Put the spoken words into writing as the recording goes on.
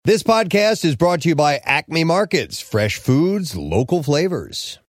This podcast is brought to you by Acme Markets, fresh foods, local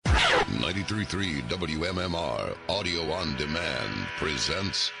flavors. 93.3 WMMR Audio on Demand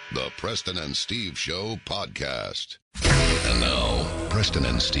presents the Preston and Steve Show podcast. And now, Preston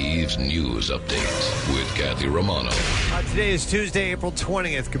and Steve's news update with Kathy Romano. Today is Tuesday, April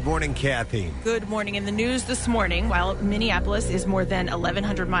 20th. Good morning, Kathy. Good morning. In the news this morning, while Minneapolis is more than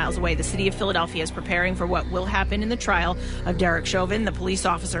 1,100 miles away, the city of Philadelphia is preparing for what will happen in the trial of Derek Chauvin, the police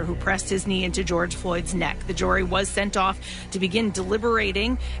officer who pressed his knee into George Floyd's neck. The jury was sent off to begin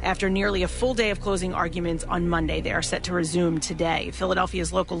deliberating after nearly a full day of closing arguments on Monday. They are set to resume today.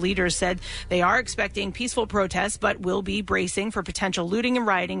 Philadelphia's local leaders said they are expecting peaceful protests, but will be bracing for potential looting and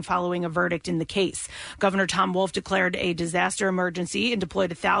rioting following a verdict in the case. Governor Tom Wolf declared a disaster emergency and deployed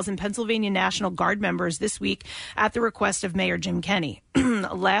 1,000 Pennsylvania National Guard members this week at the request of Mayor Jim Kenney.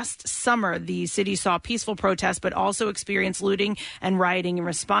 Last summer, the city saw peaceful protests, but also experienced looting and rioting in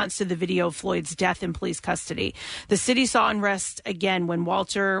response to the video of Floyd's death in police custody. The city saw unrest again when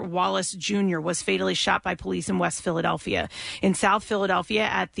Walter Wallace Jr. was fatally shot by police in West Philadelphia. In South Philadelphia,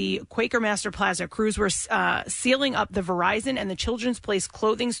 at the Quaker Master Plaza, crews were sealing up the Verizon and the Children's Place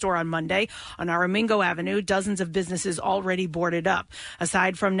clothing store on Monday on Aramingo Avenue. Dozens of businesses already boarded up.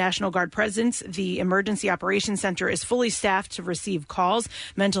 Aside from National Guard presence, the Emergency Operations Center is fully staffed to receive calls.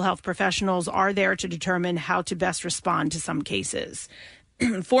 Mental health professionals are there to determine how to best respond to some cases.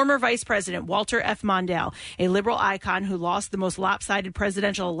 Former Vice President Walter F. Mondale, a liberal icon who lost the most lopsided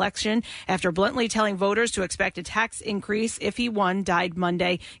presidential election after bluntly telling voters to expect a tax increase if he won, died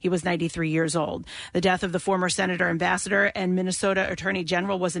Monday. He was 93 years old. The death of the former senator, ambassador, and Minnesota Attorney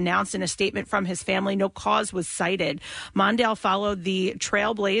General was announced in a statement from his family. No cause was cited. Mondale followed the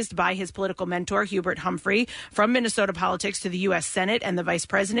trail blazed by his political mentor, Hubert Humphrey, from Minnesota politics to the U.S. Senate and the vice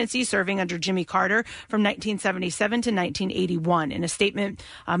presidency, serving under Jimmy Carter from 1977 to 1981. In a statement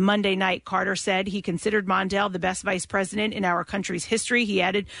Monday night, Carter said he considered Mondale the best vice president in our country's history. He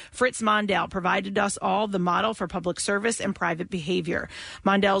added, Fritz Mondale provided us all the model for public service and private behavior.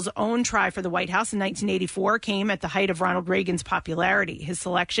 Mondale's own try for the White House in 1984 came at the height of Ronald Reagan's popularity. His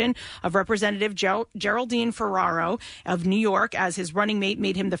selection of Representative Geraldine Ferraro of New York as his running mate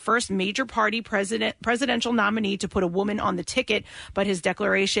made him the first major party presidential nominee to put a woman on the ticket, but his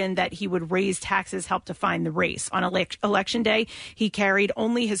declaration that he would raise taxes helped define the race. On election day, he carried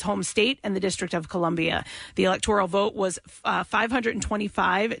only his home state and the District of Columbia. The electoral vote was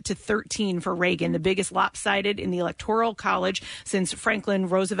 525 to 13 for Reagan, the biggest lopsided in the Electoral College since Franklin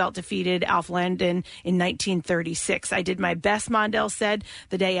Roosevelt defeated Alf Landon in 1936. I did my best, Mondale said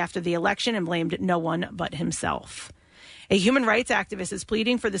the day after the election, and blamed no one but himself. A human rights activist is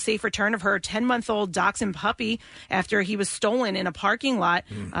pleading for the safe return of her 10-month-old dachshund puppy after he was stolen in a parking lot,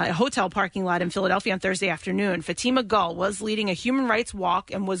 a hotel parking lot in Philadelphia on Thursday afternoon. Fatima Gull was leading a human rights walk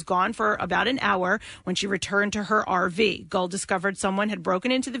and was gone for about an hour when she returned to her RV. Gull discovered someone had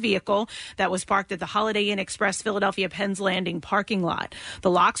broken into the vehicle that was parked at the Holiday Inn Express Philadelphia Penn's Landing parking lot.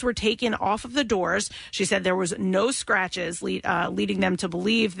 The locks were taken off of the doors. She said there was no scratches, leading them to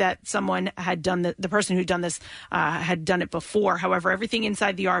believe that someone had done the person who'd done this had done it before. However, everything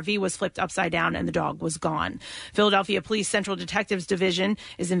inside the RV was flipped upside down and the dog was gone. Philadelphia Police Central Detectives Division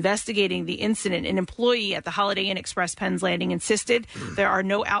is investigating the incident. An employee at the Holiday Inn Express Penn's Landing insisted there are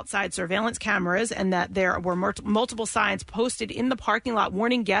no outside surveillance cameras and that there were multiple signs posted in the parking lot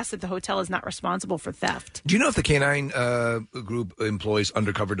warning guests that the hotel is not responsible for theft. Do you know if the canine group employs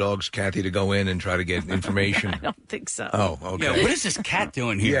undercover dogs, Kathy, to go in and try to get information? I don't think so. Oh, okay. Yeah, what is this cat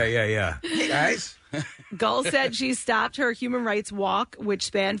doing here? Yeah. Hey, guys. Gull said she stopped her human rights walk, which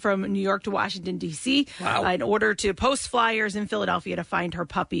spanned from New York to Washington, D.C., in order to post flyers in Philadelphia to find her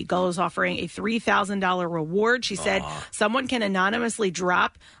puppy. Gull is offering a $3,000 reward. She said someone can anonymously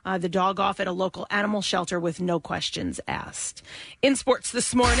drop the dog off at a local animal shelter with no questions asked. In sports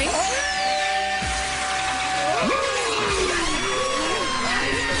this morning...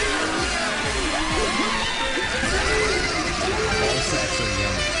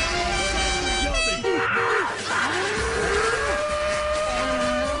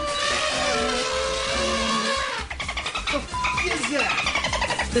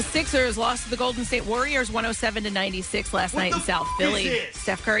 The Sixers lost to the Golden State Warriors 107-96 last night in South Philly.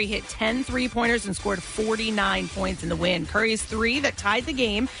 Steph Curry hit 10 three-pointers and scored 49 points in the win. Curry's three that tied the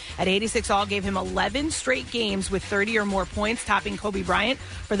game at 86 all gave him 11 straight games with 30 or more points, topping Kobe Bryant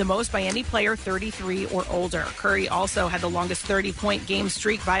for the most by any player 33 or older. Curry also had the longest 30-point game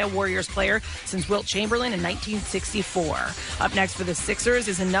streak by a Warriors player since Wilt Chamberlain in 1964. Up next for the Sixers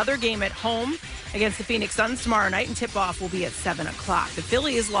is another game at home against the Phoenix Suns tomorrow night, and tip-off will be at 7 o'clock. The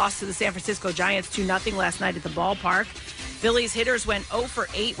Phillies lost to the San Francisco Giants 2-0 last night at the ballpark. Phillies hitters went 0 for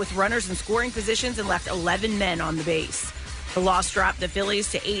 8 with runners in scoring positions and left 11 men on the base. The loss dropped the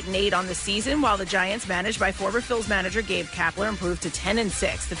Phillies to 8-8 on the season, while the Giants, managed by former Phils manager Gabe Kapler, improved to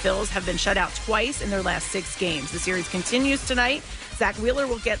 10-6. The Phils have been shut out twice in their last 6 games. The series continues tonight. Zach Wheeler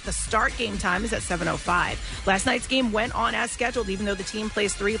will get the start. Game time is at 7:05. Last night's game went on as scheduled, even though the team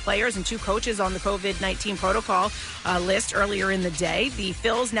placed 3 players and 2 coaches on the COVID-19 protocol list earlier in the day. The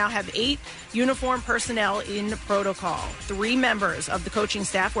Phils now have 8 uniform personnel in protocol. 3 members of the coaching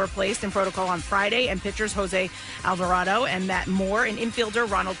staff were placed in protocol on Friday, and pitchers Jose Alvarado and Matt Moore and infielder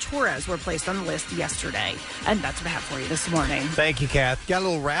Ronald Torres were placed on the list yesterday. And that's what I have for you this morning. Thank you, Kath. Got a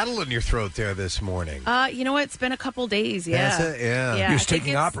little rattle in your throat there this morning. You know what? It's been a couple days, yeah. Has it? Yeah. You're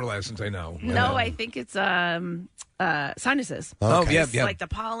taking opera lessons, I know. No, I think it's sinuses. Okay. Yeah. Like the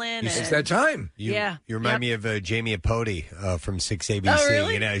pollen. It's that time. You remind me of Jamie Apodi from 6ABC. Oh,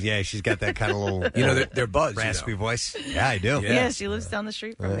 really? Yeah, she's got that kind of little their buzz, raspy voice. Yeah, I do. Yeah, she lives down the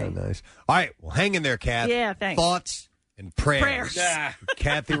street from me. Nice. All right, well, hang in there, Kath. Yeah, thanks. Thoughts and prayers.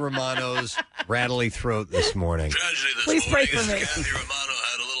 Kathy Romano's rattly throat this morning. Tragedy this Please pray morning for me. Kathy Romano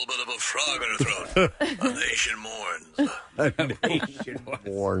had a little bit of a frog in her throat. A nation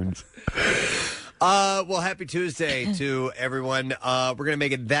mourns. Well, happy Tuesday to everyone. We're going to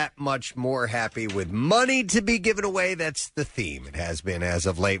make it that much more happy with money to be given away. That's the theme. It has been as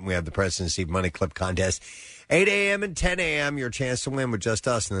of late. We have the Preston and Steve Money Clip Contest. 8 a.m. and 10 a.m., your chance to win with just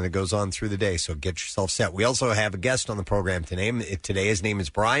us, and then it goes on through the day, so get yourself set. We also have a guest on the program today. His name is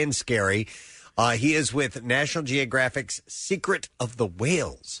Brian Scary. He is with National Geographic's Secret of the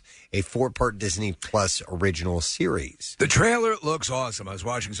Whales, a 4-part Disney Plus original series. The trailer looks awesome. I was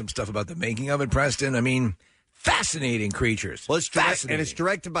watching some stuff about the making of it, Preston. I mean, fascinating creatures. Well, it's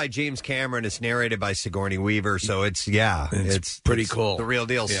directed by James Cameron. It's narrated by Sigourney Weaver. So it's pretty cool. The real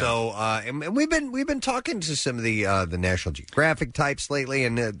deal. Yeah. So and we've been talking to some of the National Geographic types lately,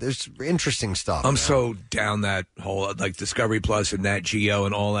 and there's interesting stuff. I'm so down that whole like Discovery Plus and Nat Geo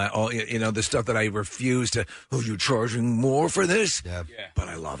and all that. All the stuff that I refuse to. Oh, you're charging more for this? Yeah. But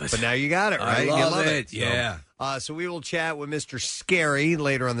I love it. But now you got it, right? I love you love it. Yeah. So we will chat with Mr. Scary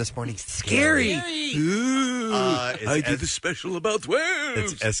later on this morning. Scary. Ooh, I did the special about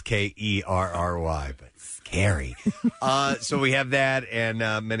whales. It's Skerry, but scary. So we have that and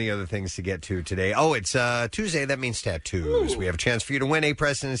many other things to get to today. Oh, it's Tuesday. That means tattoos. Ooh. We have a chance for you to win a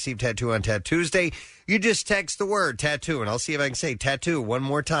Preston and Steve tattoo on Tattoo Tuesday. You just text the word tattoo, and I'll see if I can say tattoo one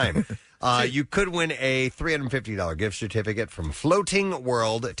more time. You could win a $350 gift certificate from Floating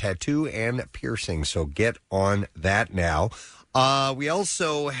World Tattoo and Piercing. So get on that now. We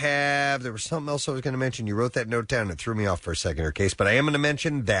also have, there was something else I was going to mention. You wrote that note down. It threw me off for a second, or case, but I am going to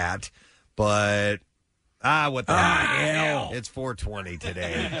mention that. But, what the hell? It's 420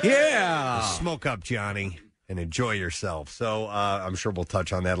 today. Yeah. Smoke up, Johnny, and enjoy yourself. So I'm sure we'll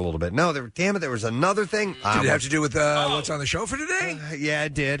touch on that a little bit. No, there was another thing. Did it have to do with what's on the show for today? Yeah,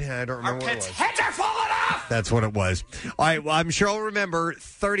 it did. I don't remember what it was. Heads are falling off! That's what it was. All right, well, I'm sure I'll remember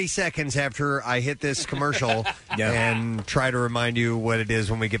 30 seconds after I hit this commercial and try to remind you what it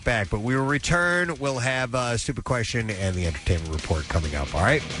is when we get back. But we will return. We'll have a stupid question and the entertainment report coming up. All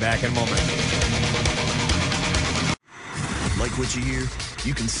right, back in a moment. Like what you hear?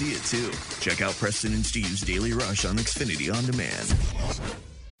 You can see it too. Check out Preston and Steve's Daily Rush on Xfinity On Demand.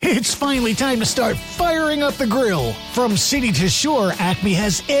 It's finally time to start firing up the grill. From city to shore, Acme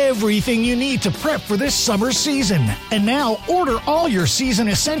has everything you need to prep for this summer season. And now, order all your season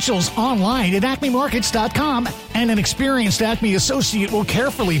essentials online at acmemarkets.com, and an experienced Acme associate will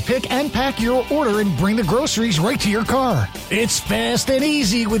carefully pick and pack your order and bring the groceries right to your car. It's fast and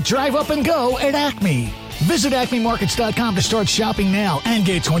easy with Drive Up and Go at Acme. Visit acmemarkets.com to start shopping now and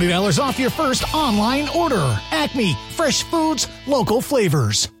get $20 off your first online order. Acme, fresh foods, local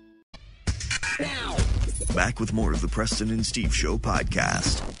flavors. Back with more of the Preston and Steve Show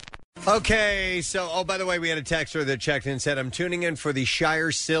podcast. Okay, so, by the way, we had a texter that checked in and said, I'm tuning in for the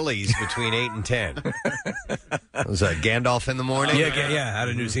Shire Sillies between 8 and 10. Was that Gandalf in the morning? Yeah, out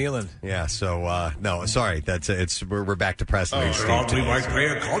of New Zealand. Yeah, so, no, sorry, we're back to Preston and Steve. We might play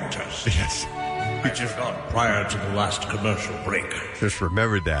a contest. Yes. Which is not prior to the last commercial break. Just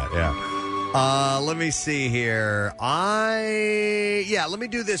remembered that, yeah. Let me see here. Let me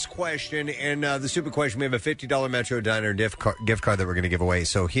do this question. And the stupid question, we have a $50 Metro Diner gift card that we're going to give away.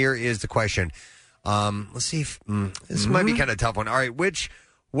 So here is the question. Let's see if this might be kind of a tough one. All right,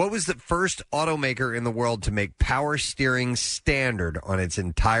 what was the first automaker in the world to make power steering standard on its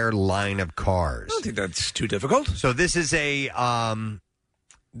entire line of cars? I don't think that's too difficult. So this is what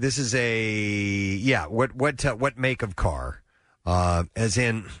make of car? As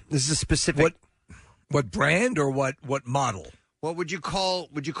in, this is a specific. What brand or what model? What would you call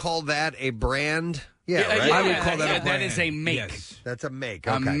that a brand? Yeah, right? I would call that a brand. That is a make. Yes, that's a make.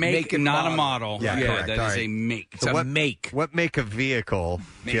 A Okay. make, not a model. Yeah, correct. That All is right. a make. It's a make. What make of vehicle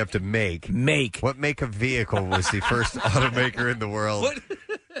do you have to make? Make. What make of vehicle was the first automaker in the world? What?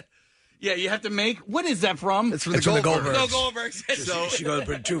 Yeah, you have to make. What is that from? It's from the Goldbergs. No, Goldbergs. So she goes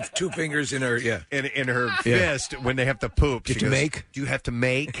put two fingers in her. Yeah. In her fist when they have to poop. Do She you goes, make? Do you have to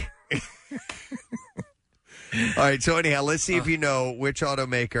make? All right, so anyhow, let's see if you know which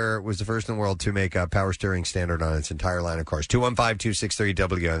automaker was the first in the world to make a power steering standard on its entire line of cars.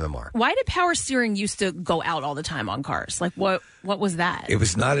 215-263-WMMR. Why did power steering used to go out all the time on cars? Like, what was that? It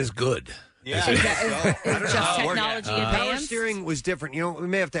was not as good. Yeah. Is just technology Power advanced? steering was different. You know, we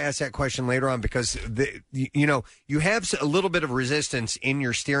may have to ask that question later on because, you have a little bit of resistance in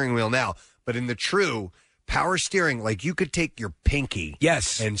your steering wheel now, but in the true power steering, like you could take your pinky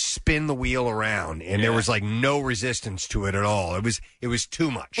and spin the wheel around, and there was like no resistance to it at all. It was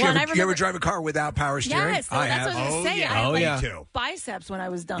too much. Well, you ever drive a car without power steering? Yes, that's what I was going to say. Yeah. I had too. biceps when I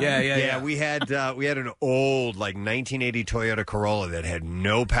was done. Yeah. We had an old 1980 Toyota Corolla that had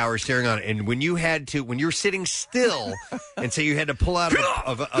no power steering on it, and when you were sitting still, and say you had to pull out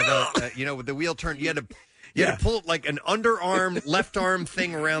of with the wheel turned, you had to. You had to pull like an underarm, left arm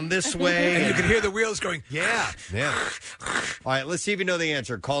thing around this way. And you could hear the wheels going. Yeah. All right, let's see if you know the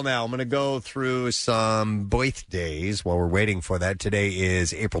answer. Call now. I'm going to go through some birthdays while we're waiting for that. Today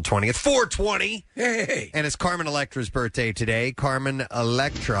is April 20th, 420. Hey. And it's Carmen Electra's birthday today. Carmen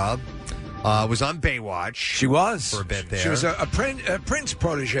Electra was on Baywatch. She was. For a bit there. She was a Prince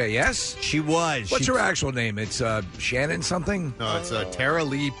protege, yes? She was. What's her actual name? It's Shannon something? No, it's Tara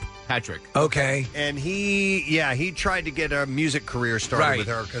Lee Patrick. Okay. And he tried to get a music career started with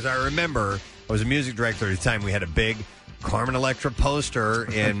her because I remember I was a music director at the time. We had a big Carmen Electra poster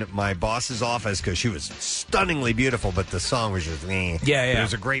in my boss's office because she was stunningly beautiful, but the song was just Yeah. It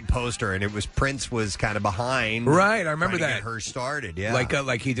was a great poster, and it was Prince was kind of behind. Right, I remember trying to that. get her started, yeah,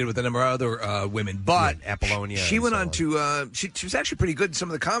 like he did with a number of other women. But Apollonia. she went on to she was actually pretty good in some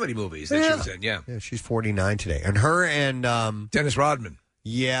of the comedy movies that she was in. Yeah, she's 49 today, and her and Dennis Rodman.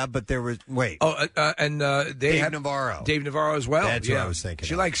 Yeah, but there was they Dave had Navarro. Dave Navarro as well. That's what I was thinking.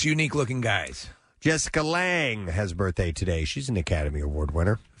 She likes unique looking guys. Jessica Lange has a birthday today. She's an Academy Award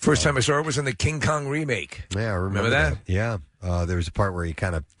winner. First time I saw her was in the King Kong remake. Yeah, I remember that. Yeah. There was a part where he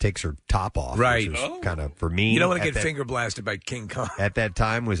kind of takes her top off. Right. Which was kind of, for me. You don't want to get finger blasted by King Kong. At that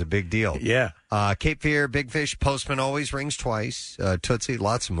time was a big deal. Yeah. Cape Fear, Big Fish, Postman Always Rings Twice, Tootsie,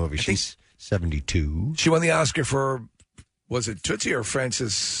 lots of movies. She's 72. She won the Oscar for, was it Tootsie or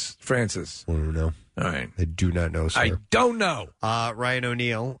Francis? I don't know. All right. I do not know, sir. I don't know. Ryan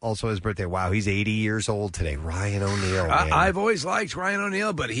O'Neal, also his birthday. Wow, he's 80 years old today. Ryan O'Neal, man. I've always liked Ryan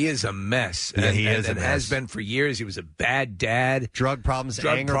O'Neal, but he is a mess. Yeah, he is a and mess. has been for years. He was a bad dad. Drug problems,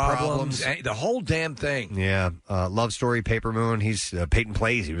 anger problems. The whole damn thing. Yeah. Love Story, Paper Moon. He's Peyton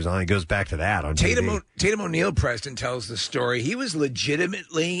Place. He was on. He goes back to that on TV. Tatum O'Neal, Preston, tells the story. He was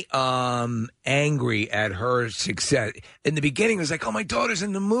legitimately angry at her success. In the beginning, it was like, oh, my daughter's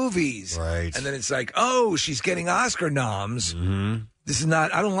in the movies. Right. And then it's like, oh, she's getting Oscar noms. Mm-hmm. This is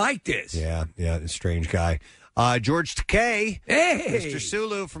not, I don't like this. Yeah, strange guy. George Takei, hey, Mr.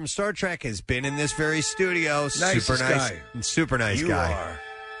 Sulu from Star Trek, has been in this very studio. Super nice guy. You are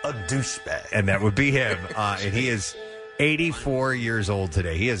a douchebag. And that would be him. And he is 84 years old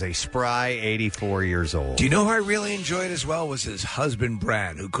today. He is a spry 84 years old. Do you know who I really enjoyed as well was his husband,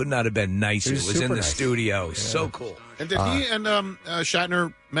 Brad, who could not have been nicer. Was in the studio. Yeah. So cool. And did he and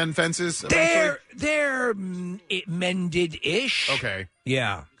Shatner mend fences? They're mended-ish. Okay.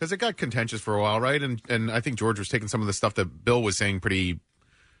 Yeah. Because it got contentious for a while, right? And I think George was taking some of the stuff that Bill was saying pretty,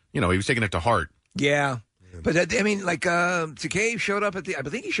 he was taking it to heart. Yeah. But, Takei showed up I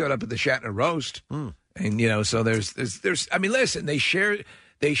think he showed up at the Shatner roast. And, so there's listen, they share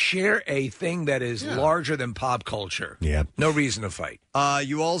a thing that is larger than pop culture. Yeah. No reason to fight.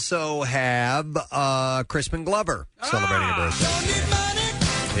 You also have Crispin Glover celebrating a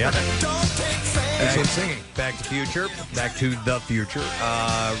birthday. Yeah. Singing. Back to the Future.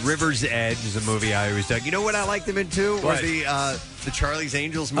 River's Edge is a movie I always dug. You know what I liked him in too? Was the Charlie's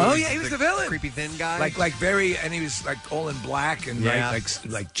Angels movie. Oh yeah, he was the villain. Creepy thin guy. Like very, and he was like all in black and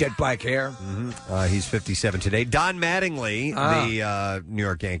like jet black hair. Mm-hmm. He's 57 today. Don Mattingly, the New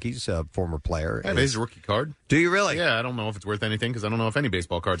York Yankees former player. I have his rookie card. Do you really? Yeah, I don't know if it's worth anything because I don't know if any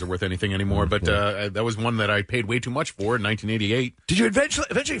baseball cards are worth anything anymore. But that was one that I paid way too much for in 1988. Did you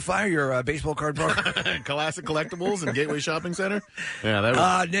eventually fire your baseball card broker? Classic Collectibles and Gateway Shopping Center. Yeah, that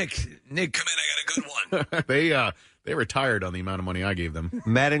was. Nick, come in. I got a good one. They retired on the amount of money I gave them.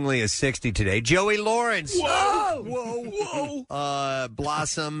 Mattingly is 60 today. Joey Lawrence. Whoa.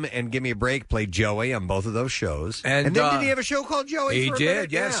 Blossom and Give Me a Break played Joey on both of those shows. And then did he have a show called Joey? He for a did,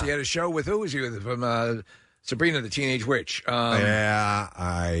 minute? yes. Yeah. He had a show with, who was he with? From Sabrina the Teenage Witch.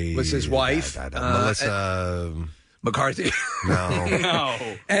 Was his wife. Melissa McCarthy. No.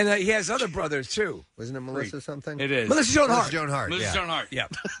 And he has other brothers, too. Wasn't it Melissa something? It is. Melissa Joan Hart. Melissa Joan Hart. Yeah.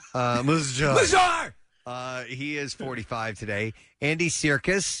 Melissa Joan Hart. He is 45 today. Andy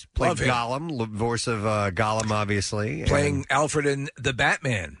Serkis played Love him. Gollum, voice of Gollum, obviously. Playing Alfred in The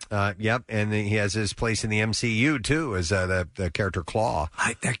Batman. Yep, and he has his place in the MCU, too, as the character Claw.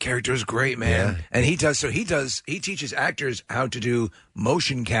 That character is great, man. Yeah. And he teaches actors how to do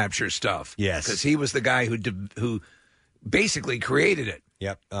motion capture stuff. Yes. Because he was the guy who basically created it.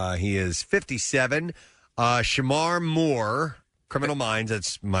 Yep, he is 57. Shamar Moore, Criminal Minds,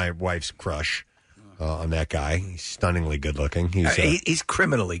 that's my wife's crush. On that guy. He's stunningly good looking. He's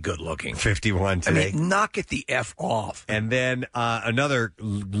criminally good looking. 51 today. I mean, knock it the F off. And then another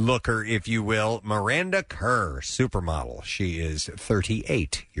looker, if you will, Miranda Kerr, supermodel. She is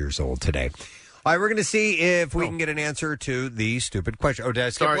 38 years old today. All right, we're going to see if we can get an answer to the stupid question. Oh, did I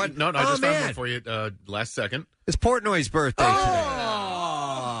skip Sorry, one? no, I just found man. one for you last second. It's Portnoy's birthday today.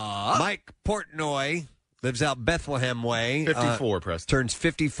 Mike Portnoy lives out Bethlehem way. 54, Preston. Turns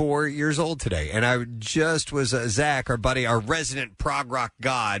 54 years old today. And I just was Zach, our buddy, our resident prog rock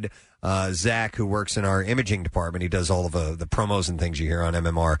god, Zach, who works in our imaging department. He does all of the promos and things you hear on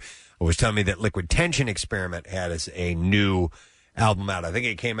MMR. Was telling me that Liquid Tension Experiment had a new album out. I think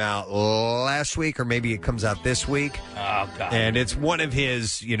it came out last week, or maybe it comes out this week. Oh, God. And it's one of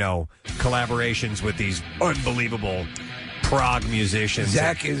his, collaborations with these unbelievable prog musicians.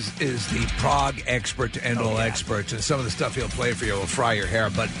 Zach is the prog expert to end all experts, and some of the stuff he'll play for you will fry your hair.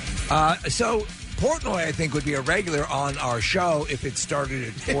 But so Portnoy, I think, would be a regular on our show if it started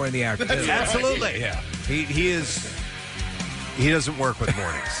at 4 in the afternoon. Absolutely, yeah. He doesn't work with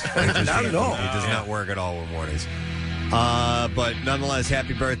mornings. Not at all. He does not work at all with mornings. But nonetheless,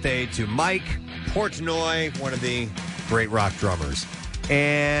 happy birthday to Mike Portnoy, one of the great rock drummers.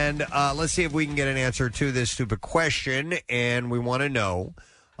 And let's see if we can get an answer to this stupid question. And we want to know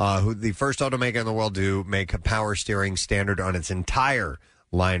who the first automaker in the world to make a power steering standard on its entire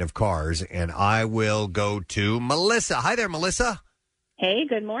line of cars. And I will go to Melissa. Hi there, Melissa. Hey,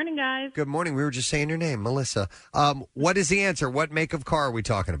 good morning, guys. Good morning. We were just saying your name, Melissa. What is the answer? What make of car are we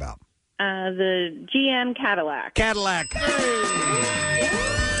talking about? The GM Cadillac. Cadillac. You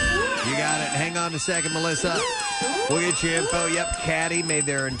got it. Hang on a second, Melissa. We'll get you info. Yep, Caddy made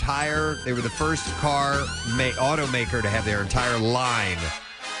they were the first car automaker to have their entire line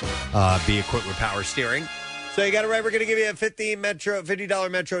be equipped with power steering. So you got it right. We're going to give you a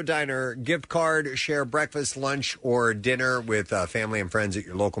 $50 Metro Diner gift card. Share breakfast, lunch, or dinner with family and friends at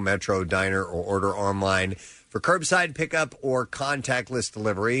your local Metro Diner, or order online for curbside pickup or contactless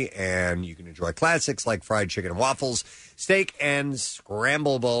delivery. And you can enjoy classics like fried chicken and waffles, steak and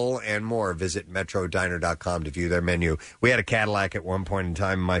scramble bowl, and more. Visit metrodiner.com to view their menu. We had a Cadillac at one point in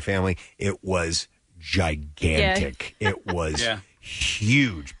time in my family. It was gigantic. Yeah. It was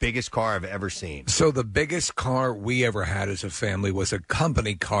huge. Biggest car I've ever seen. So the biggest car we ever had as a family was a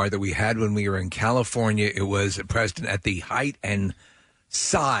company car that we had when we were in California. It was at Preston at the height and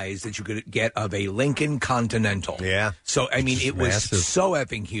size that you could get of a Lincoln Continental. Yeah. So, I mean, it was massive. so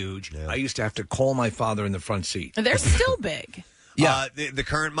effing huge. Yeah. I used to have to call my father in the front seat. They're still big. Yeah. The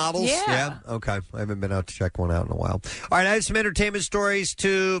current models? Yeah. Okay. I haven't been out to check one out in a while. All right, I have some entertainment stories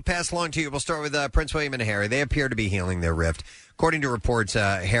to pass along to you. We'll start with Prince William and Harry. They appear to be healing their rift. According to reports,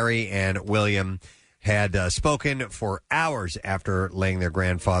 Harry and William had spoken for hours after laying their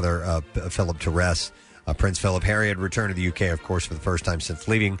grandfather, Philip, to rest. Prince Philip. Harry had returned to the UK, of course, for the first time since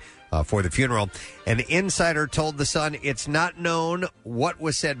leaving for the funeral. An insider told The Sun it's not known what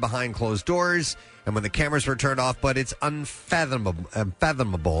was said behind closed doors and when the cameras were turned off, but it's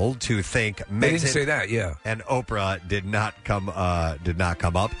unfathomable to think They didn't say Megxit that, yeah. and Oprah did not come up.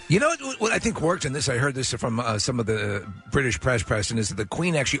 You know what I think worked in this? I heard this from some of the British press, Preston, is that the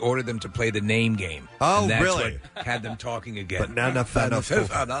Queen actually ordered them to play the name game. Oh, and that's really? What had them talking again. But not enough.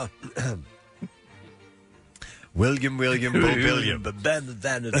 William, William.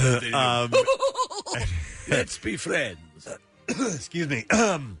 Let's be friends. Excuse me.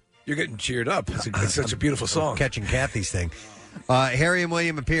 You're getting cheered up. It's such a beautiful song. Catching Kathy's thing. Harry and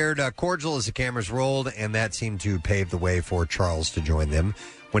William appeared cordial as the cameras rolled, and that seemed to pave the way for Charles to join them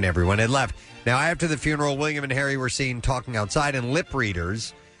when everyone had left. Now, after the funeral, William and Harry were seen talking outside, and lip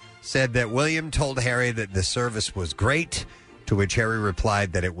readers said that William told Harry that the service was great, To which Harry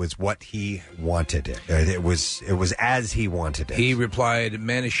replied that it was what he wanted it. It was as he wanted it. He replied,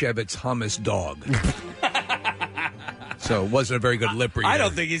 Manischewitz hummus dog. So it wasn't a very good lip reader. I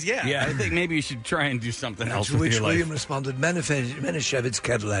don't think he's, I think maybe you should try and do something else To with which your life. William responded, Manischewitz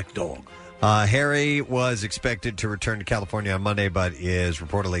Cadillac dog. Harry was expected to return to California on Monday, but is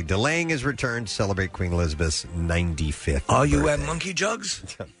reportedly delaying his return to celebrate Queen Elizabeth's 95th Are you birthday. at Monkey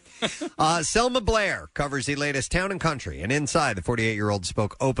Jugs? Selma Blair covers the latest Town and Country, and inside, the 48-year-old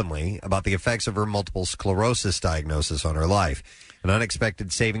spoke openly about the effects of her multiple sclerosis diagnosis on her life. An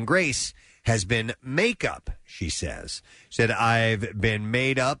unexpected saving grace has been makeup, she says. She said, I've been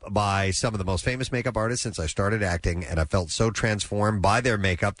made up by some of the most famous makeup artists since I started acting, and I felt so transformed by their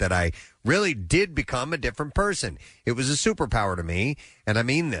makeup that I really did become a different person. It was a superpower to me, and I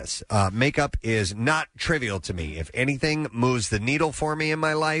mean this. Makeup is not trivial to me. If anything moves the needle for me in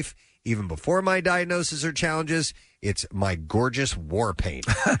my life, even before my diagnosis or challenges, it's my gorgeous war paint.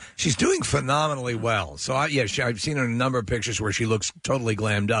 She's doing phenomenally well. So, I've seen her in a number of pictures where she looks totally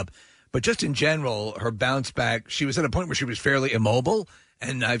glammed up. But just in general, her bounce back, she was at a point where she was fairly immobile.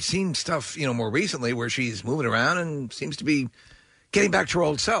 And I've seen stuff, more recently where she's moving around and seems to be getting back to her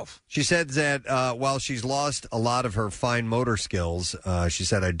old self. She said that while she's lost a lot of her fine motor skills, she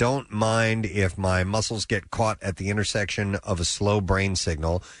said, I don't mind if my muscles get caught at the intersection of a slow brain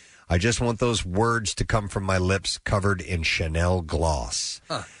signal. I just want those words to come from my lips covered in Chanel gloss.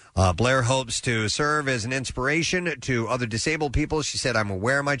 Huh. Blair hopes to serve as an inspiration to other disabled people. She said, I'm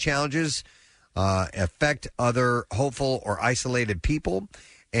aware of my challenges affect other hopeful or isolated people,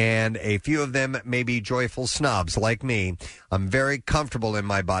 and a few of them may be joyful snobs like me. I'm very comfortable in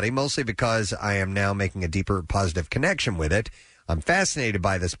my body, mostly because I am now making a deeper positive connection with it. I'm fascinated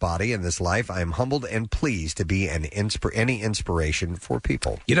by this body and this life. I am humbled and pleased to be any inspiration for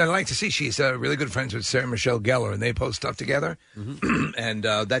people. I'd like to see. She's really good friends with Sarah Michelle Gellar, and they post stuff together. Mm-hmm. And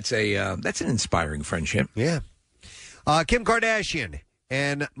that's an inspiring friendship. Yeah. Kim Kardashian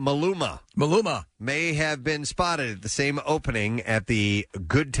and Maluma may have been spotted at the same opening at the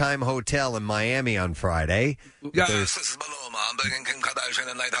Good Time Hotel in Miami on Friday. Yes, this is Maluma. I'm bringing Kim Kardashian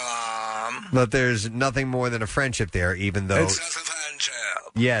and later. But there's nothing more than a friendship there, even though... It's just a friendship.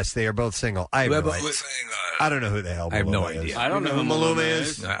 Yes, they are both single. I don't know who the hell Maluma I have no is. idea. I don't know who Maluma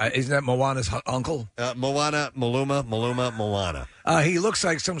is. Isn't that Moana's uncle? Moana. He looks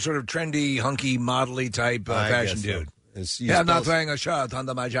like some sort of trendy, hunky, modelly type fashion dude. I'm not wearing a shirt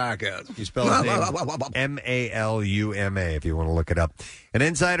under my jacket. You spell his name Maluma if you want to look it up. An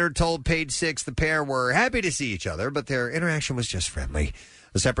insider told Page Six the pair were happy to see each other, but their interaction was just friendly.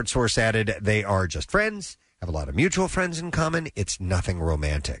 A separate source added, they are just friends, have a lot of mutual friends in common. It's nothing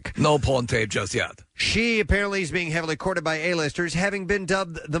romantic. No porn tape just yet. She apparently is being heavily courted by A-listers, having been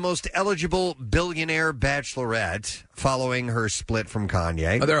dubbed the most eligible billionaire bachelorette following her split from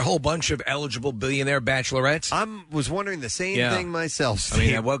Kanye. Are there a whole bunch of eligible billionaire bachelorettes? I was wondering the same thing myself, Steve.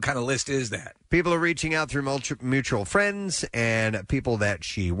 I mean, what kind of list is that? People are reaching out through mutual friends and people that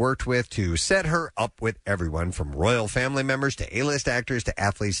she worked with to set her up with everyone from royal family members to A-list actors to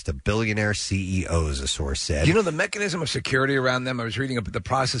athletes to billionaire CEOs, a source said. Do you know the mechanism of security around them? I was reading about the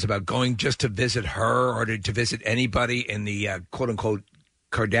process about going just to visit her or to visit anybody in the quote-unquote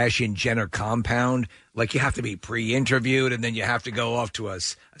Kardashian-Jenner compound. Like, you have to be pre-interviewed, and then you have to go off to a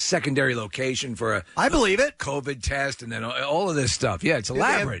secondary location for a COVID test, and then all of this stuff. Yeah, it's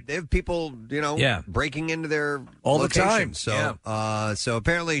elaborate. They have people, breaking into their all locations. the time. So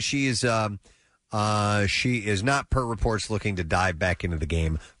apparently she is not, per reports, looking to dive back into the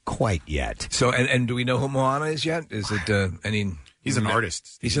game quite yet. So, and do we know who Moana is yet? Is it any... He's an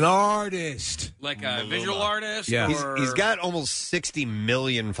artist. He's an artist. Like a visual artist? Yeah. He's got almost 60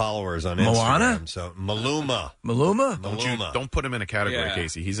 million followers on Instagram. Moana? So Maluma. Don't put him in a category,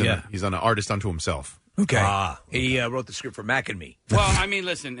 Casey. He's an artist unto himself. Okay. He wrote the script for Mac and Me. Well, I mean,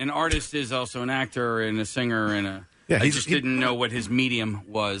 listen, an artist is also an actor and a singer and a... Yeah, I just didn't know what his medium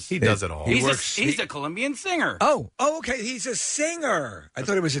was. He does it all. He's a Colombian singer. Oh, okay. He's a singer. I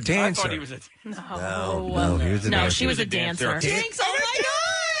thought he was a dancer. I thought he was a... No, he was a dancer. No, she was a dancer. Jinx, oh my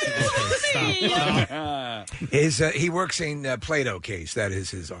God! He works in Play-Doh case. That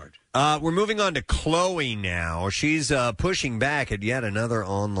is his art. We're moving on to Chloe now. She's pushing back at yet another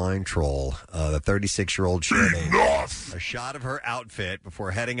online troll. The 36-year-old shared a shot of her outfit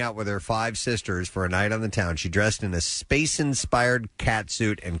before heading out with her 5 sisters for a night on the town. She dressed in a space-inspired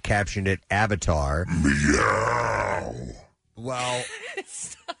catsuit and captioned it Avatar. Meow.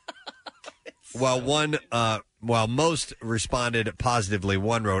 While most responded positively,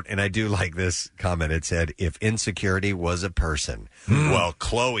 one wrote, and I do like this comment, it said, if insecurity was a person. Well,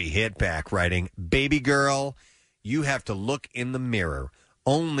 Chloe hit back, writing, baby girl, you have to look in the mirror.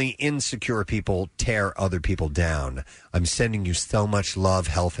 Only insecure people tear other people down. I'm sending you so much love,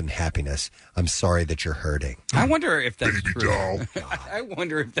 health, and happiness. I'm sorry that you're hurting. I wonder if that's true. I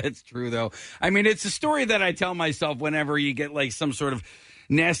wonder if that's true, though. I mean, it's a story that I tell myself whenever you get like some sort of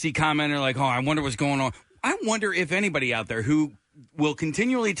nasty comment or like, oh, I wonder what's going on. I wonder if anybody out there who will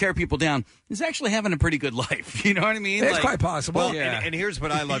continually tear people down is actually having a pretty good life. You know what I mean? It's quite possible. Well, and here's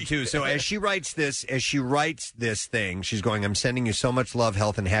what I love too. So as she writes this thing, she's going, I'm sending you so much love,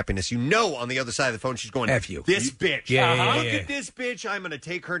 health, and happiness. You know, on the other side of the phone, she's going, F you. This bitch. Yeah. Look at this bitch. I'm going to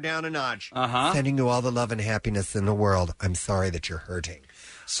take her down a notch. Sending you all the love and happiness in the world. I'm sorry that you're hurting.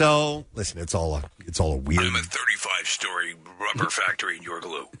 So, listen, it's all a weird. I'm a 35-story rubber factory in your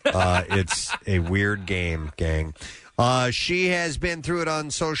glue. It's a weird game, gang. She has been through it on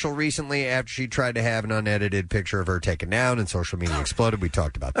social recently after she tried to have an unedited picture of her taken down and social media exploded. We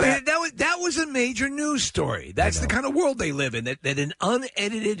talked about that. I mean, that was a major news story. That's the kind of world they live in, that an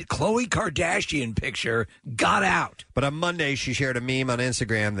unedited Khloe Kardashian picture got out. But on Monday, she shared a meme on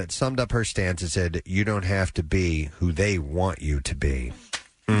Instagram that summed up her stance and said, you don't have to be who they want you to be.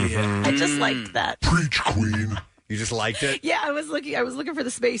 Yeah. I just liked that. Preach, queen. You just liked it? Yeah, I was looking for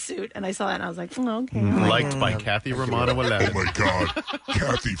the spacesuit, and I saw that, and I was like, oh, okay. Liked by Kathy Romano 11. Oh, my God.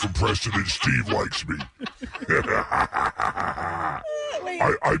 Kathy from Preston and Steve likes me.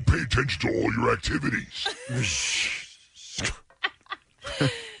 I pay attention to all your activities.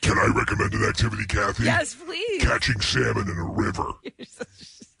 Can I recommend an activity, Kathy? Yes, please. Catching salmon in a river. You're so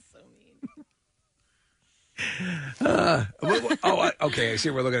Okay. I see.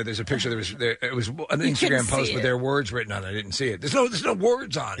 We're looking at. There's a picture. It was an Instagram post, but there are words written on it. I didn't see it. There's no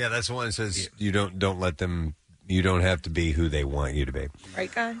words on it. Yeah, that's the one that says you don't let them. You don't have to be who they want you to be.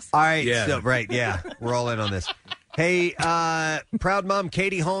 Right, guys? All right. Yeah. So, right. Yeah. We're all in on this. Hey, proud mom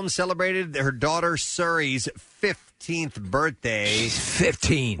Katie Holmes celebrated her daughter Suri's 15th birthday. She's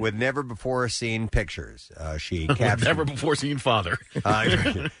 15 with never before seen pictures. She With captured never before seen father.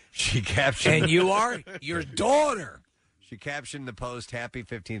 She captioned, and you are your daughter. She captioned the post, "Happy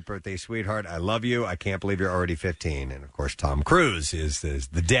 15th birthday, sweetheart. I love you. I can't believe you're already 15." And of course, Tom Cruise is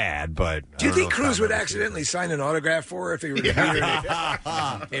the dad. But do you think Cruise would accidentally sign an autograph for her if he were here?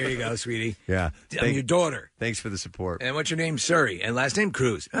 There you go, sweetie. Yeah, I'm your daughter. Thanks for the support. And what's your name? Suri. And last name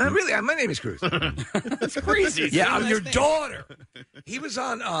Cruz. Really? My name is Cruz. That's crazy. Yeah, I'm your daughter. He was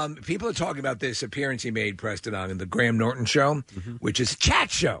on. People are talking about this appearance he made, Preston, on the Graham Norton show, which is a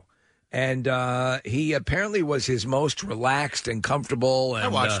chat show. And he apparently was his most relaxed and comfortable. And, I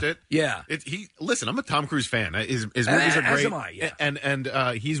watched it. Yeah. Listen, I'm a Tom Cruise fan. His movies are great. As am I, yeah. And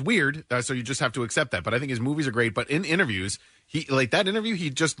he's weird, so you just have to accept that. But I think his movies are great. But in interviews, he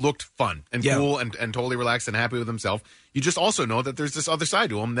just looked fun and cool and totally relaxed and happy with himself. You just also know that there's this other side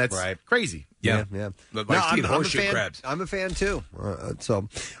to him that's crazy. Yeah. Crabs. I'm a fan too. All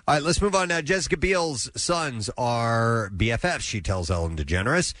right, let's move on now. Jessica Biel's sons are BFFs, she tells Ellen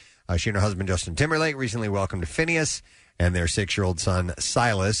DeGeneres. She and her husband, Justin Timberlake, recently welcomed Phineas and their 6-year-old son,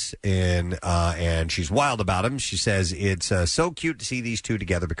 Silas, and she's wild about him. She says it's so cute to see these two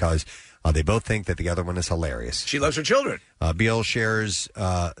together because they both think that the other one is hilarious. She loves her children. Biel shares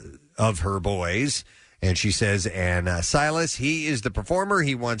of her boys, and she says, and Silas, he is the performer.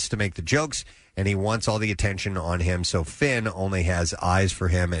 He wants to make the jokes, and he wants all the attention on him. So Finn only has eyes for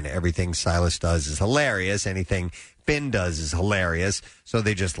him, and everything Silas does is hilarious. Anything Finn does is hilarious. So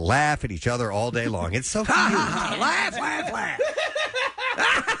they just laugh at each other all day long. It's so cute. Laugh.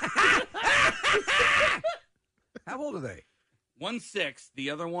 How old are they? 1 6.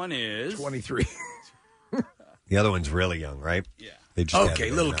 The other one is 23. The other one's really young, right? Yeah. They just Okay,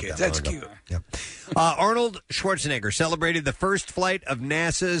 little kids. That's cute. Yep. Arnold Schwarzenegger celebrated the first flight of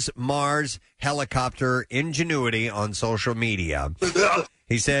NASA's Mars helicopter Ingenuity on social media.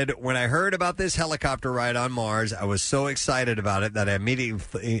 He said, when I heard about this helicopter ride on Mars, I was so excited about it that I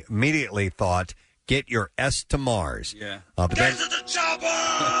immediately thought, get your S to Mars. Yeah. But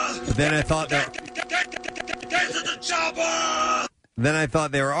then I thought Then I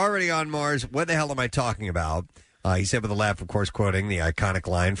thought they were already on Mars. What the hell am I talking about? He said with a laugh, of course, quoting the iconic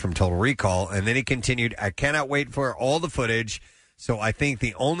line from Total Recall. And then he continued, I cannot wait for all the footage. So I think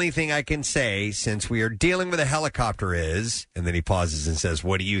the only thing I can say, since we are dealing with a helicopter, is, and then he pauses and says,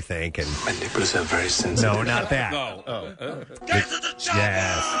 what do you think? And my nipples are very sensitive. No, not that. Get to the chopper!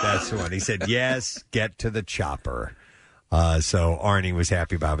 Yes, that's the one. He said, yes, get to the chopper. So Arnie was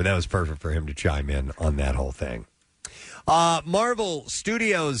happy about it. But that was perfect for him to chime in on that whole thing. Marvel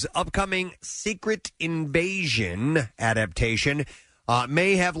Studios' upcoming Secret Invasion adaptation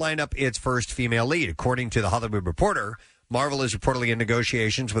may have lined up its first female lead. According to The Hollywood Reporter, Marvel is reportedly in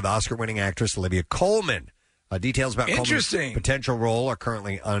negotiations with Oscar-winning actress Olivia Colman Details about Coleman's potential role are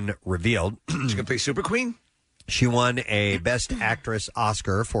currently unrevealed. She's going to play Super Queen? She won a Best Actress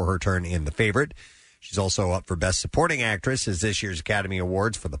Oscar for her turn in The Favorite. She's also up for Best Supporting Actress as this year's Academy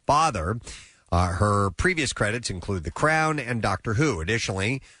Awards for The Father. Her previous credits include The Crown and Doctor Who.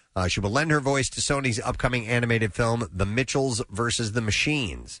 Additionally, she will lend her voice to Sony's upcoming animated film, The Mitchells vs. the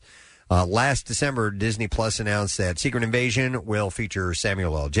Machines. Last December, Disney Plus announced that Secret Invasion will feature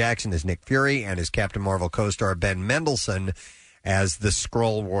Samuel L. Jackson as Nick Fury and his Captain Marvel co-star Ben Mendelsohn as the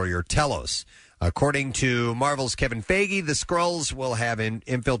Skrull warrior Telos. According to Marvel's Kevin Feige, the Skrulls will have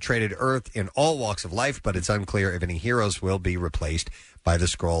infiltrated Earth in all walks of life, but it's unclear if any heroes will be replaced by the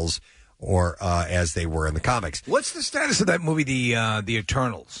Skrulls or as they were in the comics. What's the status of that movie, The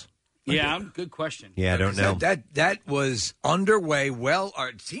Eternals? Yeah, good question. Yeah, I don't know. That was underway, or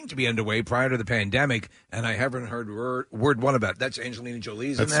it seemed to be underway prior to the pandemic, and I haven't heard word one about it. That's Angelina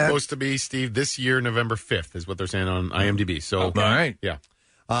Jolie's in That's that? supposed to be, Steve, this year, November 5th, is what they're saying on IMDb. So, Okay. All right. Yeah.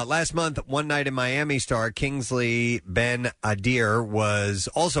 Last month, One Night in Miami star Kingsley Ben-Adir was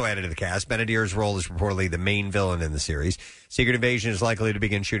also added to the cast. Ben-Adir's role is reportedly the main villain in the series. Secret Invasion is likely to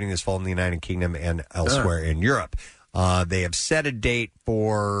begin shooting this fall in the United Kingdom and elsewhere in Europe. They have set a date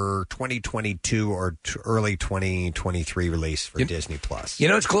for 2022 or early 2023 release for Disney Plus. You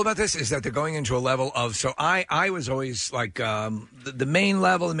know what's cool about this is that they're going into a level of. So I was always like the main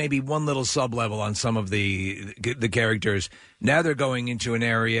level and maybe one little sub level on some of the characters. Now they're going into an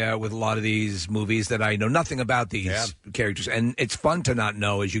area with a lot of these movies that I know nothing about these characters, and it's fun to not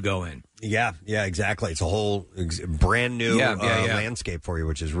know as you go in. Yeah, exactly. It's a whole brand new landscape for you,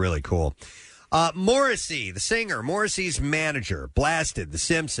 which is really cool. Morrissey, the singer, Morrissey's manager, blasted The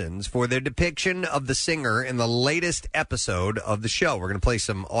Simpsons for their depiction of the singer in the latest episode of the show. We're going to play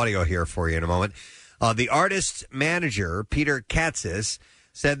some audio here for you in a moment. The artist's manager, Peter Katzis,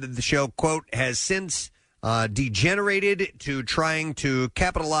 said that the show, quote, has since degenerated to trying to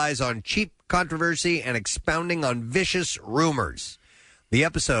capitalize on cheap controversy and expounding on vicious rumors. The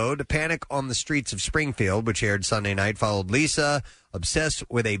episode, Panic on the Streets of Springfield, which aired Sunday night, followed Lisa, obsessed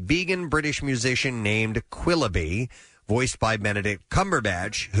with a vegan British musician named Quillaby, voiced by Benedict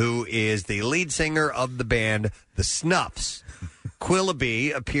Cumberbatch, who is the lead singer of the band The Snuffs.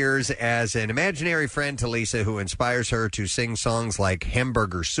 Quillaby appears as an imaginary friend to Lisa who inspires her to sing songs like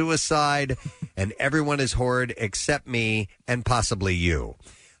Hamburger Suicide and Everyone is Horrid Except Me and Possibly You.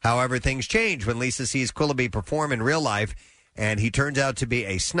 However, things change when Lisa sees Quillaby perform in real life, and he turns out to be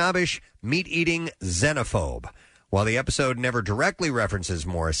a snobbish, meat-eating xenophobe. While the episode never directly references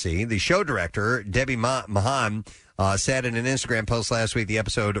Morrissey, the show director, Debbie Mahan, said in an Instagram post last week the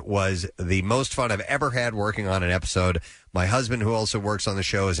episode was the most fun I've ever had working on an episode. My husband, who also works on the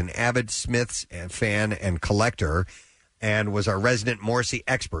show, is an avid Smiths fan and collector and was our resident Morrissey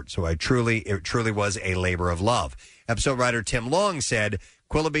expert, so it truly was a labor of love. Episode writer Tim Long said,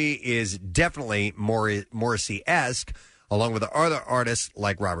 Quillaby is definitely Morrissey-esque, along with other artists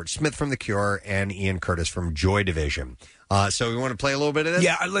like Robert Smith from The Cure and Ian Curtis from Joy Division. So we want to play a little bit of this?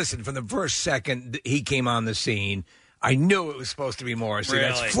 Yeah, listen, from the first second he came on the scene, I knew it was supposed to be Morrissey. Really?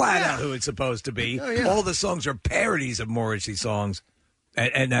 That's flat out who it's supposed to be. All the songs are parodies of Morrissey songs.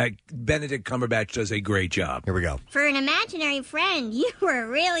 And Benedict Cumberbatch does a great job. Here we go. For an imaginary friend, you were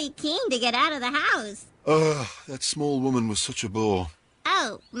really keen to get out of the house. Ugh, that small woman was such a bore.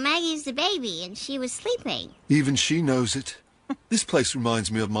 Oh, Maggie's the baby, and she was sleeping. Even she knows it. This place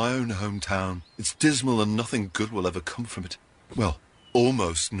reminds me of my own hometown. It's dismal and nothing good will ever come from it. Well,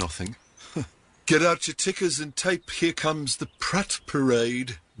 almost nothing. Get out your tickers and tape. Here comes the Pratt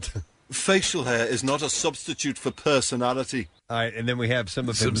Parade. Facial hair is not a substitute for personality. All right, and then we have some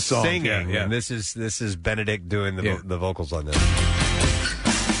of him singing, and this is Benedict doing the vocals on this.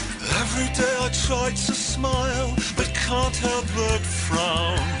 Every day I try to smile, but can't help but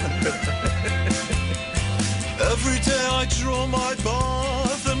frown. Every day I draw my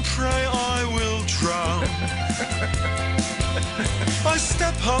bath and pray I will drown. I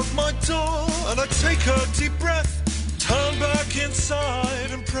step out my door and I take a deep breath, turn back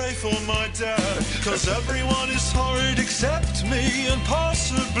inside and pray for my death. 'Cause everyone is horrid except me and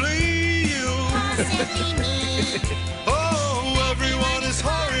possibly you. Possibly me. Oh, everyone is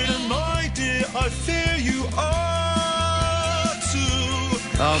horrid and my dear, I fear you are too.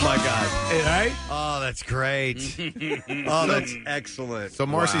 Oh, my God. Right? Oh, that's great. Oh, that's excellent. So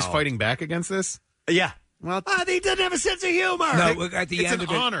Morrissey's Wow. fighting back against this? Yeah. Well, he doesn't have a sense of humor. No, look, at the it's end an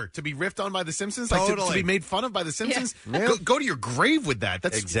of it, honor to be riffed on by The Simpsons, Totally. like to be made fun of by The Simpsons. Yeah. Go to your grave with that.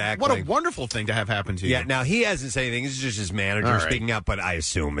 That's Exactly. What a wonderful thing to have happen to you. Yeah, now he hasn't said anything. This is just his manager All right. speaking up, but I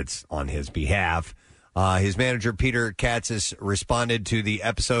assume it's on his behalf. His manager, Peter Katzis, responded to the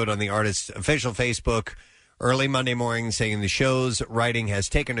episode on the artist's official Facebook early Monday morning, saying the show's writing has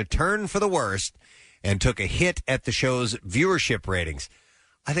taken a turn for the worst and took a hit at the show's viewership ratings.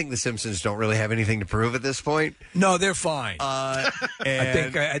 I think The Simpsons don't really have anything to prove at this point. No, they're fine. I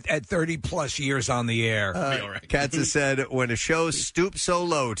think at 30-plus years on the air. Katz has said, when a show stoops so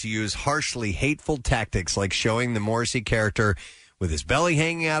low to use harshly hateful tactics like showing the Morrissey character with his belly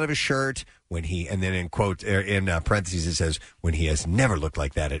hanging out of his shirt, when he, and then in parentheses it says, when he has never looked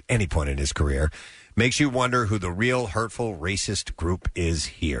like that at any point in his career, makes you wonder who the real hurtful racist group is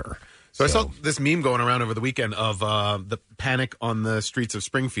here. So I saw this meme going around over the weekend of the Panic on the Streets of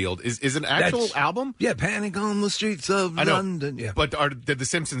Springfield. Is an actual album? Yeah, Panic on the Streets of London. Yeah. But did the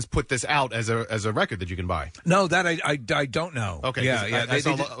Simpsons put this out as a record that you can buy? No, that I don't know. Okay, I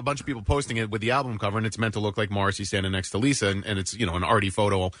saw a bunch of people posting it with the album cover, and it's meant to look like Morrissey standing next to Lisa, and it's an arty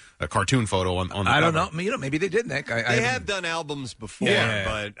photo, a cartoon photo on the cover. I don't know. Maybe they did, Nick. They have done albums before,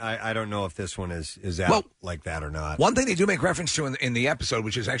 but I don't know if this one is out like that or not. One thing they do make reference to in the episode,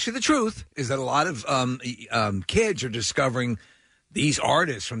 which is actually the truth, is that a lot of kids are discovering these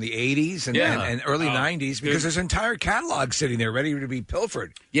artists from the 80s and early 90s because there's an entire catalog sitting there ready to be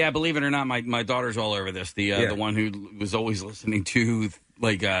pilfered. Yeah, believe it or not, my daughter's all over this. The one who was always listening to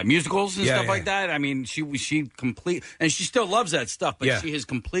musicals and stuff like that. I mean, she and she still loves that stuff, but she has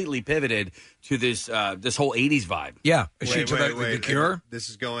completely pivoted to this whole 80s vibe. Yeah, wait, The Cure? This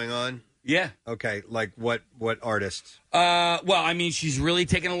is going on? Yeah. Okay, like what artists? Well, I mean, she's really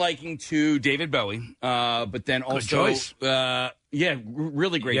taken a liking to David Bowie, but then also, choice.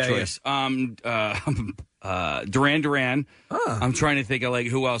 Really great choice. Duran Duran. I'm trying to think of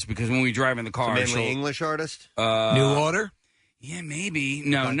who else, because when we drive in the car, mainly English artist. New Order. Yeah, maybe.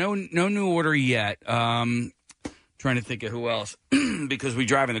 No New Order yet. Trying to think of who else, because we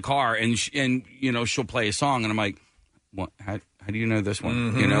drive in the car and she'll play a song and I'm like, what? How do you know this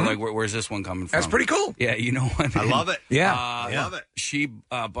one? Mm-hmm. Where's this one coming from? That's pretty cool. Yeah, you know what I mean? I love it. Yeah. I love it. She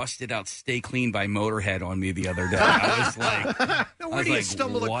busted out Stay Clean by Motorhead on me the other day. I was like... Where do you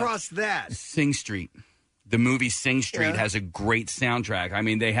stumble across that? Sing Street. The movie Sing Street has a great soundtrack. I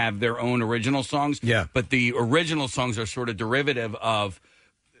mean, they have their own original songs, but the original songs are sort of derivative of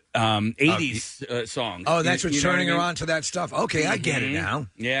 80s songs. Oh, that's what's turning her on to that stuff. Okay, I get it now.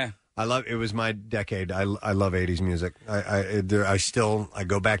 Yeah. I love it. Was my decade. I love 80s music. I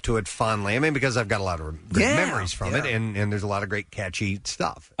go back to it fondly. I mean, because I've got a lot of great memories from it, and there's a lot of great catchy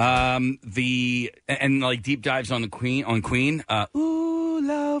stuff. Deep dives on Queen. Ooh,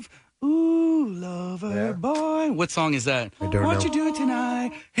 lover boy. What song is that? I don't know. What you do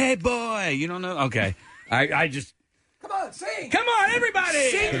tonight? Hey, boy. You don't know? Okay. I just... Come on, sing. Come on, everybody.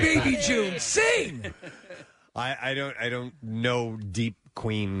 Sing, Baby June. Sing. I don't know deep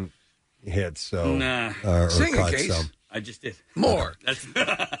Queen hits, so sing a case. So. I just did more.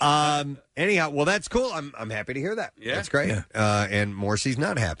 Anyhow, well, that's cool. I'm happy to hear that. Yeah, that's great. Yeah. And Morrissey's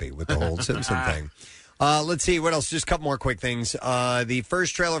not happy with the whole Simpson thing. Let's see what else. Just a couple more quick things. The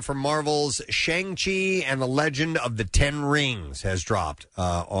first trailer for Marvel's Shang-Chi and the Legend of the Ten Rings has dropped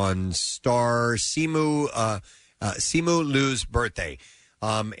on star Simu Liu's birthday,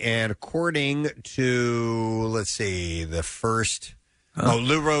 and according to the first.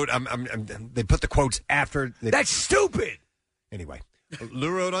 Lou wrote. They put the quotes after. That's stupid. Anyway, Lou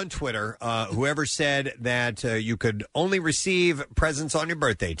wrote on Twitter. Whoever said that you could only receive presents on your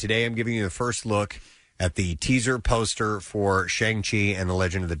birthday, today I'm giving you the first look at the teaser poster for Shang-Chi and the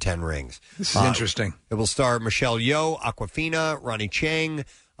Legend of the Ten Rings. This is interesting. It will star Michelle Yeoh, Awkwafina, Ronnie Chang,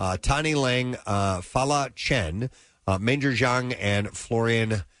 Tani Leung, Fala Chen, Manger Zhang, and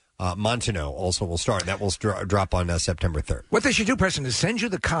Florian Montano also will start. That will drop on September 3rd. What they should do, Preston, is send you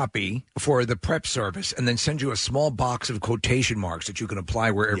the copy for the prep service and then send you a small box of quotation marks that you can apply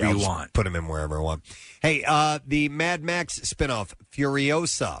wherever you want. Put them in wherever I want. Hey, the Mad Max spinoff,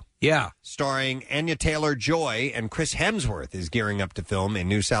 Furiosa. Yeah. Starring Anya Taylor-Joy and Chris Hemsworth is gearing up to film in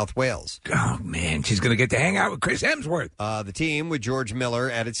New South Wales. Oh, man. She's going to get to hang out with Chris Hemsworth. The team, with George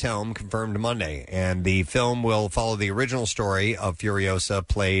Miller at its helm, confirmed Monday. And the film will follow the original story of Furiosa,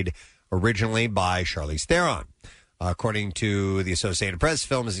 played originally by Charlize Theron. According to the Associated Press, the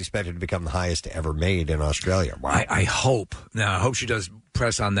film is expected to become the highest ever made in Australia. Wow. I hope. Now, I hope she does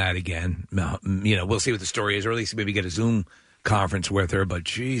press on that again. We'll see what the story is, or at least maybe get a Zoom conference with her. But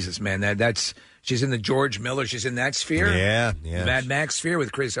Jesus, man, that's she's in the George Miller. She's in that sphere. Yeah. Mad Max sphere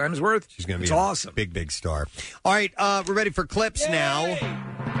with Chris Hemsworth. She's going to be awesome. Big star. All right, we're ready for clips now.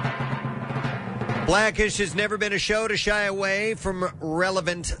 Blackish has never been a show to shy away from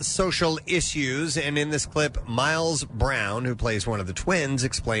relevant social issues, and in this clip, Miles Brown, who plays one of the twins,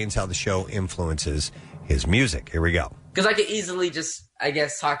 explains how the show influences his music. Here we go. Because I could easily just I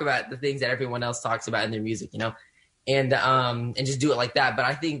guess, talk about the things that everyone else talks about in their music, you know, and just do it like that. But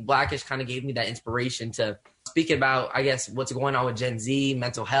I think Blackish kind of gave me that inspiration to speak about, I guess, what's going on with Gen Z,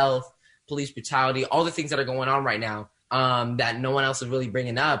 mental health, police brutality, all the things that are going on right now that no one else is really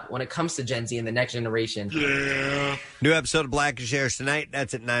bringing up when it comes to Gen Z and the next generation. Yeah. New episode of Blackish airs tonight.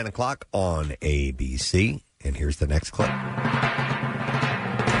 That's at 9 o'clock on ABC. And here's the next clip.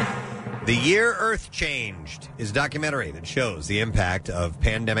 The Year Earth Changed is a documentary that shows the impact of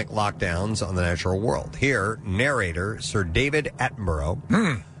pandemic lockdowns on the natural world. Here, narrator Sir David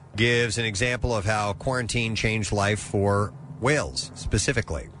Attenborough gives an example of how quarantine changed life for whales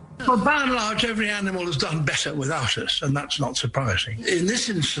specifically. Well, by and large, every animal has done better without us, and that's not surprising. In this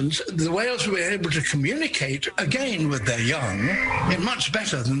instance, the whales were able to communicate again with their young much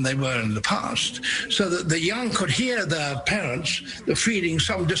better than they were in the past, so that the young could hear their parents feeding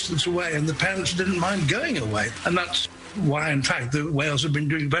some distance away, and the parents didn't mind going away. And that's why, in fact, the whales have been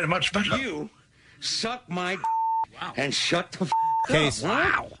doing very much better. You suck my and shut the Case,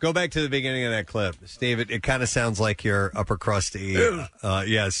 go back to the beginning of that clip. Steve, it kind of sounds like your upper crusty,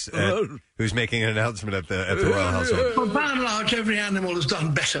 who's making an announcement at the Royal Household. Well, by and large, every animal has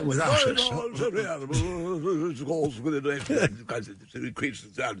done better without us. Every animal is also going to because it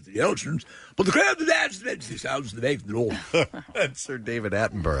increases the sound of the oceans, but the crowd adds the sounds that make the all. That's Sir David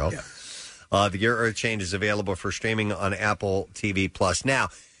Attenborough. Yeah. The Year Earth Change is available for streaming on Apple TV Plus. Now,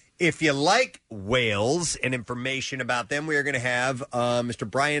 if you like whales and information about them, we are going to have Mr.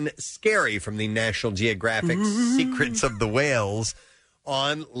 Brian Scarry from the National Geographic Secrets of the Whales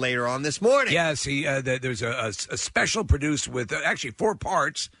on later on this morning. Yes, there's a special produced with actually 4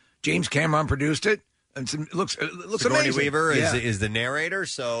 parts. James Cameron produced it. And it looks Sigourney amazing. Weaver is the narrator.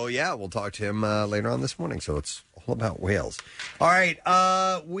 So, yeah, we'll talk to him later on this morning. So it's all about whales. All right,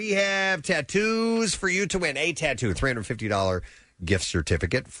 we have tattoos for you to win. A tattoo, $350 gift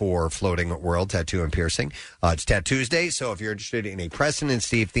certificate for Floating World Tattoo and Piercing. It's Tattoosday, so if you're interested in a Preston and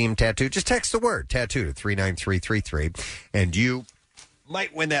Steve themed tattoo, just text the word tattoo to 39333, and you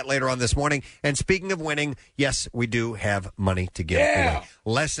might win that later on this morning. And speaking of winning, yes, we do have money to give away.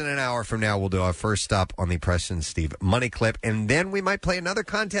 Less than an hour from now, we'll do our first stop on the Preston and Steve money clip, and then we might play another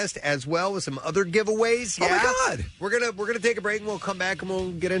contest as well with some other giveaways. Oh, my God. We're gonna take a break, and we'll come back, and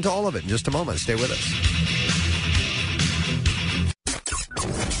we'll get into all of it in just a moment. Stay with us.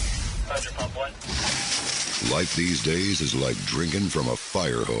 Life these days is like drinking from a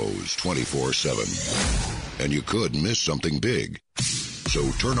fire hose 24/7. And you could miss something big. So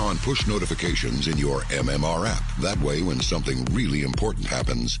turn on push notifications in your MMR app. That way, when something really important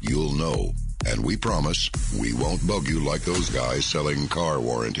happens, you'll know. And we promise we won't bug you like those guys selling car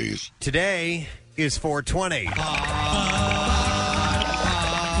warranties. Today is 420.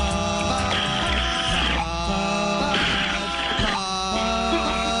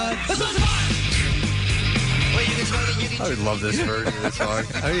 I would love this version of this song.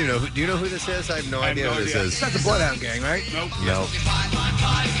 I don't even know. Do you know who this is? I have no idea who this is. It's not the Bloodhound Gang, right? No.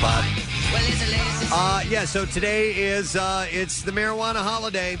 Yeah, so today is it's the marijuana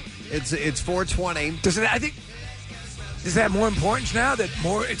holiday. It's 420. Does it have more importance now that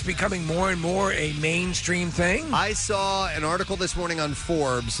it's becoming more and more a mainstream thing? I saw an article this morning on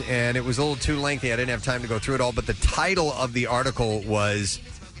Forbes, and it was a little too lengthy. I didn't have time to go through it all, but the title of the article was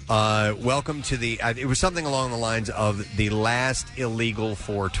welcome to the it was something along the lines of the last illegal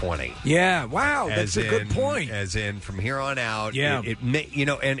 420. Yeah, wow, that's a good point. As in, from here on out, yeah, it may,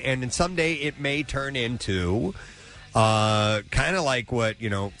 and someday it may turn into kind of like what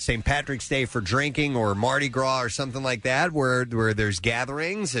St. Patrick's Day for drinking, or Mardi Gras, or something like that, where there's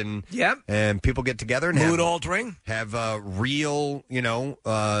gatherings and and people get together and mood altering, have real,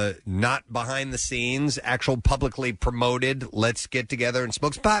 not behind the scenes, actual publicly promoted. Let's get together and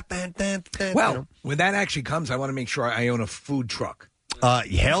smoke pot. Well, when that actually comes, I want to make sure I own a food truck.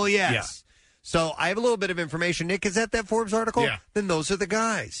 Hell yes. Yeah. So I have a little bit of information. Nick, is that Forbes article? Yeah. Then those are the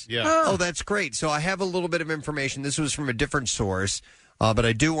guys. Yeah. Oh, that's great. So I have a little bit of information. This was from a different source, but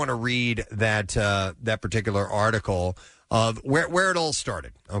I do want to read that particular article of where it all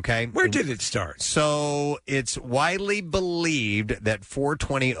started. Okay, where did it start? So it's widely believed that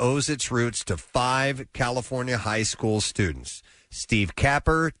 420 owes its roots to 5 California high school students: Steve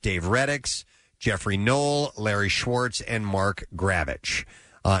Capper, Dave Reddix, Jeffrey Knoll, Larry Schwartz, and Mark Gravich.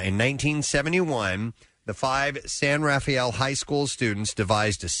 In 1971, the 5 San Rafael High School students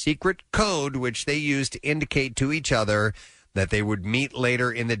devised a secret code which they used to indicate to each other that they would meet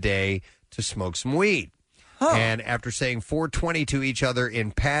later in the day to smoke some weed. And after saying 420 to each other in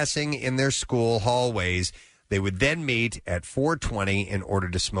passing in their school hallways, They would then meet at 4:20 in order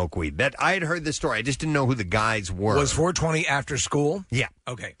to smoke weed. That I had heard this story. I just didn't know who the guys were. Was 4:20 after school? Yeah.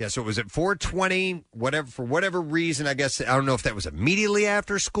 Okay. Yeah, so it was at 4:20, for whatever reason, I guess, I don't know if that was immediately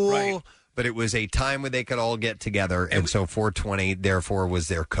after school, but it was a time where they could all get together, and so 4:20, therefore, was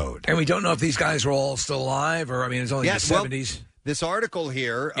their code. And we don't know if these guys are all still alive, or, I mean, it's only the 70s. This article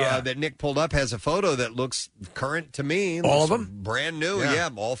here that Nick pulled up has a photo that looks current to me. All of Looks them? brand new, Yeah.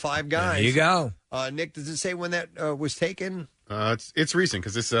 all 5 guys. There you go. Nick, does it say when that was taken? It's recent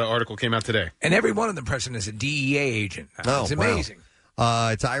because this article came out today. And every one of them, Preston, is a DEA agent. Oh, It's wow. amazing.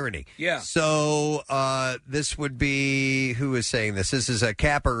 It's irony. Yeah. So this would be, who is saying this? This is a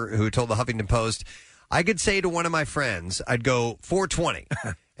capper who told the Huffington Post, I could say to one of my friends, I'd go 4:20,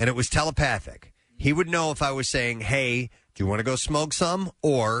 and it was telepathic. He would know if I was saying, hey, do you want to go smoke some?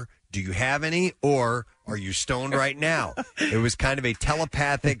 Or do you have any? Or are you stoned right now? It was kind of a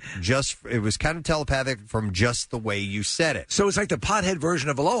telepathic, from just the way you said it. So it's like the pothead version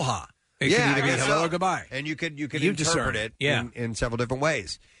of aloha. It could either be hello or goodbye. And you could You discern interpret it Yeah. in several different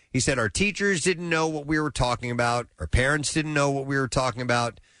ways. He said our teachers didn't know what we were talking about. Our parents didn't know what we were talking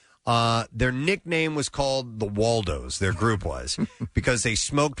about. Their nickname was called the Waldos, their group was, because they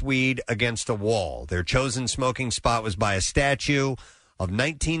smoked weed against a wall. Their chosen smoking spot was by a statue of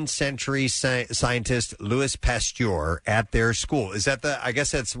 19th century scientist Louis Pasteur at their school. Is that I guess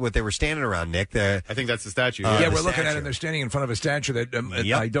that's what they were standing around, Nick. I think that's the statue. Yeah, we're looking at it. They're standing in front of a statue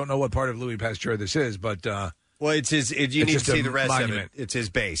that I don't know what part of Louis Pasteur this is, but well, it's his. You need to see the rest monument. of it. It's his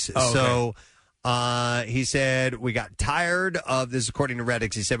base. Oh, okay. So he said we got tired of this. According to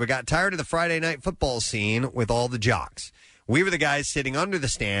Reddix, he said we got tired of the Friday night football scene with all the jocks. We were the guys sitting under the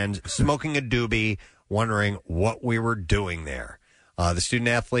stands, smoking a doobie, wondering what we were doing there. The student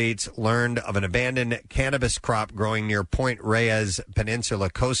athletes learned of an abandoned cannabis crop growing near Point Reyes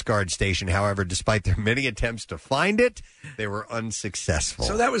Peninsula Coast Guard Station. However, despite their many attempts to find it, they were unsuccessful.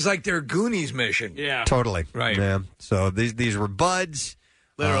 So that was like their Goonies mission. Yeah. Totally. Right. Yeah. So these were buds.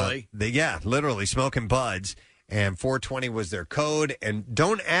 Literally. Literally smoking buds. And 420 was their code. And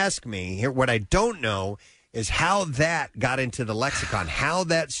don't ask me here. What I don't know is how that got into the lexicon, how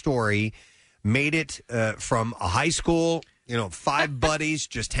that story made it from a high school, 5 buddies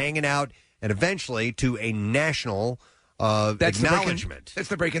just hanging out, and eventually to a national acknowledgement. That's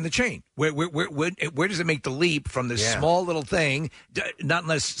the break in the chain. Where does it make the leap from this small little thing? Not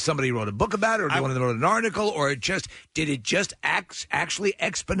unless somebody wrote a book about it, or one of them wrote an article, or did it just actually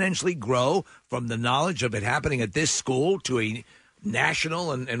exponentially grow from the knowledge of it happening at this school to a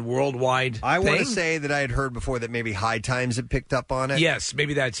national and worldwide I want to thing? say that I had heard before that maybe High Times had picked up on it. Yes,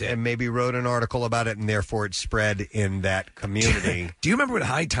 maybe that's it. And maybe wrote an article about it, and therefore it spread in that community. Do you remember what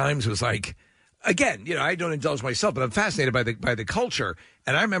High Times was like? Again, I don't indulge myself, but I'm fascinated by the culture.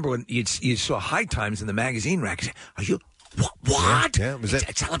 And I remember when you saw High Times in the magazine rack. Are you... What? Yeah, was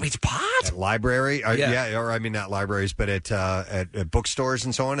it celebrates pot? At library? Or I mean not libraries, but at bookstores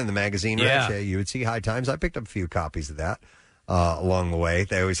and so on in the magazine racks. Yeah, you would see High Times. I picked up a few copies of that along the way.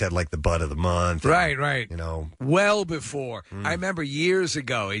 They always had like the bud of the month. Right. Well before. Mm. I remember years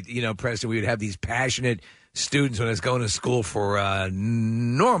ago, Preston, we would have these passionate students when I was going to school for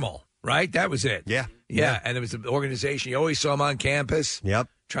normal, right? That was it. Yeah. And it was an organization. You always saw them on campus. Yep.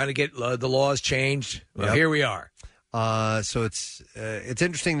 Trying to get the laws changed. Well, here we are. So it's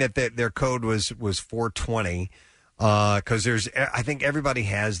interesting that their code was 420 because I think everybody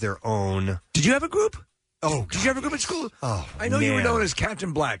has their own. Did you have a group? Oh, did you have a group at school? Oh, I know you were man. known as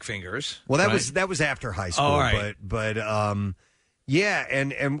Captain Blackfingers. Well, right? that was after high school. Oh, all right. But yeah,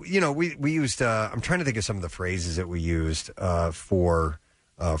 and we used. I'm trying to think of some of the phrases that we used for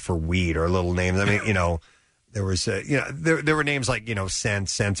weed or little names. I mean, there was there were names like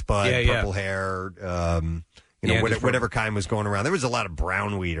sense bud, purple hair. Whatever kind was going around. There was a lot of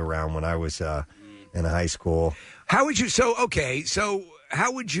brown weed around when I was in high school. How would you? So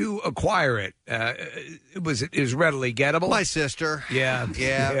how would you acquire it? It was readily gettable. My sister, yeah,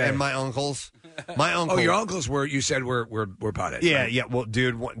 and my uncles. My uncle. Oh, your uncles were potheads. Yeah, right? yeah. Well,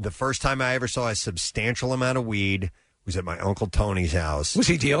 dude, the first time I ever saw a substantial amount of weed was at my Uncle Tony's house. Was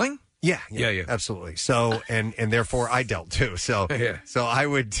he dealing? Yeah, absolutely. So, and therefore I dealt too. So, so I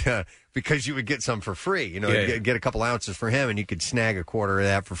would, because you would get some for free, get a couple ounces for him, and you could snag a quarter of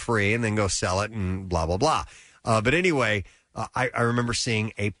that for free, and then go sell it, and blah blah blah. But anyway, I remember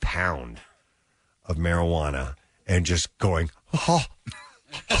seeing a pound of marijuana and just going, oh.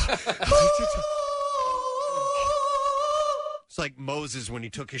 It's like Moses when he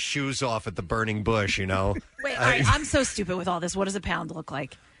took his shoes off at the burning bush, Wait, I'm so stupid with all this. What does a pound look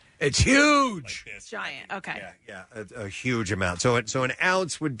like? It's huge. It's giant. Okay. Yeah, a huge amount. So an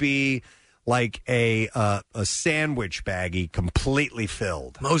ounce would be like a sandwich baggie completely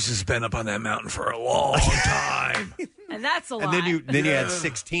filled. Moses has been up on that mountain for a long time. And that's a lot. And then you had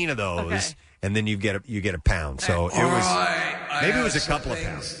 16 of those, Okay. and then you get a pound. So it All was right, maybe it was have a couple some of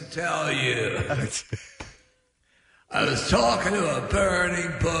pounds. things to tell you. I was talking to a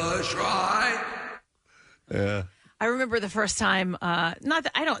burning bush, right? Yeah. I remember the first time,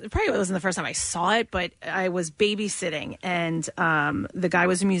 it probably wasn't the first time I saw it, but I was babysitting, and the guy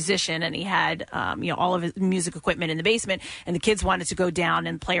was a musician, and he had all of his music equipment in the basement, and the kids wanted to go down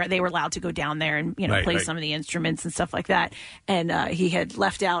and play. They were allowed to go down there and play some of the instruments and stuff like that. And he had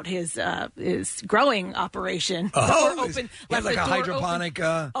left out his growing operation. Left like the a door hydroponic.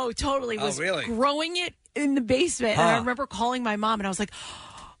 open. Totally. Was really? growing it in the basement, and I remember calling my mom, and I was like,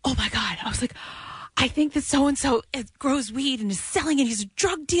 "Oh my God!" I was like, I think that so-and-so grows weed and is selling it. He's a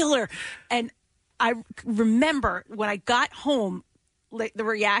drug dealer. And I remember when I got home, like the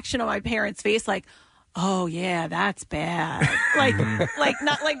reaction on my parents' face, like, oh, yeah, that's bad.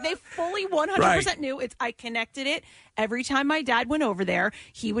 Not like they fully 100% knew. I connected it. Every time my dad went over there,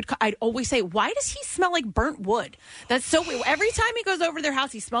 I'd always say, why does he smell like burnt wood? That's so weird. Every time he goes over their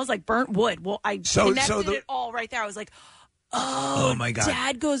house, he smells like burnt wood. Well, I connected it all right there. I was like, oh my God.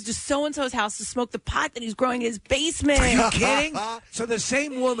 Dad goes to so-and-so's house to smoke the pot that he's growing in his basement. Are you kidding? So the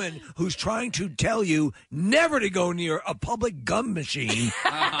same woman who's trying to tell you never to go near a public gum machine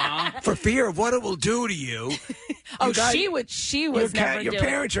for fear of what it will do to you. She was never your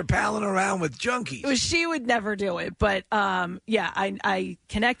parents are palling around with junkies. She would never do it. But, I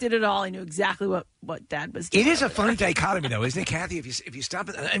connected it all. I knew exactly what Dad was doing. It is a funny dichotomy, though, isn't it, Kathy? If you stop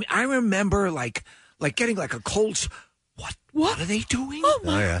it, I mean, I remember like getting like a cold. What are they doing? Oh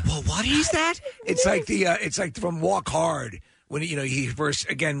yeah. Well, what is that? It's like it's like from Walk Hard when he first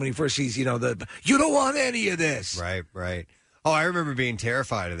sees you don't want any of this. Right. Oh, I remember being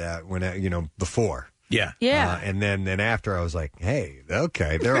terrified of that when before. Yeah. And then after I was like, hey,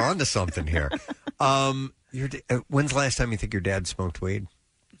 okay, they're onto something here. When's the last time you think your dad smoked weed?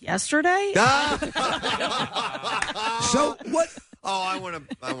 Yesterday. So what? Oh, I want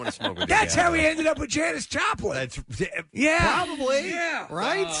to smoke with you. That's how he ended up with Janis Joplin. Probably. Yeah.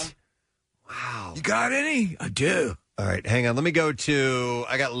 Right? Wow. You got any? I do. All right, hang on. Let me go to.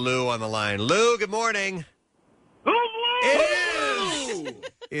 I got Lou on the line. Lou, good morning.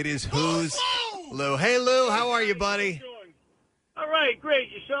 It is who's Lou. Hey, Lou, how are you, buddy? All right,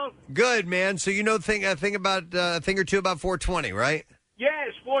 great. Yourself? Good, man. So you know a thing or two about 420, right?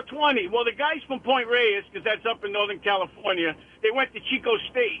 Yes, 420. Well, the guys from Point Reyes, because that's up in Northern California, they went to Chico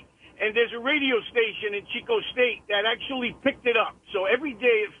State. And there's a radio station in Chico State that actually picked it up. So every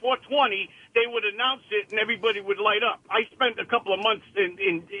day at 420, they would announce it and everybody would light up. I spent a couple of months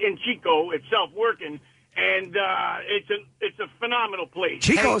in Chico itself working, and it's a phenomenal place.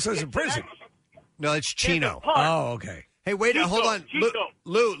 Chico is in prison. No, it's Chino. Oh, okay. Hey, wait, Chico, hold on. Chico.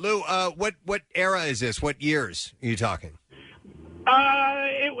 Lou, what era is this? What years are you talking?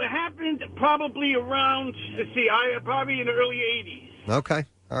 It happened probably around, probably in the early 80s. Okay.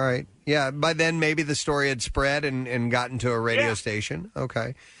 All right. Yeah, by then maybe the story had spread and gotten to a radio station.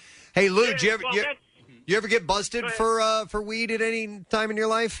 Okay. Hey, Lou, did you ever get busted for weed at any time in your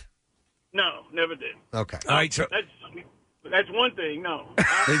life? No, never did. Okay. All right, so that's one thing, no.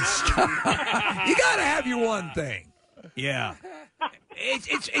 You got to have your one thing. Yeah.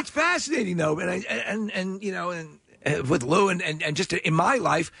 It's fascinating though, and with Lou and just in my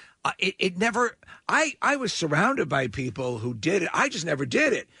life, it never. I was surrounded by people who did it. I just never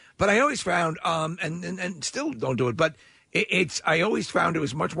did it. But I always found, and still don't do it. But I always found it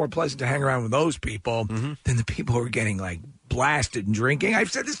was much more pleasant to hang around with those people than the people who were getting like blasted and drinking.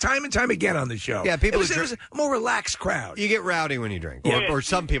 I've said this time and time again on the show. Yeah, it was a more relaxed crowd. You get rowdy when you drink, or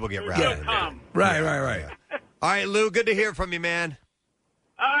some people get rowdy. Yeah. Right. All right, Lou, good to hear from you, man.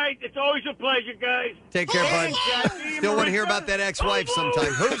 All right, it's always a pleasure, guys. Take care, bud. Still want to hear about that ex-wife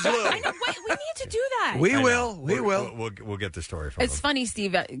sometime. Who's Lou? I know, wait, we need to do that. We will. We'll get the story from It's him. funny,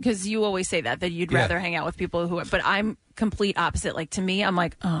 Steve, because you always say that you'd rather hang out with people who. But I'm complete opposite. Like to me, I'm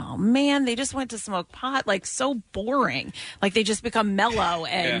like, oh man, they just went to smoke pot. Like so boring. Like they just become mellow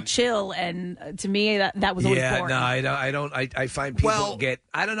and chill. And to me, that was always boring. No, I don't. I find people get.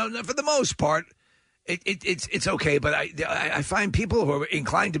 I don't know. For the most part. It's okay, but I find people who are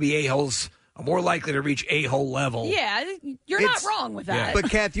inclined to be a-holes are more likely to reach a-hole level. Yeah, you're not wrong with that. But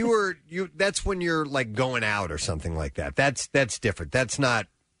Kath, that's when you're like going out or something like that. That's different. That's not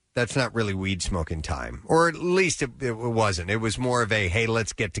really weed smoking time, or at least it wasn't. It was more of a hey,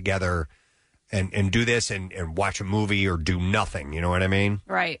 let's get together and do this and watch a movie or do nothing. You know what I mean?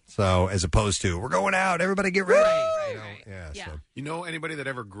 Right. So as opposed to we're going out, everybody get ready. Yeah. So. You know anybody that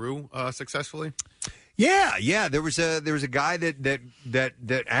ever grew successfully? Yeah. There was a guy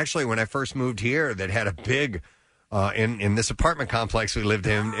that actually when I first moved here that had a big in this apartment complex we lived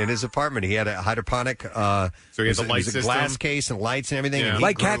in his apartment. He had a hydroponic. So he has a light system, glass case, and lights and everything. Yeah. And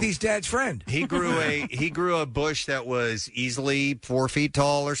Like Kathy's dad's friend. He grew a bush that was easily 4 feet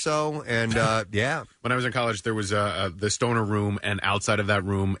tall or so, and yeah. When I was in college, there was the stoner room, and outside of that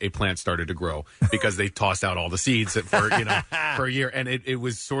room, a plant started to grow because they tossed out all the seeds for for a year, and it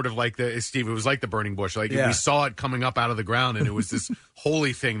was sort of like Steve. It was like the burning bush. Like we saw it coming up out of the ground, and it was this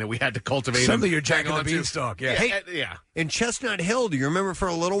holy thing that we had to cultivate. Something you're Jack and the Beanstalk. Yeah. Hey, in Chestnut Hill, do you remember for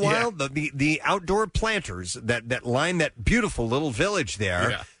a little while the outdoor planters that line that beautiful little village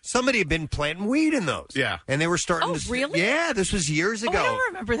there? Yeah. Somebody had been planting weed in those. Yeah. And they were starting Oh, to really? Yeah, this was years ago. I don't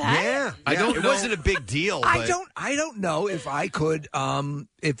remember that. Yeah. I don't It know. wasn't a big deal. I but- don't know if I could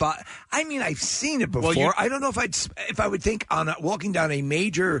I mean I've seen it before. Well, I don't know if I would think on walking down a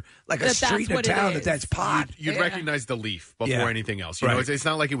major like a That's street in a what it town is. that's pot. You'd recognize the leaf before Yeah. anything else. You know, Right. it's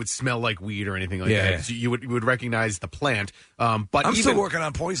not like it would smell like weed or anything like Yeah. that. So you would recognize the plant. But I'm even, still working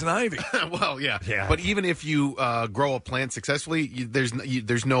on poison ivy. well, yeah. But even if you grow a plant successfully, there's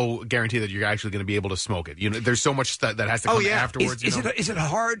no guarantee that you're actually going to be able to smoke it. You know, there's so much that has to come afterwards. Is it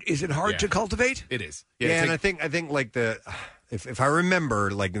hard? Is it hard to cultivate? It is. Yeah, and I think like if I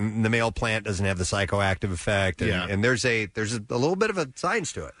remember, like the male plant doesn't have the psychoactive effect, and there's a little bit of a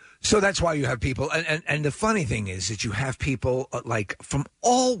science to it. So that's why you have people, and the funny thing is that you have people like from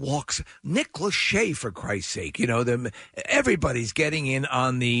all walks. Nick Lachey, for Christ's sake, everybody's getting in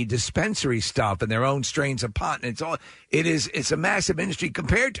on the dispensary stuff and their own strains of pot, and it's a massive industry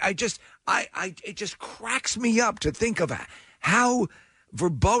compared to, it just cracks me up to think of how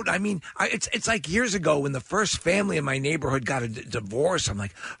verboten. I mean, it's like years ago when the first family in my neighborhood got a divorce. I'm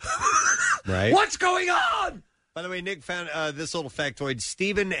like, right? What's going on? By the way, Nick found this little factoid.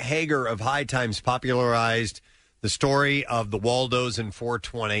 Stephen Hager of High Times popularized the story of the Waldos and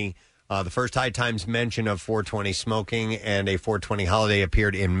 420. The first High Times mention of 420 smoking and a 420 holiday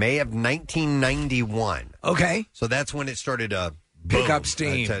appeared in May of 1991. Okay. So that's when it started to pick boom, up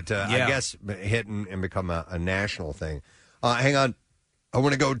steam. I guess hit and become a national thing. Hang on. I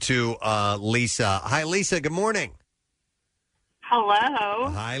want to go to Lisa. Hi, Lisa. Good morning. Hello.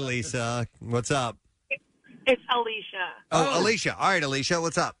 Hi, Lisa. What's up? It's Alicia. Oh, Alicia. All right, Alicia.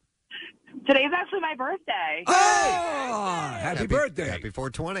 What's up? Today's actually my birthday. Oh, happy birthday. Happy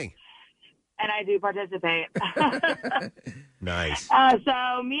 420. And I do participate. Nice.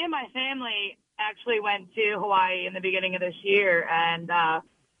 So me and my family actually went to Hawaii in the beginning of this year, and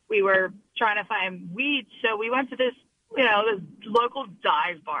we were trying to find weed. So we went to this local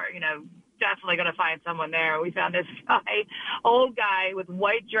dive bar, definitely going to find someone there. We found this old guy with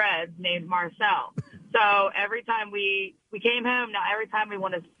white dreads named Marcel. So every time we came home, now every time we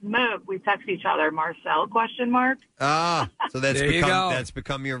want to smoke, we text each other, Marcel, ? So that's There you go. that's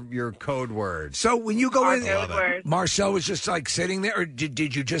become your code word. So when you go in, code word. Marcel was just like sitting there, or did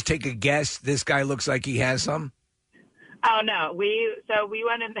you just take a guess? This guy looks like he has some. Oh no, we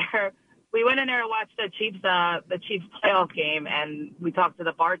went in there. We went in there and watched the Chiefs playoff game, and we talked to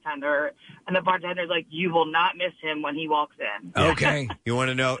the bartender, and the bartender's like, "You will not miss him when he walks in." Okay. You want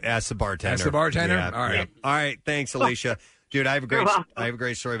to know? Ask the bartender. Ask the bartender? Yeah, All right. yeah. All right. Thanks, Alicia. Dude, I have a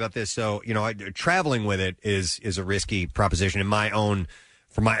great story about this. So, traveling with it is a risky proposition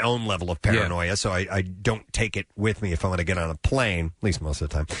for my own level of paranoia. Yeah. So I don't take it with me if I want to get on a plane, at least most of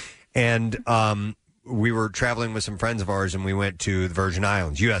the time. And we were traveling with some friends of ours, and we went to the Virgin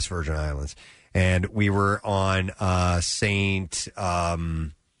Islands, U.S. Virgin Islands, and we were on St.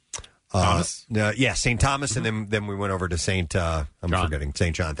 Thomas? St. Thomas, and then we went over to St. Forgetting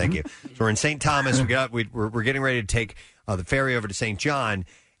St. John. Thank you. So we're in St. Thomas. We're getting ready to take the ferry over to St. John,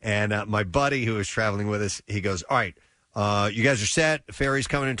 and my buddy who was traveling with us, he goes, "All right, you guys are set. The ferry's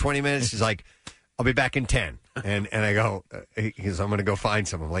coming in 20 minutes." He's like, "I'll be back in 10." And I go, he goes, "I'm going to go find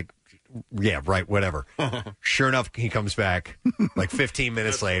some." I'm like, "Yeah, right, whatever." Sure enough, he comes back like 15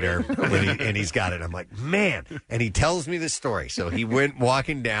 minutes later, and he's got it. I'm like, man. And he tells me this story. So he went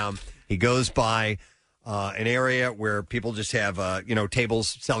walking down. He goes by an area where people just have,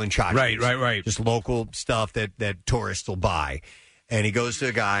 tables selling tchotchkes. Right. Just local stuff that tourists will buy. And he goes to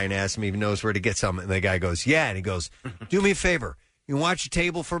a guy and asks him if he knows where to get some. And the guy goes, "Yeah." And he goes, "Do me a favor. You watch the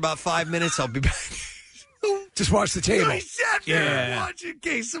table for about 5 minutes. I'll be back." Just watch the table. He sat there and watched in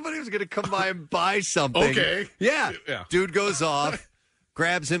case somebody was going to come by and buy something. Okay. Yeah. Dude goes off,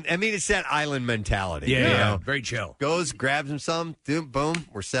 grabs him. I mean, it's that island mentality. Yeah, you know? very chill. Goes, grabs him some, boom,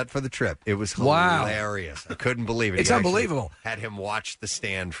 we're set for the trip. It was Wow. hilarious. I couldn't believe it. It's He actually unbelievable. Had him watch the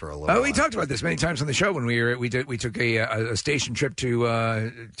stand for a little Oh, while. we talked about this many times on the show when we took a station trip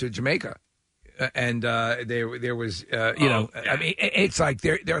to Jamaica, and there was I mean it's like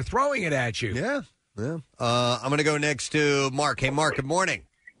they're throwing it at you. Yeah. I'm going to go next to Mark. Hey, Mark. Good morning.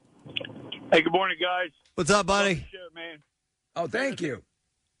 Hey, good morning, guys. What's up, buddy? Love the show, man. Oh, thank you.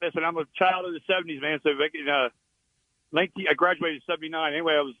 Listen, I'm a child of the 70s, man. So back in I graduated in 79.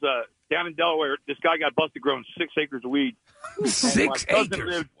 Anyway, I was down in Delaware. This guy got busted growing 6 acres of weed. 6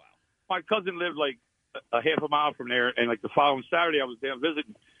 acres? My cousin lived like a half a mile from there, and like the following Saturday, I was down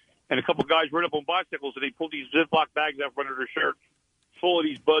visiting, and a couple guys rode up on bicycles, and they pulled these Ziploc bags out from under their shirt full of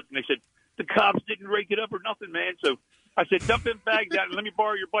these buds, and they said, the cops didn't rake it up or nothing, man. So I said, dump them bags out and let me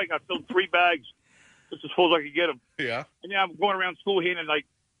borrow your bike. I filled 3 bags just as full as I could get them. Yeah. And yeah, I'm going around school handing like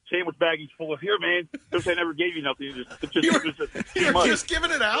sandwich baggies full of, here, man. Those I never gave you nothing. It was You're just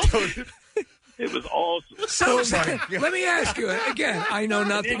giving it out? It was awesome. So let me ask you again. I know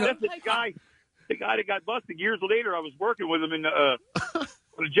nothing. And then the guy that got busted years later, I was working with him on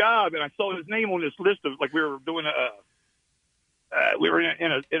a job, and I saw his name on this list of like we were doing we were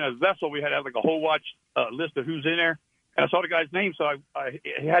in a vessel. We had to have like a whole watch list of who's in there. And I saw the guy's name, so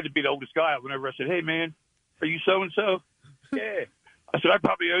he had to be the oldest guy. Whenever I said, "Hey, man, are you so and so?" Yeah. I said, "I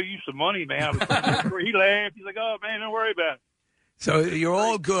probably owe you some money, man." I was he laughed. He's like, "Oh, man, don't worry about it." So you're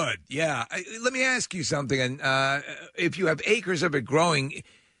all good, yeah. Let me ask you something. And if you have acres of it growing,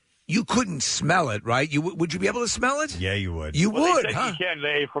 you couldn't smell it, right? Would you be able to smell it? Yeah, you would. You would, they say huh? You can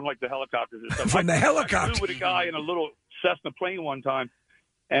lay from like the helicopters and stuff. From the helicopter. I flew with a guy in a little Cessna plane one time,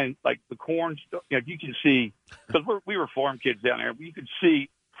 and like the corn stuff, you can see, because we were farm kids down there, but you could see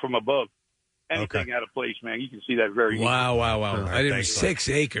from above anything out of place, man. You can see that very easily. Wow. I didn't thanks, 6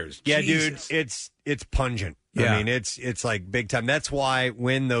 acres. Yeah, Jesus. dude, it's pungent. Yeah. I mean, it's like big time. That's why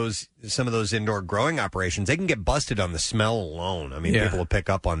when some of those indoor growing operations, they can get busted on the smell alone. I mean, Yeah. people will pick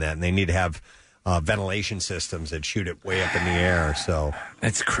up on that, and they need to have ventilation systems that shoot it way up in the air. So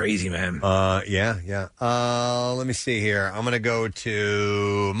that's crazy, man. Yeah. Let me see here. I'm going to go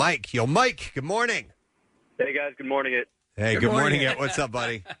to Mike. Yo, Mike. Good morning. Hey guys, good morning. Hey, good morning. What's up,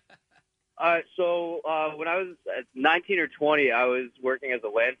 buddy? So when I was 19 or 20, I was working as a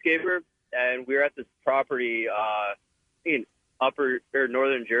landscaper, and we were at this property in upper or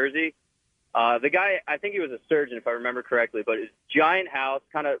northern Jersey. The guy, I think he was a surgeon, if I remember correctly, but his giant house,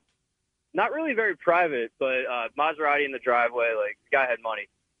 kind of not really very private, but Maserati in the driveway. Like, the guy had money.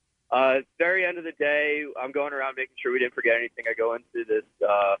 Very end of the day, I'm going around making sure we didn't forget anything. I go into this,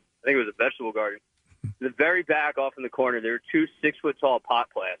 I think it was a vegetable garden. In the very back, off in the corner, there were 2 6-foot-tall pot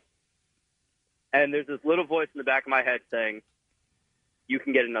plants. And there's this little voice in the back of my head saying, "You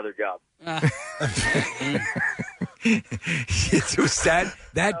can get another job." It was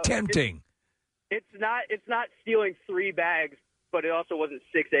that tempting. It's not stealing 3 bags, but it also wasn't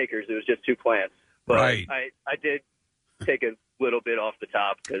 6 acres. It was just 2 plants. But right. I did take a little bit off the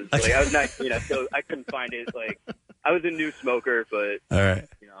top because I was 19, so I couldn't find it. Like, I was a new smoker, but all right,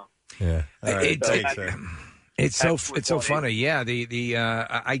 yeah. All right. It's so funny. Yeah. The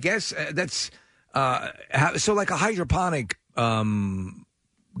I guess that's so like a hydroponic garden.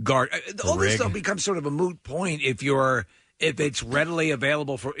 All this stuff becomes sort of a moot point if it's readily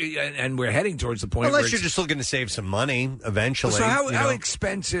available for, and we're heading towards the point. Unless where you're just looking to save some money eventually. So how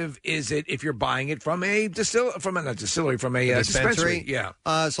expensive is it if you're buying it from a dispensary? Yeah.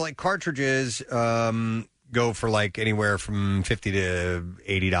 So like cartridges go for like anywhere from $50 to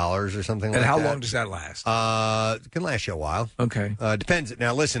 $80 or something. And like how that. long does that last? It can last you a while. Okay. Depends.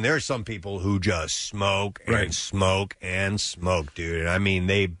 Now listen, there are some people who just smoke and smoke and smoke, dude. And I mean,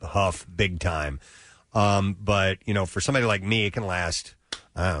 they huff big time. But for somebody like me, it can last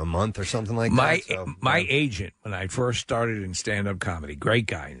a month or something like that. So, my agent, when I first started in stand-up comedy, great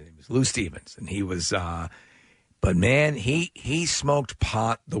guy. His name was Lou Stevens, and he was. But man, he smoked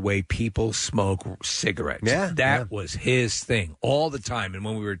pot the way people smoke cigarettes. Yeah, that was his thing all the time. And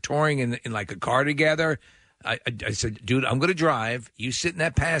when we were touring in like a car together, I said, "Dude, I'm going to drive. You sit in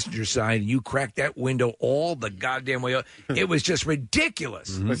that passenger side, and you crack that window all the goddamn way up." It was just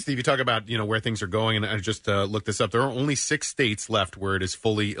ridiculous. But Steve, you talk about where things are going, and I just looked this up. There are only 6 states left where it is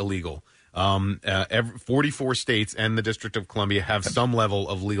fully illegal. 44 states and the District of Columbia have some level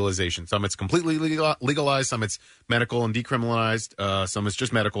of legalization. Some it's completely legalized, some it's medical and decriminalized, some it's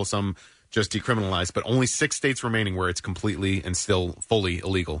just medical, some just decriminalized, but only 6 states remaining where it's completely and still fully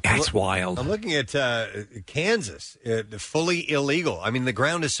illegal. That's wild. I'm looking at Kansas, fully illegal. I mean, the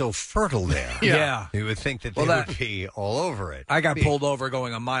ground is so fertile there. Yeah. You would think that they would be all over it. I got pulled over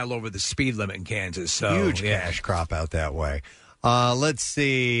going a mile over the speed limit in Kansas. So Huge cash crop out that way. Let's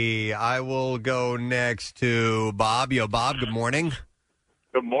see. I will go next to Bob. Yo, Bob, good morning.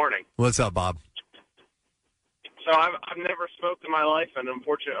 Good morning. What's up, Bob? So I've never smoked in my life, and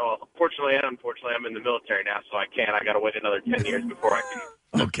fortunately and unfortunately, I'm in the military now, so I can't. I got to wait another 10 years before I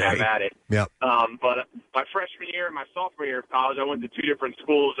can have at it. Yep. But my freshman year and my sophomore year of college, I went to 2 different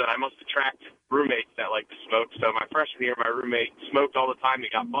schools, and I must attract roommates that like to smoke. So my freshman year, my roommate smoked all the time. He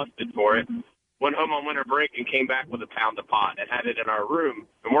got busted for it. Went home on winter break and came back with a pound of pot and had it in our room.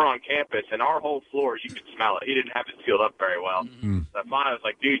 And we're on campus, and our whole floor, you could smell it. He didn't have it sealed up very well. Mm-hmm. So I was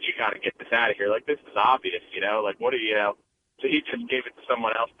like, dude, you got to get this out of here. Like, this is obvious, you know? Like, what do you know? So he just gave it to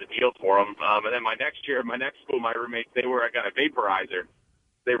someone else to deal for him. And then my next year, my next school, my roommates, I got a vaporizer.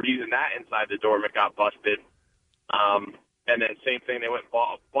 They were using that inside the dorm. It got busted. And then same thing, they went and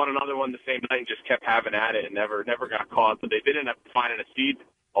bought another one the same night and just kept having at it and never got caught. But they did end up finding a seed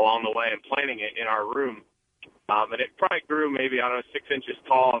along the way and planting it in our room. And it probably grew maybe, 6 inches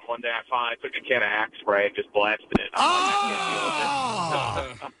tall. And one day I finally took a can of axe spray and just blasted it.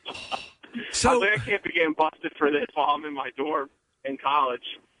 I was like, I can't be getting busted for this while I'm in my dorm in college.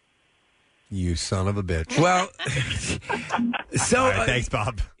 You son of a bitch. Well, so All right, thanks,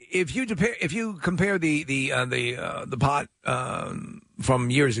 Bob. If you compare the pot from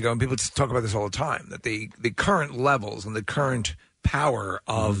years ago, and people talk about this all the time, that the current levels and the current power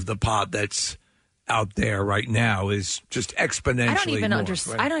of the pot that's out there right now is just exponentially I don't even more,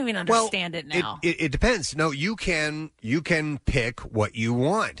 understand. right? I don't even understand it now. It depends. No, you can pick what you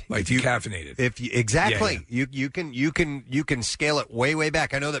want. Like caffeinated. Exactly. Yeah. You can scale it way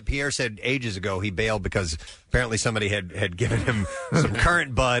back. I know that Pierre said ages ago he bailed because apparently somebody had given him some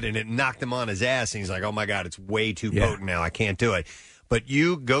current bud and it knocked him on his ass, and he's like, "Oh my God, it's way too potent now. I can't do it." But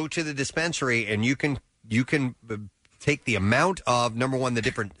you go to the dispensary and you can take the amount of, number one, the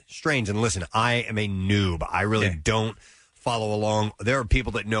different strains. And listen, I am a noob. I really don't follow along. There are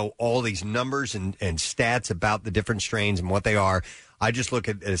people that know all these numbers and stats about the different strains and what they are. I just look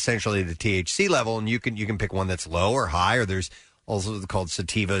at essentially the THC level, and you can pick one that's low or high, or there's also called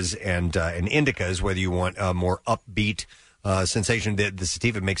sativas and indicas, whether you want a more upbeat sensation. The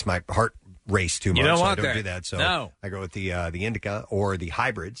sativa makes my heart race too much. You don't want I don't that. do that. So No. I go with the indica or the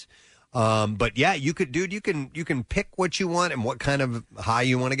hybrids. But yeah, you can pick what you want and what kind of high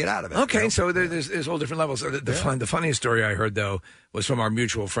you want to get out of it. Okay, you know? so there's all different levels. The funniest story I heard though was from our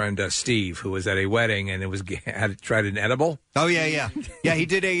mutual friend Steve, who was at a wedding and had tried an edible. Oh yeah. He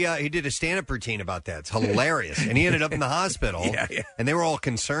did a stand-up routine about that. It's hilarious, and he ended up in the hospital. Yeah. And they were all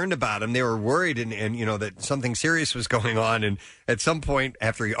concerned about him. They were worried, and you know that something serious was going on. And at some point,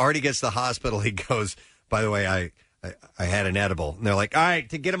 after he already gets to the hospital, he goes, "By the way, I had an edible." And they're like, "All right,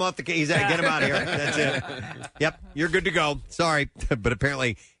 to get him off the case, get him out of here. That's it. Yep, you're good to go. Sorry." But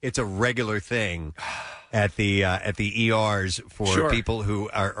apparently it's a regular thing at the ERs for people who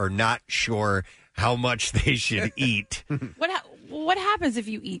are not sure how much they should eat. What happens if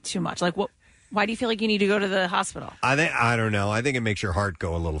you eat too much? Like, why do you feel like you need to go to the hospital? I don't know. I think it makes your heart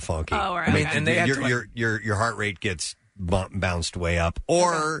go a little funky. Oh, all right. I mean, and they your heart rate gets bounced way up,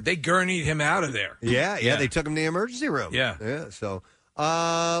 or they gurneyed him out of there. Yeah. They took him to the emergency room. Yeah. So,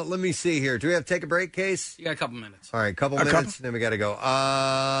 let me see here. Do we have to take a break, Case? You got a couple minutes. All right, couple minutes. Then we got to go.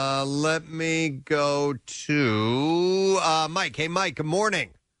 Let me go to Mike. Hey, Mike. Good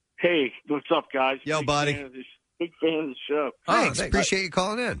morning. Hey, what's up, guys? Yo, buddy. Big fan of the show. Thanks. Appreciate you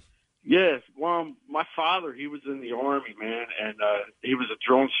calling in. Yes. Well, my father, he was in the Army, man, and he was a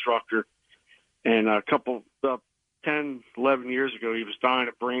drill instructor. And a couple, 10, 11 years ago, he was dying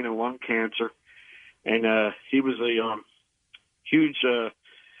of brain and lung cancer. And he was a huge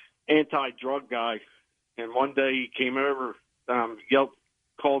anti-drug guy. And one day he came over,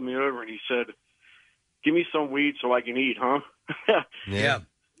 called me over, and he said, "Give me some weed so I can eat, huh?" Yeah.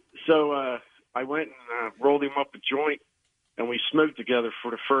 So I went and rolled him up a joint, and we smoked together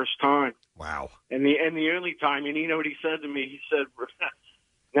for the first time. Wow. And the only time, and you know what he said to me? He said,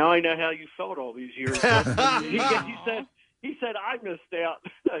 "Now I know how you felt all these years." he said, "I missed out."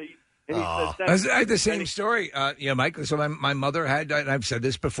 And he said, I had the same story, Mike. So my mother had, and I've said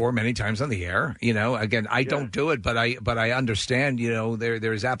this before many times on the air. You know, again, I don't do it, but I understand. You know,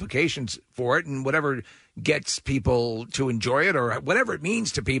 there's applications for it, and whatever gets people to enjoy it or whatever it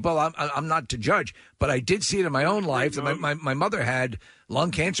means to people, I'm not to judge. But I did see it in my own life. My mother had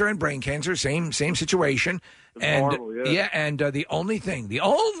lung cancer and brain cancer, same situation, And horrible, yeah. and the only thing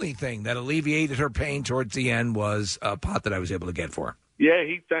that alleviated her pain towards the end was a pot that I was able to get for her. Yeah,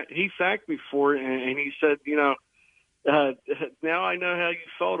 he thanked me for it, and he said, now I know how you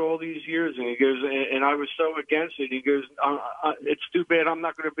felt all these years. And he goes, and I was so against it. He goes, it's too bad I'm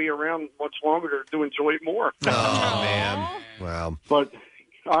not going to be around much longer to enjoy it more. Oh, man. Wow. But,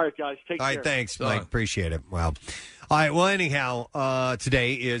 all right, guys, take care. All right, thanks, Mike. Appreciate it. Wow. All right, well, anyhow,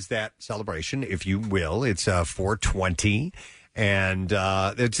 today is that celebration, if you will. It's 420. And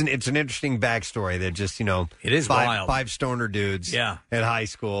it's an interesting backstory that just, it is wild. Five stoner dudes at high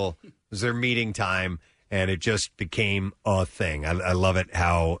school. It was their meeting time, and it just became a thing. I love it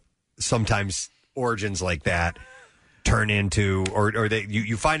how sometimes origins like that turn into, or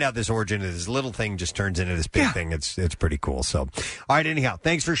you find out this origin of this little thing just turns into this big thing. It's pretty cool. So, all right, anyhow,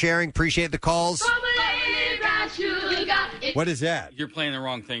 thanks for sharing. Appreciate the calls. What is that? You're playing the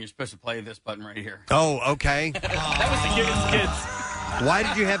wrong thing. You're supposed to play this button right here. Oh, okay. That was the Gibbons Kids. Why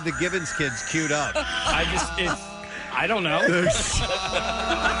did you have the Gibbons Kids queued up? I don't know. So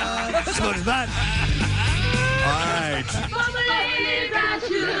it's not. All right.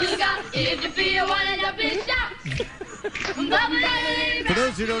 For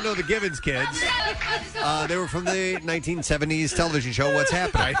those who don't know the Gibbons Kids, they were from the 1970s television show What's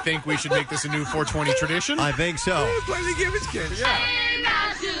Happening. I think we should make this a new 420 tradition. I think so. Play the Gibbons Kids. Yeah.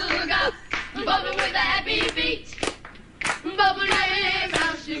 Bubble with a happy beat. Bubble like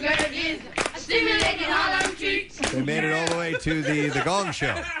brown sugar is stimulating Harlem treats. They made it all the way to the Gong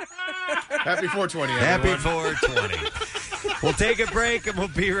Show. Happy 420, Happy everyone. 420. We'll take a break and we'll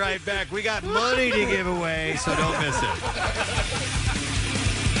be right back. We got money to give away, so don't miss it.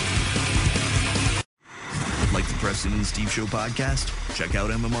 Like the Preston and Steve Show podcast? Check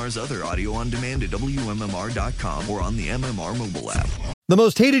out MMR's other audio on demand at WMMR.com or on the MMR mobile app. The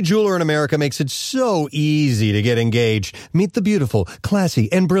most hated jeweler in America makes it so easy to get engaged. Meet the beautiful,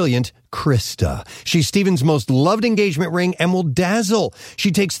 classy, and brilliant Krista. She's Steven's most loved engagement ring and will dazzle.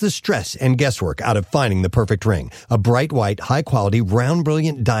 She takes the stress and guesswork out of finding the perfect ring. A bright white, high-quality, round,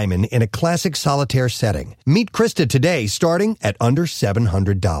 brilliant diamond in a classic solitaire setting. Meet Krista today, starting at under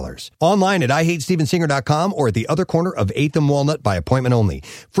 $700. Online at IHateStevenSinger.com or at the other corner of 8th and Walnut by appointment only.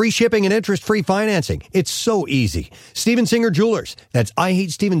 Free shipping and interest-free financing. It's so easy. Steven Singer Jewelers. That's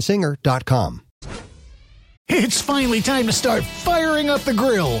IHateStevenSinger.com. It's finally time to start firing up the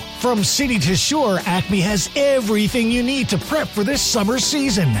grill. From city to shore, Acme has everything you need to prep for this summer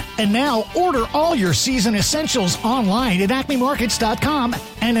season. And now, order all your season essentials online at acmemarkets.com,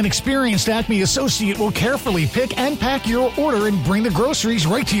 and an experienced Acme associate will carefully pick and pack your order and bring the groceries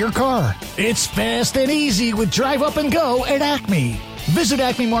right to your car. It's fast and easy with Drive Up and Go at Acme. Visit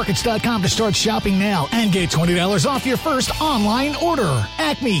acmemarkets.com to start shopping now and get $20 off your first online order.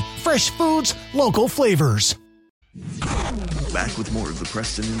 Acme, fresh foods, local flavors. Back with more of the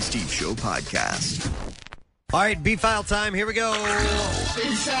Preston and Steve Show podcast. All right, B-File time. Here we go.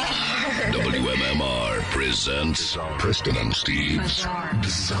 WMMR presents Preston and Steve's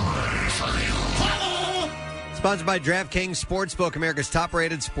Bizarre File. Sponsored by DraftKings Sportsbook, America's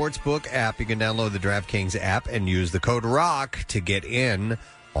top-rated sportsbook app. You can download the DraftKings app and use the code ROCK to get in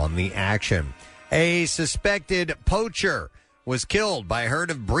on the action. A suspected poacher was killed by a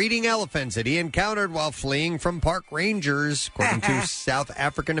herd of breeding elephants that he encountered while fleeing from park rangers, according to South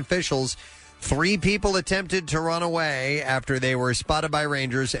African officials. 3 people attempted to run away after they were spotted by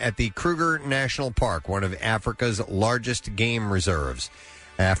rangers at the Kruger National Park, one of Africa's largest game reserves.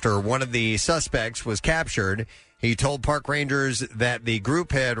 After one of the suspects was captured, he told park rangers that the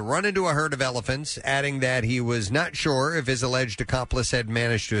group had run into a herd of elephants, adding that he was not sure if his alleged accomplice had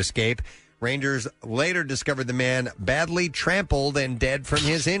managed to escape. Rangers later discovered the man badly trampled and dead from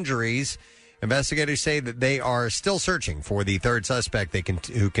his injuries. Investigators say that they are still searching for the third suspect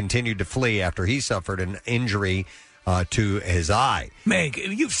who continued to flee after he suffered an injury to his eye. Meg,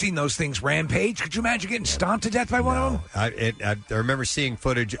 you've seen those things rampage. Could you imagine getting stomped to death by one of them? I remember seeing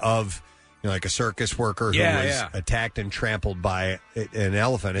footage of like a circus worker who was attacked and trampled by an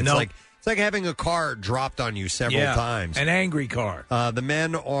elephant. It's like having a car dropped on you several times. An angry car. The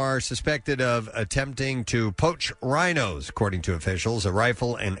men are suspected of attempting to poach rhinos, according to officials. A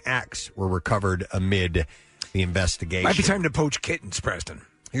rifle and axe were recovered amid the investigation. Might be time to poach kittens, Preston.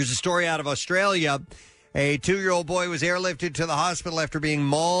 Here's a story out of Australia. A 2-year-old boy was airlifted to the hospital after being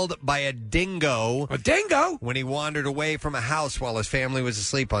mauled by a dingo. A dingo? When he wandered away from a house while his family was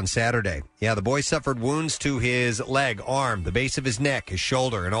asleep on Saturday. Yeah, the boy suffered wounds to his leg, arm, the base of his neck, his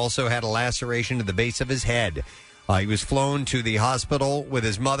shoulder, and also had a laceration to the base of his head. He was flown to the hospital with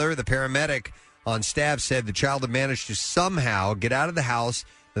his mother. The paramedic on staff said the child had managed to somehow get out of the house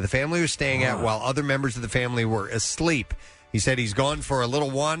that the family was staying at while other members of the family were asleep. He said he's gone for a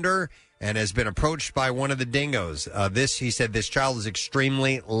little wander and has been approached by one of the dingoes. He said this child is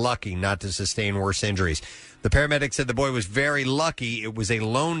extremely lucky not to sustain worse injuries. The paramedic said the boy was very lucky it was a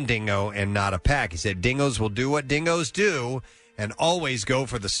lone dingo and not a pack. He said dingoes will do what dingoes do and always go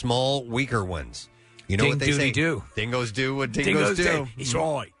for the small, weaker ones. You know what they say? Do. Dingoes do what dingoes do. It's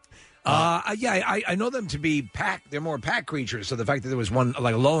right. I know them to be pack. They're more pack creatures. So the fact that there was one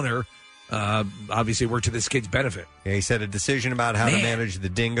like a loner obviously worked to this kid's benefit. Yeah, he said a decision about how to manage the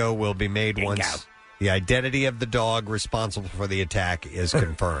dingo will be made once the identity of the dog responsible for the attack is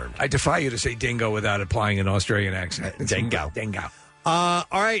confirmed. I defy you to say dingo without applying an Australian accent. Dingo. Dingo. All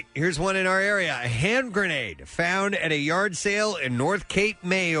right, here's one in our area. A hand grenade found at a yard sale in North Cape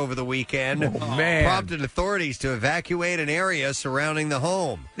May over the weekend prompted authorities to evacuate an area surrounding the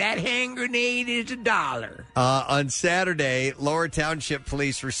home. That hand grenade is $1. On Saturday, Lower Township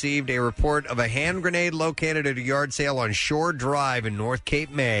Police received a report of a hand grenade located at a yard sale on Shore Drive in North Cape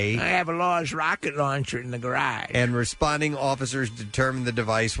May. I have a lost rocket launcher in the garage. And responding officers determined the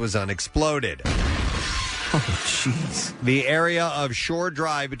device was unexploded. Oh, jeez. The area of Shore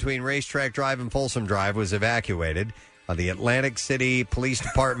Drive between Racetrack Drive and Folsom Drive was evacuated. The Atlantic City Police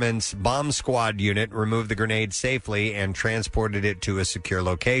Department's bomb squad unit removed the grenade safely and transported it to a secure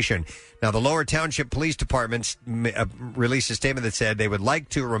location. Now, the Lower Township Police Department released a statement that said they would like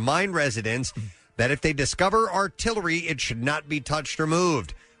to remind residents that if they discover artillery, it should not be touched or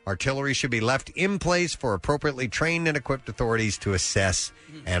moved. Artillery should be left in place for appropriately trained and equipped authorities to assess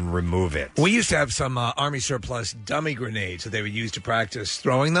and remove it. We used to have some Army surplus dummy grenades that they would use to practice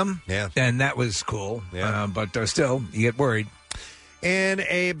throwing them. Yeah. And that was cool. Yeah. But still, you get worried. In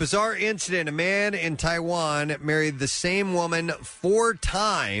a bizarre incident, a man in Taiwan married the same woman 4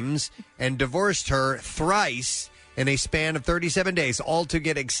 times and divorced her thrice in a span of 37 days, all to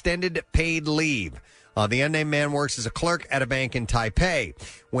get extended paid leave. The unnamed man works as a clerk at a bank in Taipei.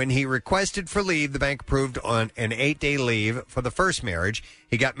 When he requested for leave, the bank approved on an 8-day leave for the first marriage.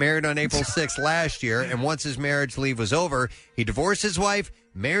 He got married on April 6th last year, and once his marriage leave was over, he divorced his wife,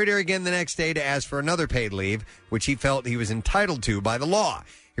 married her again the next day to ask for another paid leave, which he felt he was entitled to by the law.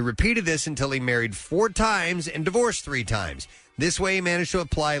 He repeated this until he married 4 times and divorced 3 times. This way, he managed to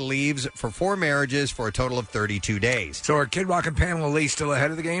apply leaves for 4 marriages for a total of 32 days. So are Kid Rock and Pamela Lee still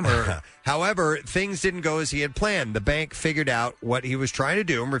ahead of the game? Or? However, things didn't go as he had planned. The bank figured out what he was trying to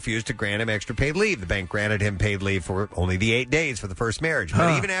do and refused to grant him extra paid leave. The bank granted him paid leave for only the 8 days for the first marriage.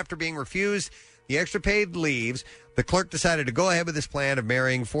 But even after being refused the extra paid leaves, the clerk decided to go ahead with his plan of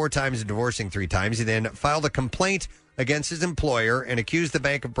marrying 4 times and divorcing 3 times. He then filed a complaint against his employer and accused the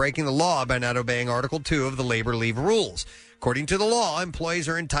bank of breaking the law by not obeying Article 2 of the labor leave rules. According to the law, employees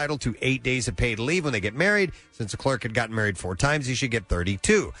are entitled to 8 days of paid leave when they get married. Since the clerk had gotten married 4 times, he should get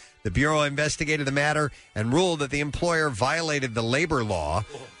 32. The Bureau investigated the matter and ruled that the employer violated the labor law.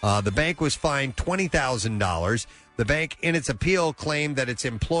 The bank was fined $20,000. The bank, in its appeal, claimed that its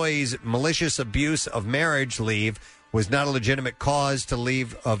employees' malicious abuse of marriage leave was not a legitimate cause to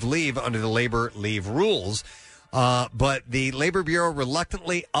leave under the labor leave rules. But the Labor Bureau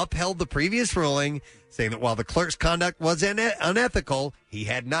reluctantly upheld the previous ruling, saying that while the clerk's conduct was unethical, he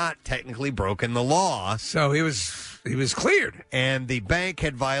had not technically broken the law. So he was cleared. And the bank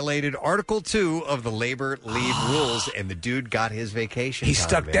had violated Article 2 of the labor leave rules, and the dude got his vacation He time,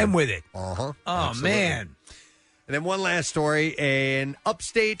 stuck man. them with it. Uh-huh. Oh, Absolutely. man. And then one last story. An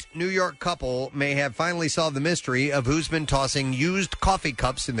upstate New York couple may have finally solved the mystery of who's been tossing used coffee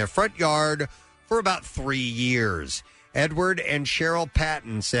cups in their front yard for about 3 years. Edward and Cheryl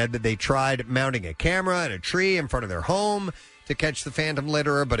Patton said that they tried mounting a camera in a tree in front of their home to catch the phantom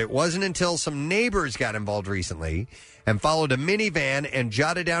litterer, but it wasn't until some neighbors got involved recently and followed a minivan and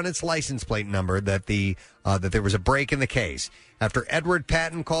jotted down its license plate number that that there was a break in the case. After Edward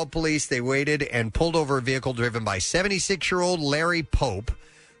Patton called police, they waited and pulled over a vehicle driven by 76-year-old Larry Pope,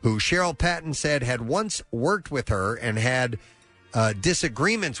 who Cheryl Patton said had once worked with her and had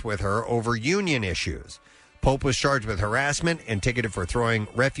disagreements with her over union issues. Pope was charged with harassment and ticketed for throwing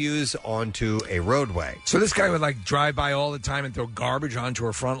refuse onto a roadway. So this guy would like drive by all the time and throw garbage onto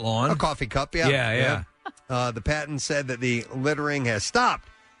her front lawn? A coffee cup, yeah. Yeah. The Patton said that the littering has stopped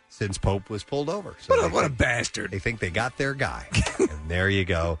since Pope was pulled over. So What a bastard. They think they got their guy. And there you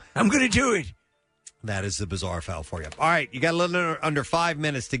go. I'm going to do it. That is the bizarre file for you. All right, you got a little under 5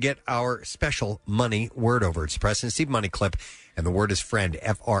 minutes to get our special money word over. It's Preston Steve Money Clip, and the word is friend,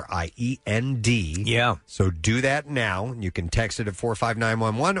 FRIEND. Yeah. So do that now. You can text it at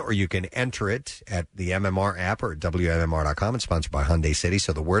 45911, or you can enter it at the MMR app or at WMMR.com. It's sponsored by Hyundai City.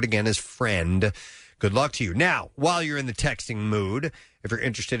 So the word again is friend. Good luck to you. Now, while you're in the texting mood, if you're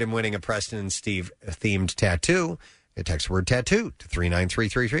interested in winning a Preston and Steve themed tattoo, text word tattoo to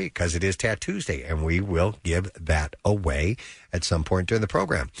 39333 because it is Tattoo Tuesday, and we will give that away at some point during the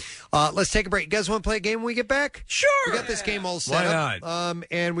program. Let's take a break. You guys want to play a game when we get back? Sure. We got this game all set up.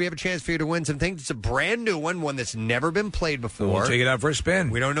 And we have a chance for you to win some things. It's a brand new one that's never been played before. We'll take it out for a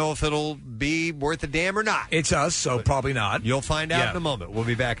spin. We don't know if it'll be worth a damn or not. It's us, so probably not. You'll find out in a moment. We'll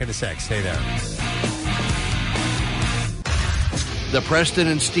be back in a sec. Stay there. The Preston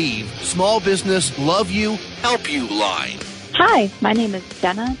and Steve Small Business Love You, Help You line. Hi, my name is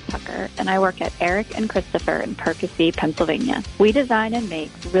Jenna Tucker, and I work at Eric and Christopher in Percy, Pennsylvania. We design and make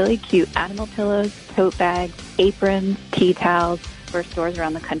really cute animal pillows, tote bags, aprons, tea towels for stores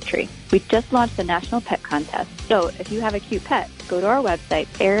around the country. We just launched the National Pet Contest, so if you have a cute pet, go to our website,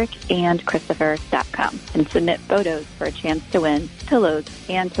 ericandchristopher.com, and submit photos for a chance to win pillows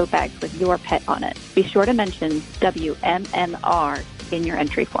and tote bags with your pet on it. Be sure to mention WMMR in your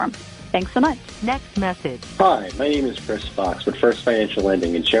entry form. Thanks so much. Next message. Hi, my name is Chris Fox with First Financial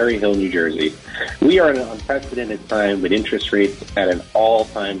Lending in Cherry Hill, New Jersey. We are in an unprecedented time with interest rates at an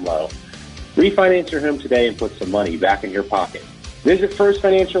all-time low. Refinance your home today and put some money back in your pocket. Visit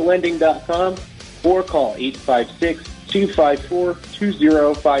firstfinanciallending.com or call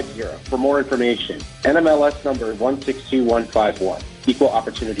 856-254-2050 for more information. NMLS number 162151. Equal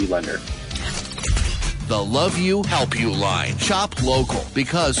Opportunity Lender. The Love You, Help You line. Shop local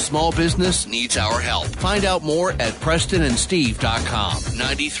because small business needs our help. Find out more at PrestonandSteve.com.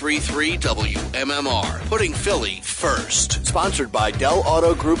 93.3 WMMR. Putting Philly first. Sponsored by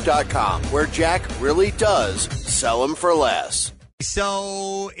DellAutoGroup.com, where Jack really does sell them for less.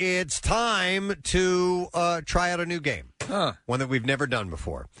 So it's time to try out a new game, one that we've never done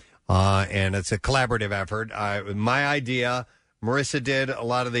before. And it's a collaborative effort. My idea, Marissa did a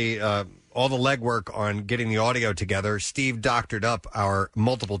lot of the all the legwork on getting the audio together. Steve doctored up our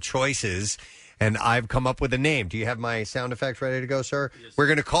multiple choices, and I've come up with a name. Do you have my sound effect ready to go, sir? Yes. We're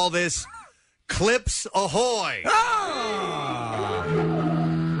going to call this Clips Ahoy.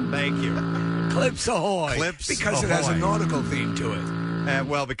 Thank you. Clips Ahoy. Clips because Ahoy. It has a nautical theme to it.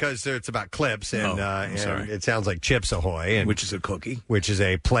 Well, because it's about clips, and it sounds like Chips Ahoy. And, which is a cookie. Which is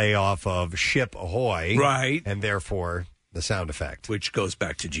a play off of Ship Ahoy. Right. And therefore, the sound effect. Which goes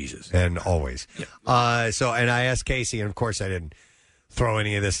back to Jesus. And always. Yep. And I asked Casey, and of course I didn't throw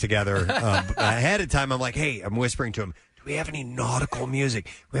any of this together ahead of time. I'm like, hey, I'm whispering to him, do we have any nautical music?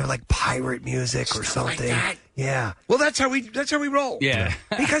 We have like pirate music or something. Like that. Yeah. Well, that's how we roll. Yeah.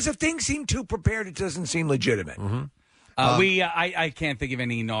 Because if things seem too prepared, it doesn't seem legitimate. Mm-hmm. I can't think of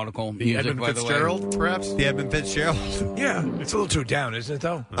any nautical music. Edmund by Fitzgerald, the way. perhaps? The Edmund Fitzgerald? Yeah. It's a little too down, isn't it,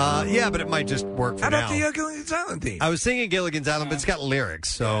 though? Yeah, but it might just work for How about now. the Gilligan's Island theme? I was singing Gilligan's Island, but it's got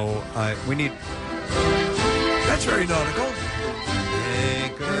lyrics, so we need... That's very nautical.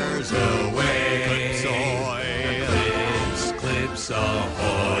 Anchors away. Clips ahoy. Clips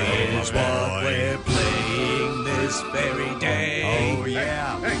ahoy is what we're playing this very day. Oh,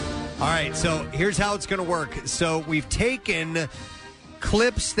 yeah. All right, so here's how it's going to work. So we've taken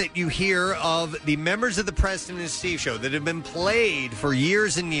clips that you hear of the members of the Preston and Steve show that have been played for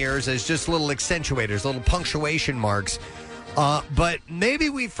years and years as just little accentuators, little punctuation marks. But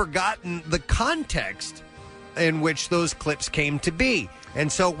maybe we've forgotten the context in which those clips came to be.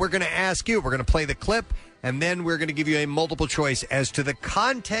 And so we're going to ask you, we're going to play the clip, and then we're going to give you a multiple choice as to the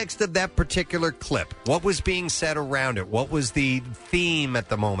context of that particular clip. What was being said around it? What was the theme at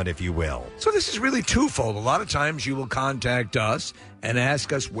the moment, if you will? So this is really twofold. A lot of times you will contact us and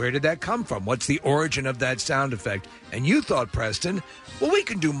ask us, where did that come from? What's the origin of that sound effect? And you thought, Preston, well, we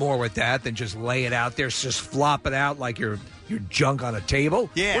can do more with that than just lay it out there, just flop it out like your junk on a table.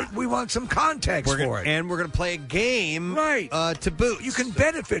 Yeah. We want some context for it. And we're going to play a game to boot. You can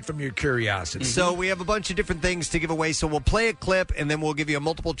benefit from your curiosity. So we have a bunch of different things to give away. So we'll play a clip, and then we'll give you a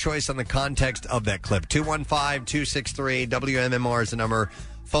multiple choice on the context of that clip. 215-263-WMMR is the number.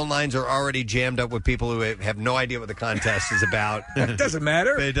 Phone lines are already jammed up with people who have no idea what the contest is about. It doesn't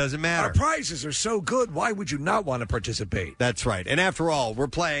matter. It doesn't matter. Our prizes are so good. Why would you not want to participate? That's right. And after all, we're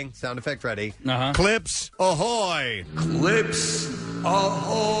playing, sound effect ready, Clips Ahoy. Clips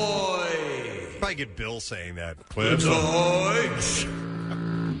Ahoy. Probably get Bill saying that. Clips Ahoy.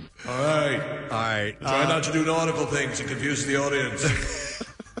 All right. All right. Try not to do nautical things and confuse the audience.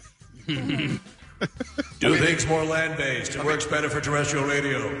 Do things more land-based. It works better for terrestrial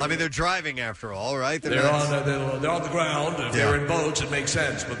radio. I mean, they're driving after all, right? They're on the ground. If they're in boats, it makes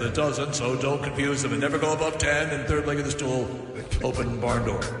sense, but it doesn't, so don't confuse them. And never go above 10, and third leg of the stool, open barn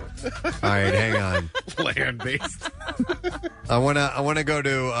door. All right, hang on. Land-based. I wanna go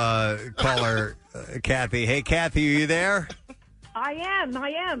to caller Kathy. Hey, Kathy, are you there? I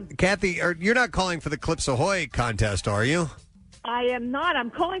am. Kathy, you're not calling for the Clips Ahoy contest, are you? I am not. I'm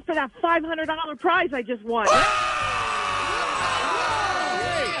calling for that $500 prize I just won.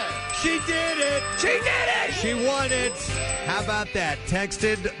 She did it! She did it! She won it! How about that?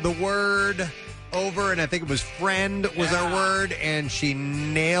 Texted the word over, and I think it was friend was our word, and she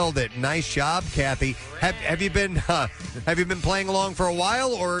nailed it. Nice job, Kathy. Have you been playing along for a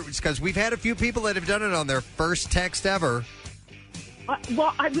while, or because we've had a few people that have done it on their first text ever?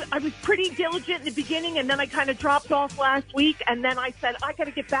 Well, I was pretty diligent in the beginning, and then I kind of dropped off last week, and then I said, I got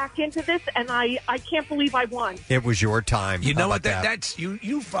to get back into this, and I can't believe I won. It was your time. You know what? That? That's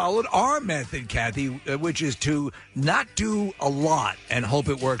you followed our method, Kathy, which is to not do a lot and hope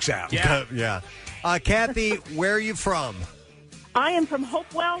it works out. Yeah. Kathy, where are you from? I am from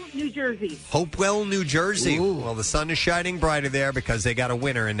Hopewell, New Jersey. Hopewell, New Jersey. Well, the sun is shining brighter there because they got a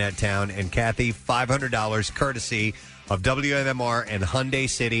winner in that town. And Kathy, $500 courtesy of WMMR and Hyundai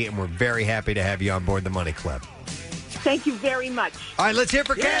City, and we're very happy to have you on board the Money Clip. Thank you very much. All right, let's hear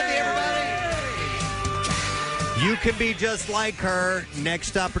for Kathy, everybody. You can be just like her.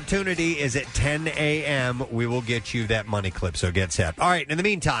 Next opportunity is at 10 a.m. We will get you that Money Clip, so get set. All right, in the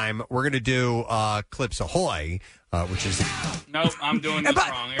meantime, we're going to do Clips Ahoy, which is... Nope, I'm doing this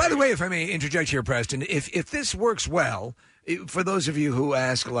wrong. By the way, if I may interject here, Preston, if this works well... For those of you who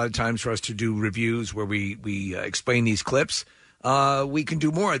ask a lot of times for us to do reviews where we explain these clips, we can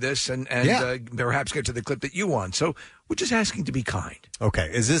do more of this and perhaps get to the clip that you want. So we're just asking to be kind. Okay.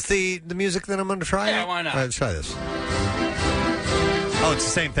 Is this the music that I'm going to try? Yeah, why not? All right, let's try this. Oh, it's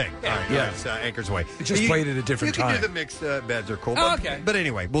the same thing. All right, Yeah. It's Anchor's Away. It just played at a different you time. You can do the mixed beds are cool. Oh, But, okay. But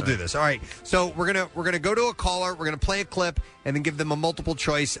anyway, we'll do this. All right. So we're gonna go to a caller. We're gonna play a clip and then give them a multiple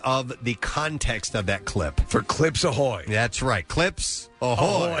choice of the context of that clip. For Clips Ahoy. That's right. Clips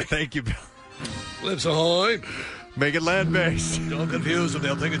Ahoy. Thank you, Bill. Clips Ahoy. Make it land based. Don't confuse them.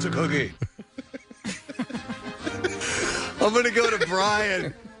 They'll think it's a cookie. I'm gonna go to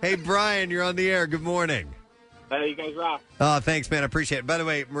Brian. Hey, Brian, you're on the air. Good morning. Hey, you guys rock. Oh, thanks, man. I appreciate it. By the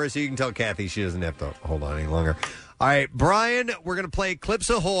way, Marissa, you can tell Kathy she doesn't have to hold on any longer. All right, Brian, we're going to play Clips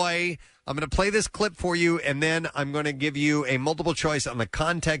Ahoy. I'm going to play this clip for you, and then I'm going to give you a multiple choice on the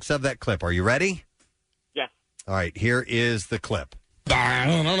context of that clip. Are you ready? Yes. All right, here is the clip. I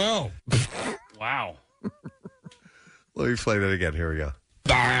don't know. Wow. Let me play that again. Here we go.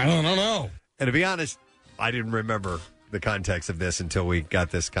 I don't know. And to be honest, I didn't remember the context of this until we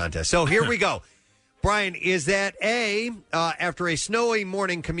got this contest. So here we go. Brian, is that A, after a snowy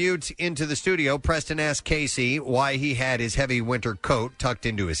morning commute into the studio, Preston asked Casey why he had his heavy winter coat tucked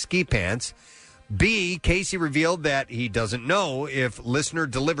into his ski pants? B, Casey revealed that he doesn't know if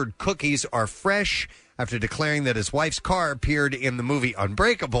listener-delivered cookies are fresh after declaring that his wife's car appeared in the movie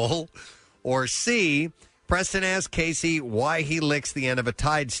Unbreakable? Or C, Preston asked Casey why he licks the end of a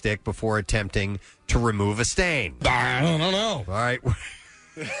Tide stick before attempting to remove a stain? I don't know. All right.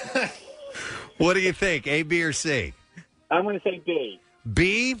 What do you think, A, B, or C? I'm going to say B.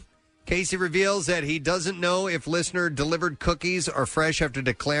 B, Casey reveals that he doesn't know if listener-delivered cookies are fresh after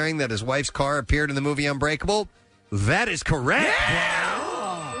declaring that his wife's car appeared in the movie Unbreakable. That is correct. Yeah!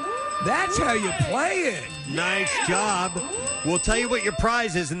 That's how you play it. Nice job. We'll tell you what your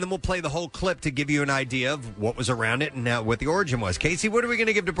prize is, and then we'll play the whole clip to give you an idea of what was around it and what the origin was. Casey, what are we going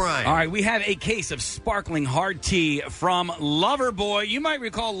to give to Brian? All right, we have a case of sparkling hard tea from Loverboy. You might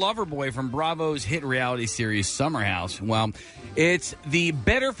recall Loverboy from Bravo's hit reality series Summer House. Well, it's the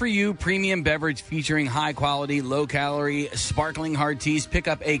Better For You premium beverage featuring high-quality, low-calorie, sparkling hard teas. Pick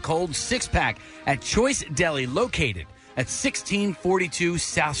up a cold six-pack at Choice Deli, located at 1642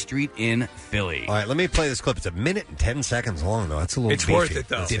 South Street in Philly. All right, let me play this clip. It's a minute and 10 seconds long, though. That's a little It's beefy. worth it,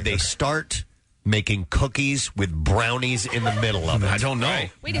 though. Did they start making cookies with brownies in the middle of it? I don't know.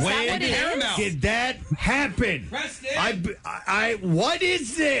 Wait, is that what it is? Did that happen? Preston! What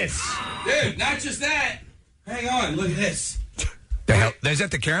is this? Dude, not just that. Hang on, look at this. The hell? Is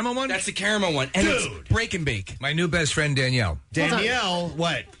that the caramel one? That's the caramel one. And it's break and bake. My new best friend, Danielle. Danielle,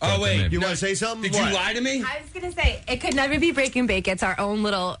 what? Oh, wait. You want to say something? Did What? you lie to me? I was going to say, it could never be break and bake. It's our own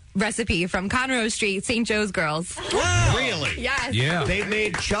little recipe from Conroe Street, St. Joe's Girls. Really? Yes. Yeah. They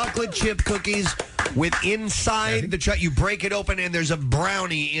made chocolate chip cookies with inside the chocolate. You break it open and there's a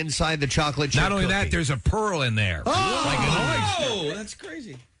brownie inside the chocolate chip Not only cookie. that, there's a pearl in there. Oh! Like an oyster. Oh, that's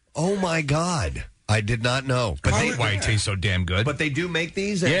crazy. Oh, my God. I did not know. But why it tastes so damn good. But they do make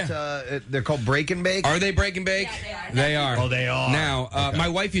these. They're called Break and Bake. Are they Break and Bake? Yeah, they are. Oh, they are. Now, my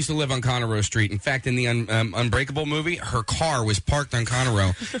wife used to live on Conroe Street. In fact, in the Unbreakable movie, her car was parked on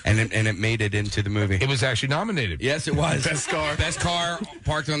Conroe, and it made it into the movie. It was actually nominated. Yes, it was. Best car. Best car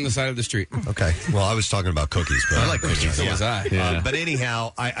parked on the side of the street. Okay. Well, I was talking about cookies, but I like cookies. So was I. But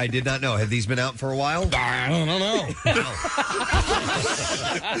anyhow, I did not know. Have these been out for a while? I don't know.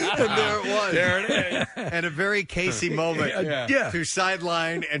 And there it was. There it is. And a very Casey moment to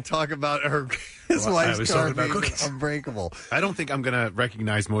sideline and talk about his Well, I was wife's car talking about being cookies. unbreakable. I don't think I'm going to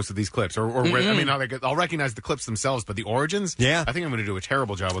recognize most of these clips. I'll recognize the clips themselves, but the origins, I think I'm going to do a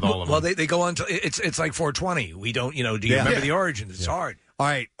terrible job with all of them. Well, they go on to it's like 420. We don't, do you remember the origins? It's hard. All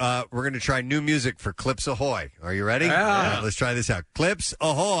right, we're going to try new music for Clips Ahoy. Are you ready? Yeah. Let's try this out. Clips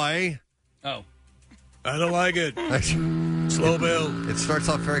Ahoy. Oh. I don't like it. Slow build. It starts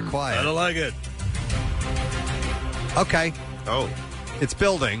off very quiet. I don't like it. Okay. Oh. It's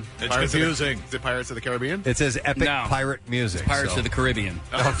building. It's confusing. Is it Pirates of the Caribbean? It says epic No. pirate music. It's Pirates of the Caribbean.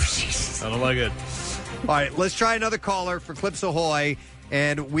 Oh, Jesus. I don't like it. All right, let's try another caller for Clips Ahoy,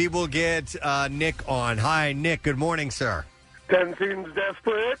 and we will get Nick on. Hi, Nick. Good morning, sir. 10 seems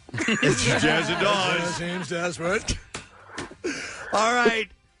desperate. It's Jazz and Dawes. Seems desperate. All right,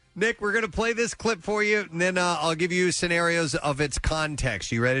 Nick, we're going to play this clip for you, and then I'll give you scenarios of its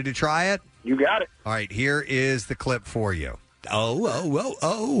context. You ready to try it? You got it. All right, here is the clip for you.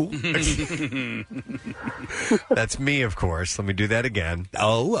 Oh. That's me, of course. Let me do that again.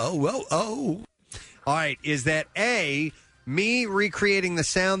 Oh. All right, is that A, me recreating the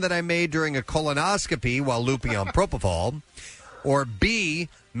sound that I made during a colonoscopy while looping on propofol, or B,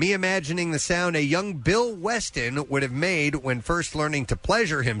 me imagining the sound a young Bill Weston would have made when first learning to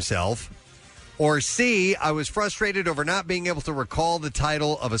pleasure himself, or C, I was frustrated over not being able to recall the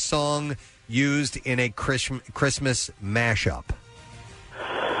title of a song used in a Christmas mashup?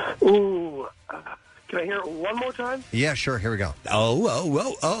 Ooh. Can I hear it one more time? Yeah, sure. Here we go.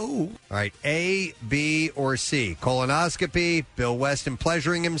 Oh. All right. A, B, or C. Colonoscopy, Bill Weston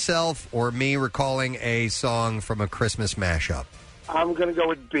pleasuring himself, or me recalling a song from a Christmas mashup? I'm going to go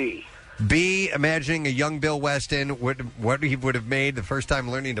with B. B, imagining a young Bill Weston, what he would have made the first time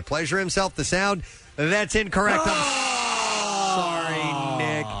learning to pleasure himself. The sound, that's incorrect. I'm sorry,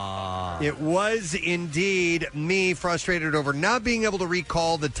 Nick. It was indeed me, frustrated over not being able to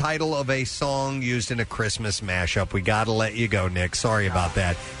recall the title of a song used in a Christmas mashup. We got to let you go, Nick. Sorry about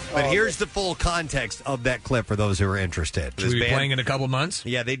that. But here's the full context of that clip for those who are interested. Should we be playing in a couple months?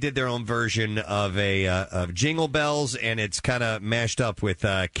 Yeah, they did their own version of of Jingle Bells, and it's kind of mashed up with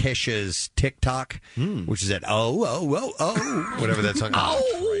Kesha's TikTok, which is at whatever that song.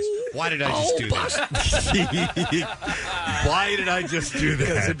 Christ. Why did I just do this? Why did I just do that?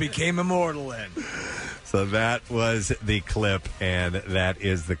 Because it became immortal then. So that was the clip, and that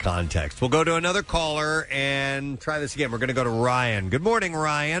is the context. We'll go to another caller and try this again. We're going to go to Ryan. Good morning,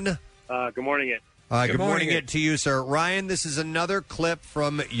 Ryan. Good morning, it. Good morning it to you, sir. Ryan, this is another clip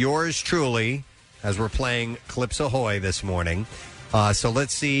from yours truly, as we're playing Clips Ahoy this morning. So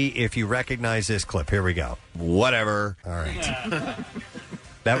let's see if you recognize this clip. Here we go. Whatever. All right.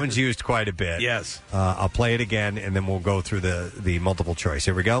 That one's used quite a bit. Yes. I'll play it again, and then we'll go through the multiple choice.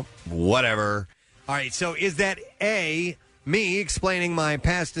 Here we go. Whatever. All right, so is that A, me explaining my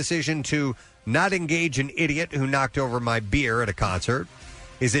past decision to not engage an idiot who knocked over my beer at a concert?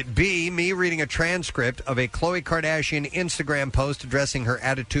 Is it B, me reading a transcript of a Khloe Kardashian Instagram post addressing her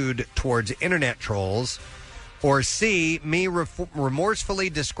attitude towards internet trolls? Or C, me remorsefully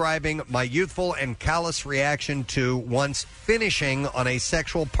describing my youthful and callous reaction to once finishing on a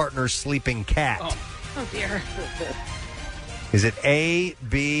sexual partner's sleeping cat? Oh dear. Is it A,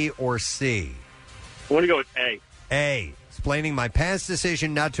 B, or C? I want to go with A. A, explaining my past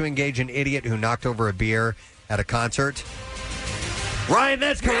decision not to engage an idiot who knocked over a beer at a concert. Ryan,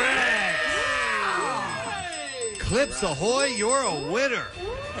 that's correct. Clips Ahoy, you're a winner.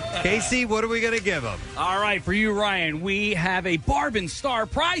 Casey, what are we going to give him? All right, for you, Ryan, we have a Barb and Star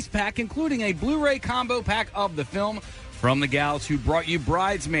prize pack, including a Blu-ray combo pack of the film from the gals who brought you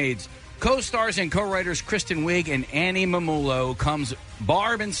Bridesmaids. Co-stars and co-writers Kristen Wiig and Annie Mamulo comes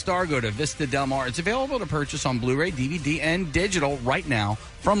Barb and Star. Go to Vista Del Mar. It's available to purchase on Blu-ray, DVD, and digital right now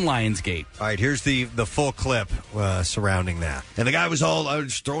from Lionsgate. All right, here's the full clip surrounding that. And the guy was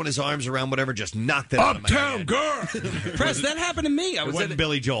throwing his arms around, whatever, just knocked it out of my hand. Girl! Press, that happened to me. It wasn't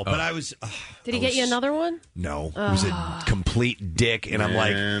Billy Joel, but I was... Did he get you another one? No. It was a complete dick, and I'm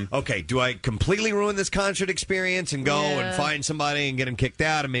like, okay, do I completely ruin this concert experience and go and find somebody and get him kicked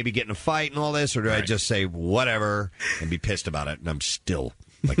out and maybe get in a fight and all this, or do I just say whatever and be pissed about it? And I'm still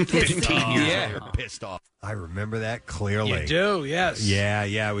like 15 years Yeah. later, pissed off. I remember that clearly. You do, yes. Yeah.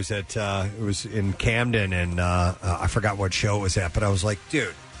 It was it was in Camden, and I forgot what show it was at, but I was like,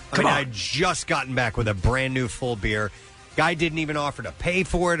 dude, I'd just gotten back with a brand new full beer. Guy didn't even offer to pay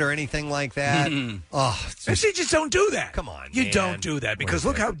for it or anything like that. Just don't do that. Come on, You man. don't do that because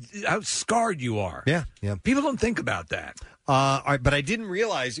look how scarred you are. Yeah. People don't think about that. All right, but I didn't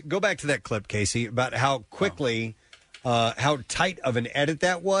realize. Go back to that clip, Casey, about how quickly, how tight of an edit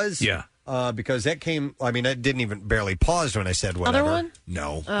that was. Yeah. Because that came. I mean, I didn't even barely pause when I said whatever. Other one?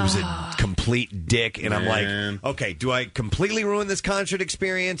 No, it was a complete dick, and I'm like, okay, do I completely ruin this concert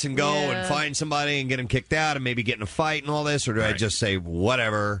experience and go and find somebody and get him kicked out and maybe get in a fight and all this, or do I just say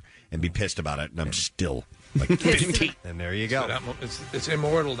whatever and be pissed about it? And I'm still like 15. And there you go. It's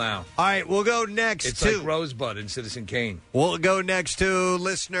immortal now. All right, we'll go next It's to like Rosebud and Citizen Kane. We'll go next to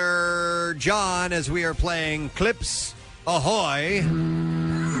listener John as we are playing Clips Ahoy.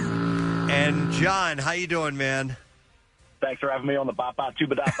 And John, how you doing, man? Thanks for having me on the bop bop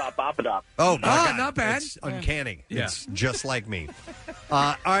tuba dop bop bop dop. Oh, my God. not bad. It's uncanny. Yeah. It's just like me.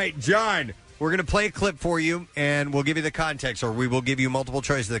 All right, John, we're going to play a clip for you, and we'll give you the context, or we will give you multiple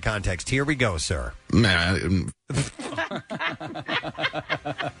choice of the context. Here we go, sir.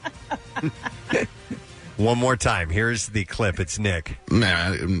 One more time. Here's the clip. It's Nick. All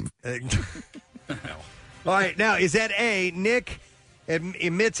right, now, is that A, Nick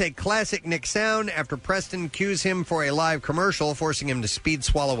emits a classic Nick sound after Preston cues him for a live commercial, forcing him to speed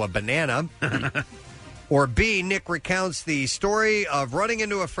swallow a banana? Or B, Nick recounts the story of running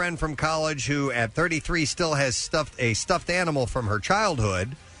into a friend from college who, at 33, still has a stuffed animal from her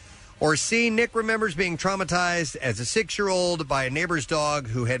childhood? Or C, Nick remembers being traumatized as a 6-year-old by a neighbor's dog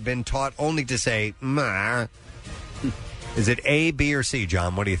who had been taught only to say, "Mah." Is it A, B, or C,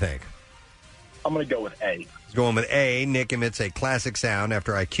 John? What do you think? I'm going to go with A. He's going with A. Nick emits a classic sound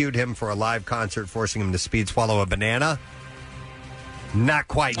after I cued him for a live concert, forcing him to speed swallow a banana. Not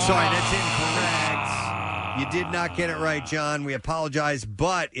quite. Sorry, that's incorrect. You did not get it right, John. We apologize,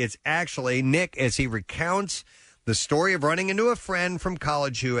 but it's actually Nick as he recounts the story of running into a friend from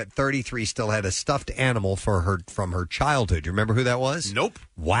college who, at 33, still had a stuffed animal from her childhood. You remember who that was? Nope.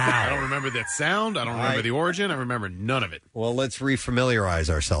 Wow. I don't remember that sound. I don't remember the origin. I remember none of it. Well, let's refamiliarize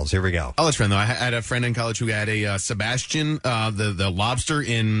ourselves. Here we go. I'll let friend, though. I had a friend in college who had a Sebastian, the lobster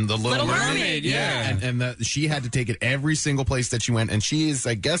in The Little Mermaid. Yeah. And she had to take it every single place that she went. And she is,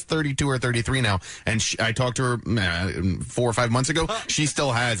 I guess, 32 or 33 now. And I talked to her 4 or 5 months ago. She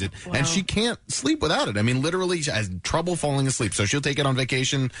still has it. Wow. And she can't sleep without it. I mean, literally, she has trouble falling asleep. So she'll take it on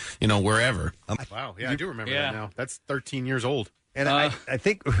vacation, wherever. Wow. Yeah, I do remember that now. That's 13 years old. And I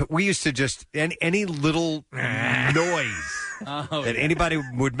think we used to just, any little noise that anybody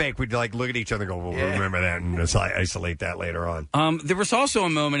would make, we'd like look at each other and go, well, we'll remember that and isolate that later on. There was also a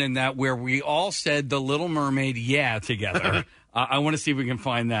moment in that where we all said The Little Mermaid, yeah, together. I want to see if we can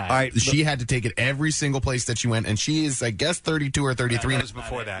find that. All right. She had to take it every single place that she went. And she is, I guess, 32 or 33. That was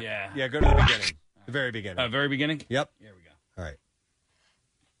before that. Yeah, go to the beginning. The very beginning. Very beginning? Yep. Here we go. All right.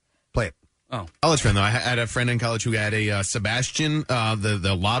 Play it. Oh, I'll let friend, though. I had a friend in college who had a Sebastian,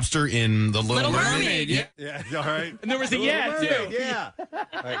 the lobster in The Little Mermaid. Yeah, all right. And there was a yeah, too. Yeah.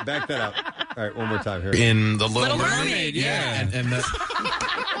 All right, back that up. All right, one more time here. In The Little Mermaid, yeah. And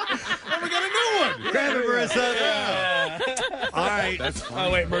we got a new one. Grab it, Marissa. All right.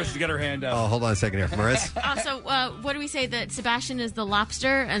 Oh, wait, Marissa's got her hand up. Oh, hold on a second here. Marissa? Also, what do we say that Sebastian is the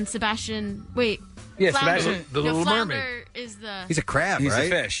lobster and Sebastian... Wait. Yeah, Flounder, Sebastian, the Little Flounder Mermaid. is the... He's a crab, He's right? a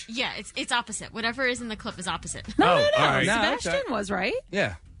fish. Yeah, it's opposite. Whatever is in the clip is opposite. No, Oh, all right. Sebastian was right.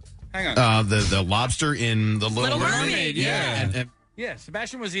 Yeah. Hang on. the lobster in The Little Mermaid, yeah. And yeah,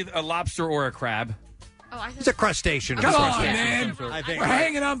 Sebastian was either a lobster or a crab. Oh, I thought It's a crustacean. Come on, man. I think We're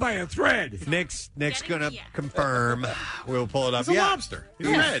hanging on by a thread. Nick's going to confirm. We'll pull it up. He's a lobster. He's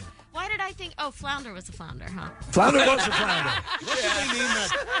red. Why did I think... Oh, Flounder was a flounder, huh? Flounder was a flounder.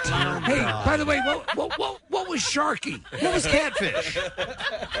 Flounder. Hey, by the way, what was Sharky? What was catfish?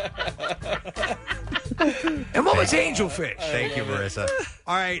 And what was angelfish? Thank you, Marissa.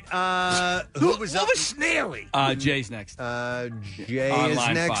 All right. Who was what up? was Snaily? Jay's next. Jay On is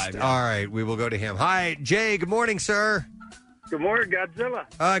line next. 5, yeah. All right. We will go to him. Hi, Jay. Good morning, sir. Good morning, Godzilla.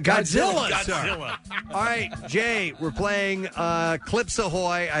 Godzilla, sir. All right, Jay, we're playing Clips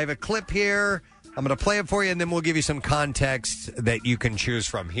Ahoy. I have a clip here. I'm going to play it for you, and then we'll give you some context that you can choose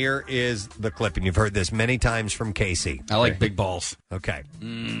from. Here is the clip, and you've heard this many times from Casey. I like big balls. Okay.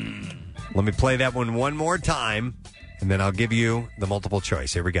 Let me play that one more time, and then I'll give you the multiple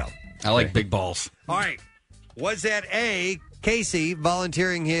choice. Here we go. I like big balls. All right. Was that A, Casey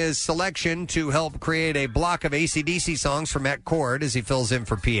volunteering his selection to help create a block of AC/DC songs for Matt Cord as he fills in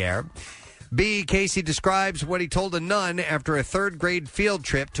for Pierre. B, Casey describes what he told a nun after a third-grade field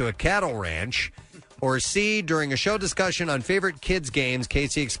trip to a cattle ranch. Or C, during a show discussion on favorite kids' games,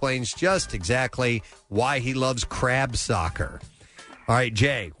 Casey explains just exactly why he loves crab soccer. All right,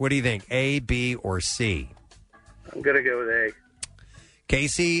 Jay, what do you think? A, B, or C? I'm going to go with A.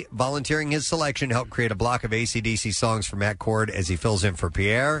 Casey volunteering his selection to help create a block of AC/DC songs for Matt Cord as he fills in for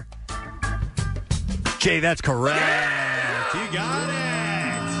Pierre. Jay, that's correct. You got it.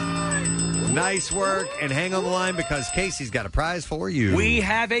 Nice work. And hang on the line because Casey's got a prize for you. We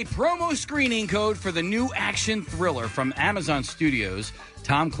have a promo screening code for the new action thriller from Amazon Studios,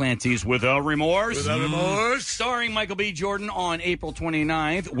 Tom Clancy's Without Remorse. Without Remorse. Starring Michael B. Jordan on April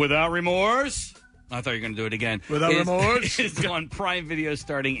 29th. Without Remorse. I thought you were going to do it again. Without Remorse. It's on Prime Video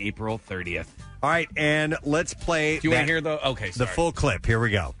starting April 30th. All right, and let's play. Do you want to hear the full clip? Here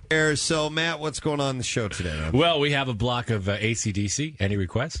we go. So, Matt, what's going on in the show today, man? Well, we have a block of AC/DC. Any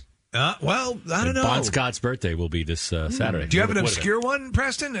requests? Well, I don't know. Bon Scott's birthday will be this Saturday. Do you have an obscure one,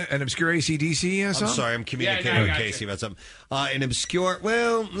 Preston? An obscure AC/DC song? I'm sorry, I'm communicating with Casey about something. An obscure,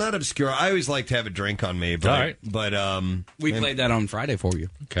 well, not obscure. I always like to have a drink on me. But, all right. But we played that on Friday for you.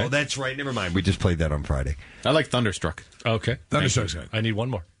 Okay. Oh, that's right. Never mind. We just played that on Friday. I like Thunderstruck. Okay. Thunderstruck's good. I need one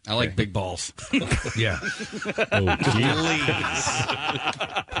more. I like Big Balls. Yeah.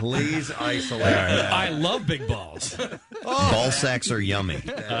 Please isolate that. I love big balls. Ball sacks are yummy.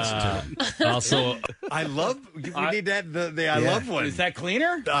 Also, I love. We need that. The I love one. Is that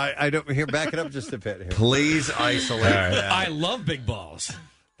cleaner? I don't. Here, back it up just a bit. Here. Please isolate that. I love big balls.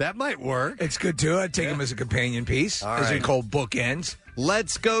 That might work. It's good too. I'd take him as a companion piece, as we call bookends.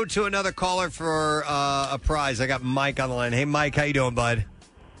 Let's go to another caller for a prize. I got Mike on the line. Hey, Mike, how you doing, bud?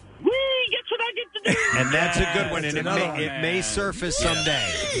 Guess what I get to do? And that's a good one, and it may surface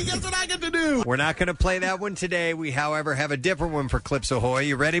someday. Guess what I get to do? We're not going to play that one today. We, however, have a different one for Clips Ahoy.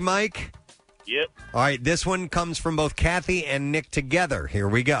 You ready, Mike? Yep. All right, this one comes from both Kathy and Nick together. Here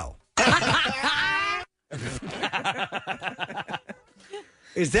we go.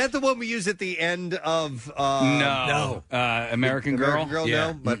 Is that the one we use at the end of... No. American Girl? American Girl, Yeah.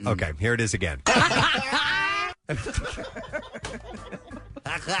 no? But, okay, here it is again.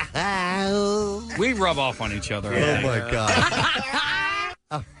 We rub off on each other. Oh, my God.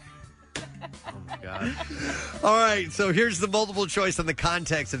 God. All right, so here's the multiple choice on the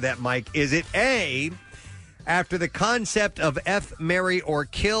context of that, Mike. Is it A, after the concept of F, marry, or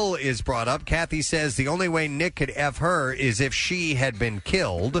kill is brought up, Kathy says the only way Nick could F her is if she had been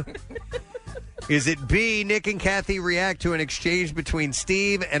killed? Is it B, Nick and Kathy react to an exchange between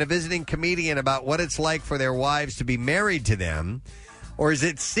Steve and a visiting comedian about what it's like for their wives to be married to them? Or is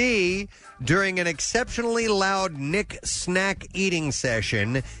it C, during an exceptionally loud Nick snack eating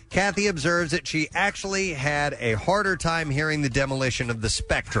session, Kathy observes that she actually had a harder time hearing the demolition of the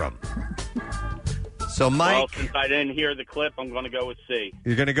Spectrum? So, Mike... Well, since I didn't hear the clip, I'm going to go with C.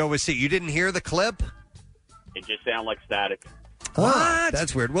 You're going to go with C. You didn't hear the clip? It just sounded like static. What?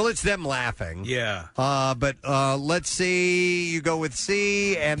 That's weird. Well, it's them laughing. Yeah. But let's see. You go with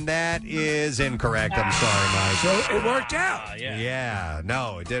C, and that is incorrect. I'm sorry, Mike. So it worked out. Yeah.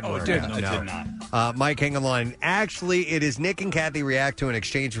 No, it didn't work it didn't. out. It No. did not. Mike, hang on the line. Actually, it is Nick and Kathy react to an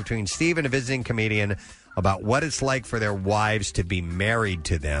exchange between Steve and a visiting comedian about what it's like for their wives to be married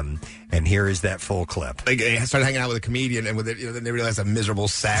to them. And here is that full clip. They started hanging out with a comedian, and with it, then they realized a miserable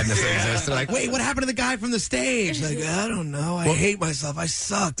sadness that exists. They're like, "Wait, what happened to the guy from the stage?" Like, I don't know. I hate myself. I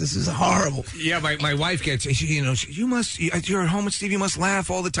suck. This is horrible. Yeah, my wife gets. You must. You're at home with Steve. You must laugh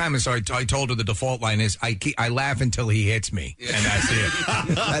all the time. And so I told her the default line is, I laugh until he hits me, and that's it.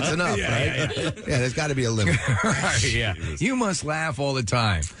 That's enough, right? Yeah, there's got to be a limit. Right, yeah, you must laugh all the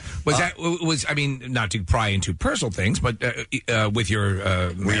time. Was I mean, not to pry into personal things, but with your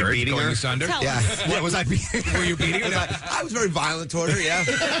marriage beating going her? asunder? Yeah. What was I beating? Were you beating her? I was very violent toward her. Yeah.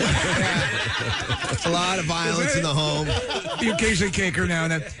 A lot of violence in the home. You occasionally kick her now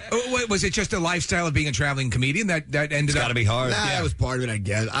and then. Was it just a lifestyle of being a traveling comedian that ended up? Got to be hard. That was part of it, I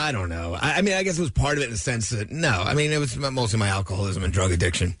guess. I don't know. I mean, I guess it was part of it in the sense that it was mostly my alcoholism and drug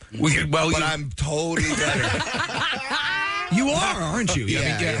addiction. But I'm totally better. You are, aren't you? Yeah, I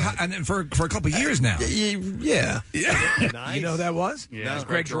mean, yeah. And then for a couple of years now. Yeah. Nice. You know who that was? Yeah, That's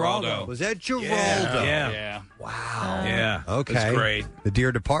Greg Giraldo. Was that Geraldo? Yeah. Wow. Yeah. Okay. That's great. The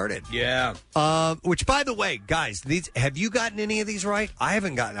Dear Departed. Yeah. Which, by the way, guys, have you gotten any of these right? I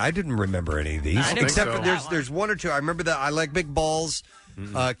haven't gotten. I didn't remember any of these. I didn't Except think for so. there's one or two. I remember that I like Big Balls,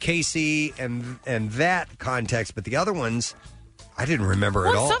 Casey, and that context, but the other ones I didn't remember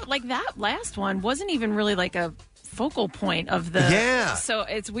at all. Like that last one wasn't even really like a focal point of the. Yeah. So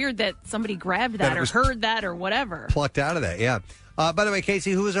it's weird that somebody grabbed That that it or was heard that or whatever. Plucked out of that, yeah. By the way,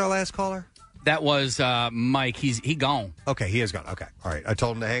 Casey, who was our last caller? That was Mike. He gone. Okay, he is gone. Okay, all right. I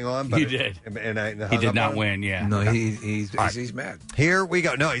told him to hang on, but You did. And I He hung did up not on him? win. Yeah. No, Okay. he's All right. he's mad. Here we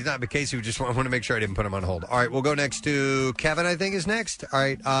go. No, he's not. But Casey, we just want to make sure I didn't put him on hold. All right, we'll go next to Kevin. I think is next. All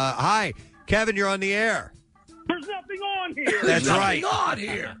right. Hi, Kevin. You're on the air. There's nothing on here. That's right. on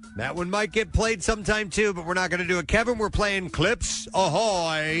here. That one might get played sometime too, but we're not going to do it. Kevin, we're playing Clips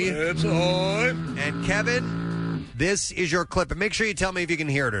Ahoy. Clips Ahoy. And Kevin, this is your clip. And make sure you tell me if you can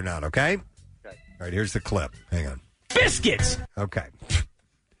hear it or not, okay? Okay. All right, here's the clip. Hang on. Biscuits. Okay.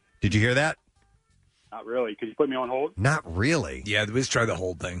 Did you hear that? Not really. Could you put me on hold? Not really. Yeah, let's try the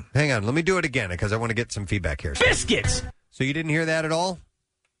whole thing. Hang on. Let me do it again because I want to get some feedback here. Biscuits. So you didn't hear that at all?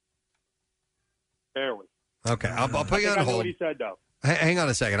 Barely. Okay. I'll put you I on think I know hold. what he said, though. Hang on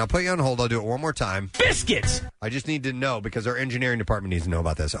a second. I'll put you on hold. I'll do it one more time. Biscuits. I just need to know because our engineering department needs to know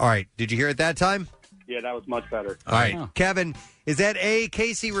about this. All right. Did you hear it that time? Yeah, that was much better. All right. Kevin, is that A,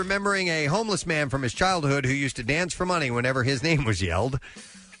 Casey remembering a homeless man from his childhood who used to dance for money whenever his name was yelled?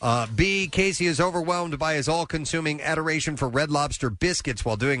 B, Casey is overwhelmed by his all-consuming adoration for Red Lobster biscuits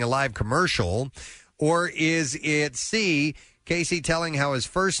while doing a live commercial? Or is it C, Casey telling how his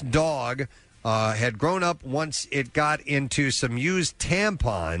first dog had grown up once it got into some used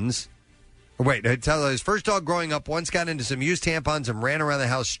tampons? Wait, tell his first dog growing up once got into some used tampons and ran around the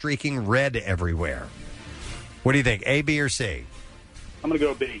house streaking red everywhere. What do you think, A, B, or C? I'm going to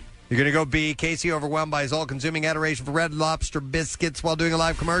go B. You're going to go B. Casey overwhelmed by his all-consuming adoration for Red Lobster biscuits while doing a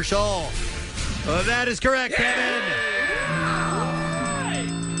live commercial. Well, that is correct, Kevin.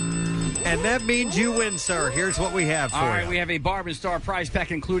 And that means you win, sir. Here's what we have for All right, you. we have a Barb and Star prize pack,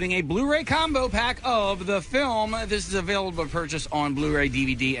 including a Blu-ray combo pack of the film. This is available to purchase on Blu-ray,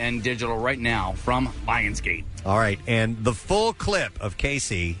 DVD, and digital right now from Lionsgate. All right, and the full clip of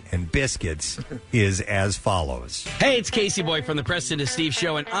Casey and biscuits is as follows. Hey, it's Casey Boy from the Preston and Steve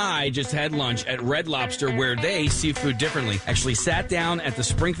Show, and I just had lunch at Red Lobster, where they see food differently. Actually sat down at the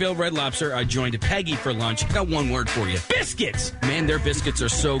Springfield Red Lobster. I joined Peggy for lunch. Got one word for you. Biscuits! Man, their biscuits are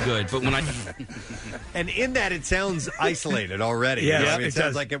so good. But when I... And in that, it sounds isolated already. Yeah, You know, I mean, it it sounds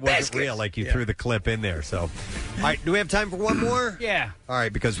does. like it wasn't Biscuits. real, like you threw the clip in there. So, all right, do we have time for one more? Yeah. All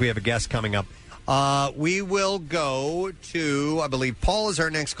right, because we have a guest coming up. We will go to, I believe, Paul is our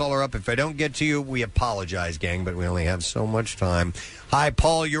next caller up. If I don't get to you, we apologize, gang, but we only have so much time. Hi,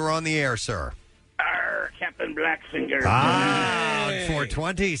 Paul, you're on the air, sir. Captain Blackfinger.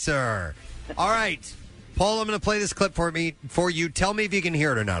 420, sir. All right, Paul, I'm going to play this clip for you. Tell me if you can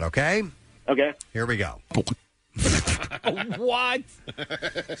hear it or not, okay? Okay. Here we go. What?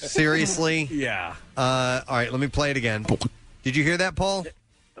 Seriously? Yeah. All right, let me play it again. Did you hear that, Paul?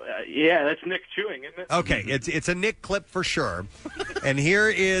 Yeah, that's Nick chewing, isn't it? Okay, it's a Nick clip for sure. And here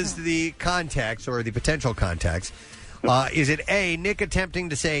is the context, or the potential context. Is it A, Nick attempting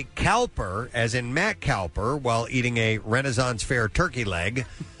to say Cowper, as in Matt Cowper, while eating a Renaissance Fair turkey leg?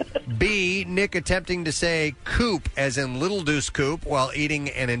 B, Nick attempting to say Coop, as in Little Deuce Coop, while eating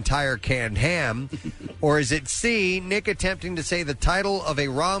an entire canned ham? Or is it C, Nick attempting to say the title of a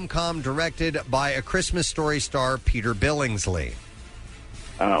rom-com directed by A Christmas Story star Peter Billingsley?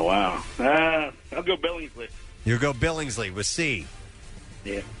 Oh, wow. I'll go Billingsley. You go Billingsley with C.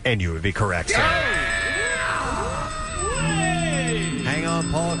 Yeah. And you would be correct, sir. Hang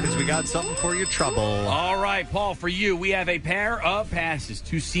on, Paul, because we got something for your trouble. All right, Paul, for you, we have a pair of passes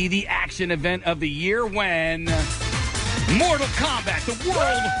to see the action event of the year when Mortal Kombat, the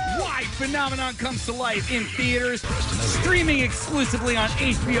worldwide phenomenon, comes to life in theaters, streaming exclusively on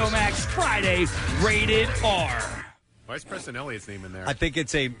HBO Max Friday, rated R. Why is Preston Elliott's name in there? I think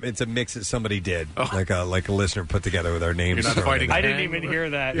it's a mix that somebody did, like a listener put together with our names. You're not fighting. I didn't even hear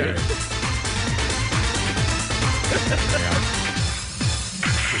that. Yeah.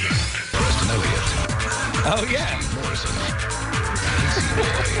 Preston Elliott. Oh, yeah.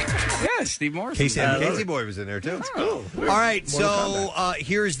 Yeah, Steve Morrison. Casey Boy was in there, too. Oh. All right, so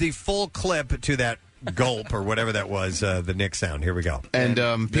here's the full clip to that gulp or whatever that was, the Nick sound. Here we go. And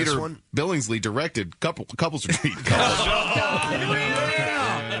Peter one? Billingsley directed Couples Retreat.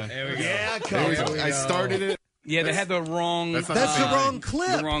 I started it. Yeah, they had the wrong... That's the wrong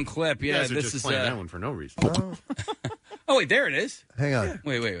clip. The wrong clip, You yeah. guys are This just is playing that one for no reason. Oh, wait, there it is. Hang on.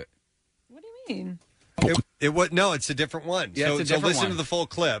 Wait. What do you mean? It was no, it's a different one. Yeah, so, it's a different listen one. to the full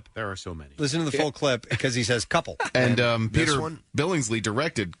clip. There are so many. Listen to the full clip because he says couple. And this Peter one? Billingsley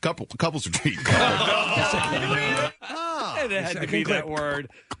directed Couples Retreat. It had to be that word.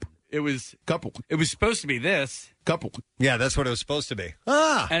 It was couple. It was supposed to be this couple. Yeah, that's what it was supposed to be.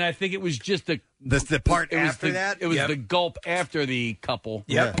 And I think it was just the part it was after that? It was Yep. the gulp after the couple.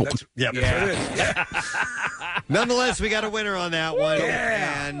 Yep. Yeah. Nonetheless, we got a winner on that one,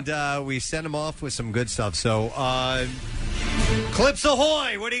 and we sent him off with some good stuff. So, Clips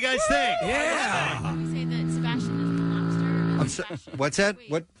Ahoy! What do you guys think? Say that Sebastian is the lobster. What's that?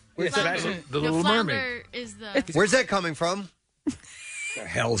 What? Where's Sebastian? The Little Mermaid is the. Where's that coming from? The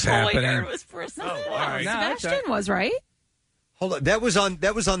hell's Oh, wait, happening? it was for a second. all right. Sebastian was right. Hold on, that was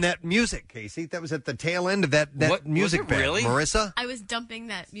on that music, Casey. That was at the tail end of that music bed. really? Marissa? I was dumping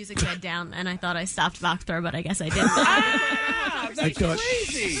that music bed down, and I thought I stopped Voxbar, but I guess I didn't. I thought,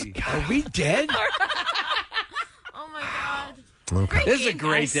 are we dead? Oh my god! Okay. This is a game,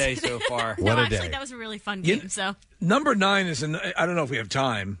 great guys. day so far. No, actually, that was a really fun game. So Number 9 is I don't know if we have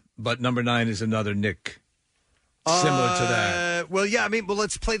time, but number 9 is another Nick. Similar to that. Well, yeah. I mean,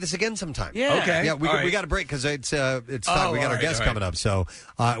 let's play this again sometime. Yeah. Okay. Yeah, we All right. got a break because it's time. We got all our right, guest all right. coming up. So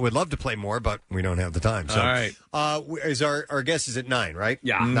we'd love to play more, but we don't have the time. So, All right. Is our guest is at 9, right?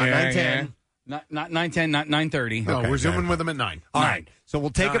 Yeah. Not 9:10. Not 9:10, not 9:30. No, Okay, we're zooming fair with them at 9. All right. So we'll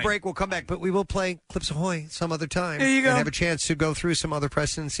take a 9. break. We'll come back, but we will play Clips Ahoy some other time. There you go. And have a chance to go through some other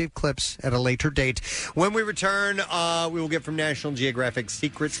Preston and Steve clips at a later date. When we return, we will get from National Geographic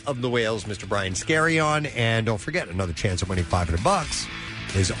Secrets of the Whales, Mr. Brian Scary on. And don't forget, another chance of winning $500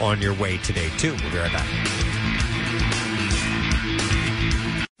 is on your way today, too. We'll be right back.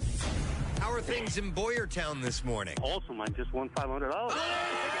 How are things in Boyertown this morning? Awesome. I just won $500.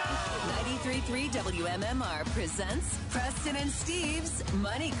 93.3 WMMR presents Preston and Steve's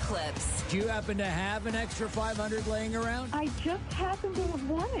Money Clips. Do you happen to have an extra 500 laying around? I just happened to have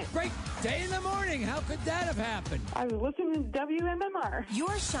won it. Great day in the morning. How could that have happened? I was listening to WMMR.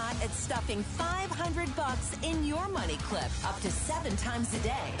 Your shot at stuffing $500 in your money clip up to 7 times a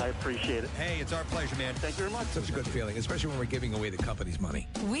day. I appreciate it. Hey, it's our pleasure, man. Thank you very much. Such a good feeling, especially when we're giving away the company's money.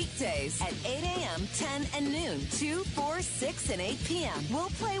 Weekdays at 8 a.m., 10 and noon, 2, 4, 6, and 8 p.m. We'll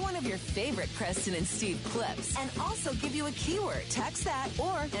play one of your favorite Preston and Steve clips and also give you a keyword. Text that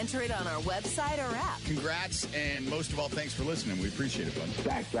or enter it on our website or app. Congrats, and most of all, thanks for listening. We appreciate it, buddy.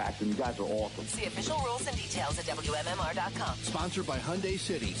 Thanks, Jackson. You guys are awesome. See official rules and details at WMMR.com. Sponsored by Hyundai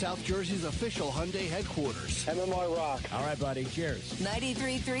City, South Jersey's official Hyundai headquarters. MMR rock. All right, buddy. Cheers.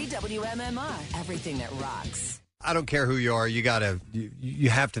 93.3 WMMR. Everything that rocks. I don't care who you are. You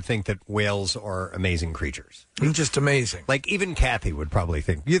have to think that whales are amazing creatures. Just amazing. Like even Kathy would probably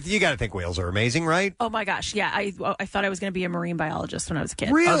think. You got to think whales are amazing, right? Oh my gosh, yeah. I thought I was going to be a marine biologist when I was a kid.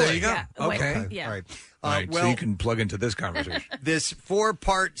 Really? Oh, there you go. Yeah. Okay. Yeah. All right. All right, so you can plug into this conversation. This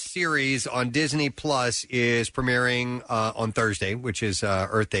 4-part series on Disney Plus is premiering on Thursday, which is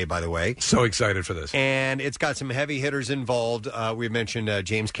Earth Day, by the way. So excited for this. And it's got some heavy hitters involved. We mentioned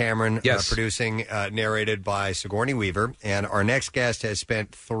James Cameron producing, narrated by Sigourney Weaver. And our next guest has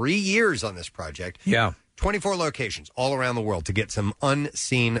spent 3 years on this project. Yeah. 24 locations all around the world to get some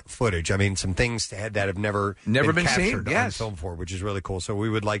unseen footage. I mean, some things that have never been seen, captured on yes. film before, which is really cool. So we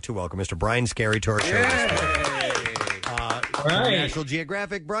would like to welcome Mr. Brian Scary to our show this morning. From National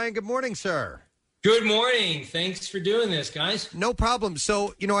Geographic. Brian, good morning, sir. Good morning. Thanks for doing this, guys. No problem.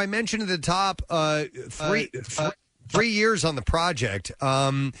 So, I mentioned at the top 3 years on the project.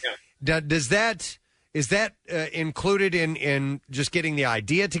 Is that included in just getting the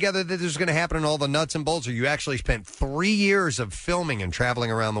idea together that this is going to happen and all the nuts and bolts, or you actually spent 3 years of filming and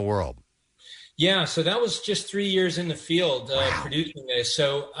traveling around the world? Yeah, so that was just 3 years in the field producing this.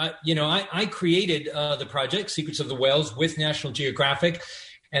 So, I created the project, Secrets of the Whales, with National Geographic.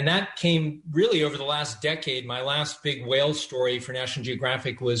 And that came really over the last decade. My last big whale story for National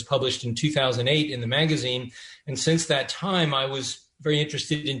Geographic was published in 2008 in the magazine. And since that time, I was very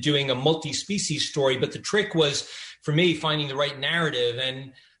interested in doing a multi-species story. But the trick was, for me, finding the right narrative.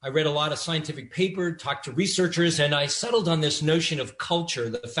 And I read a lot of scientific paper, talked to researchers, and I settled on this notion of culture,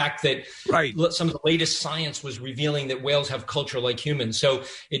 the fact that some of the latest science was revealing that whales have culture like humans. So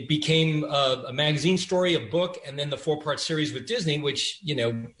it became a magazine story, a book, and then the 4-part series with Disney, which,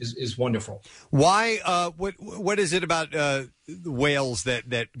 is wonderful. Why? What is it about whales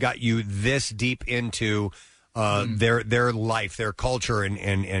that got you this deep into their life, their culture,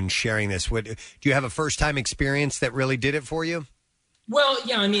 and sharing this? Do you have a first-time experience that really did it for you? Well,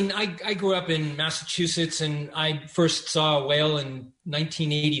 yeah, I mean, I grew up in Massachusetts, and I first saw a whale in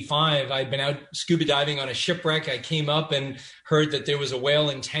 1985, I'd been out scuba diving on a shipwreck. I came up and heard that there was a whale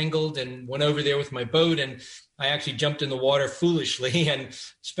entangled and went over there with my boat. And I actually jumped in the water foolishly and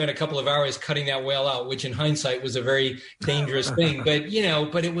spent a couple of hours cutting that whale out, which in hindsight was a very dangerous thing. But,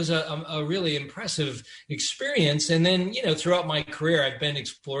 but it was a really impressive experience. And then, throughout my career, I've been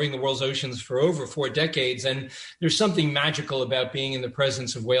exploring the world's oceans for over 4 decades. And there's something magical about being in the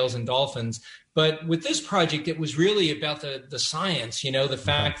presence of whales and dolphins. But with this project, it was really about the science, the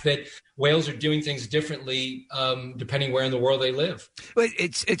fact that whales are doing things differently depending where in the world they live. But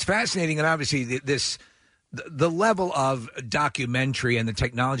it's fascinating. And obviously the level of documentary and the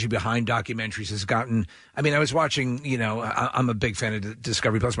technology behind documentaries has gotten. I mean, I was watching. I'm a big fan of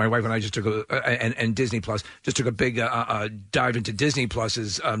Discovery Plus. My wife and I just took and Disney Plus just took a big dive into Disney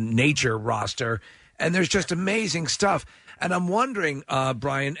Plus's nature roster, and there's just amazing stuff. And I'm wondering,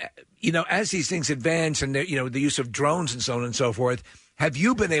 Brian, as these things advance and the use of drones and so on and so forth, have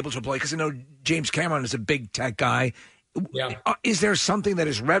you been able to apply? Because I know James Cameron is a big tech guy. Yeah. Is there something that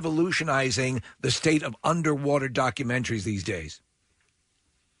is revolutionizing the state of underwater documentaries these days?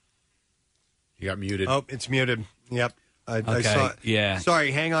 You got muted. Oh, it's muted. Yep. I Okay, saw. yeah.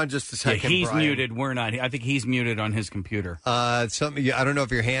 Sorry, hang on just a second. He's Brian. muted. We're not. I think he's muted on his computer. I don't know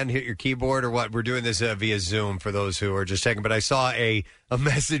if your hand hit your keyboard or what. We're doing this via Zoom for those who are just checking. But I saw a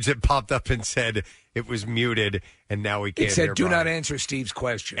message that popped up and said it was muted, and now we can't. It said, hear "Do Brian. not answer Steve's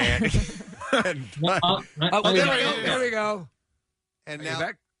question." There we go. And Are you now,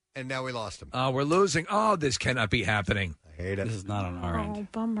 back? and now we lost him. We're losing. Oh, this cannot be happening. I hate it. This is not on our end. Oh,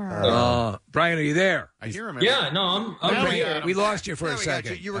 bummer. Brian, are you there? I hear him. Yeah, no, I'm right here. We lost you for Now a we got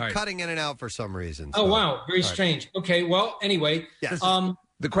second. You were All right. cutting in and out for some reason. Oh, so- wow. Very All right. strange. Okay, well, anyway. Yes.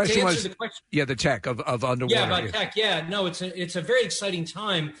 The question to answer was, the question- the tech of underwater. Yeah, about tech. Yeah, no, it's a very exciting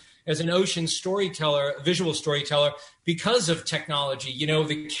time as an ocean storyteller, visual storyteller, because of technology.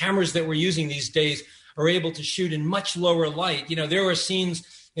 The cameras that we're using these days are able to shoot in much lower light. There were scenes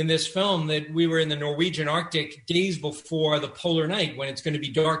in this film that we were in the Norwegian Arctic days before the polar night, when it's going to be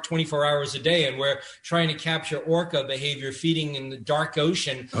dark 24 hours a day, and we're trying to capture orca behavior feeding in the dark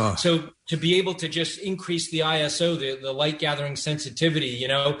ocean. Oh. So to be able to just increase the ISO, the light gathering sensitivity,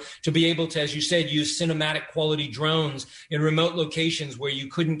 to be able to, as you said, use cinematic quality drones in remote locations where you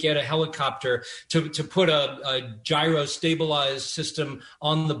couldn't get a helicopter, to put a gyro stabilized system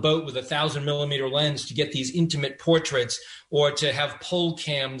on the boat with a 1,000-millimeter lens to get these intimate portraits, or to have pole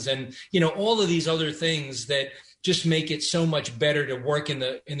cams and, all of these other things that just make it so much better to work in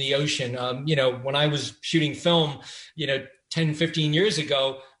the ocean. When I was shooting film, 10, 15 years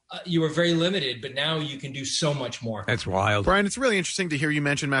ago, you were very limited, but now you can do so much more. That's wild. Brian, it's really interesting to hear you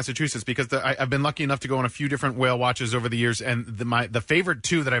mention Massachusetts, because I've been lucky enough to go on a few different whale watches over the years, and the favorite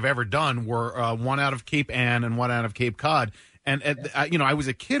two that I've ever done were one out of Cape Ann and one out of Cape Cod. And I was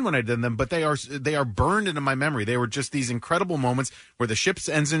a kid when I did them, but they are burned into my memory. They were just these incredible moments where the ship's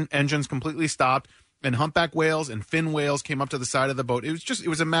engines completely stopped, and humpback whales and fin whales came up to the side of the boat. It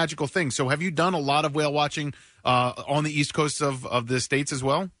was a magical thing. So have you done a lot of whale watching on the east coast of the States as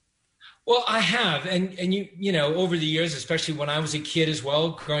well? Well, I have, and over the years, especially when I was a kid as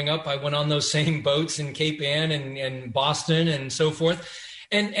well, growing up, I went on those same boats in Cape Ann and Boston and so forth.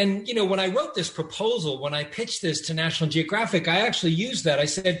 And when I wrote this proposal, when I pitched this to National Geographic, I actually used that. I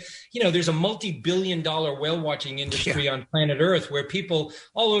said, there's a multi-billion-dollar whale watching industry on planet Earth, where people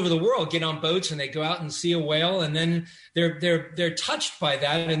all over the world get on boats and they go out and see a whale, and then they're touched by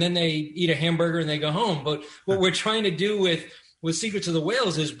that, and then they eat a hamburger and they go home. But what we're trying to do with Secrets of the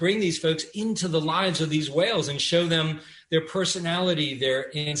Whales is bring these folks into the lives of these whales and show them their personality,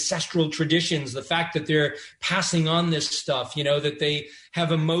 their ancestral traditions, the fact that they're passing on this stuff, that they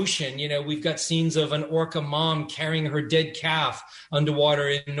have emotion. We've got scenes of an orca mom carrying her dead calf underwater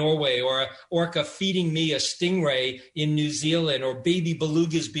in Norway, or an orca feeding me a stingray in New Zealand, or baby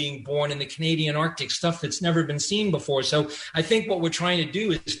belugas being born in the Canadian Arctic, stuff that's never been seen before. So I think what we're trying to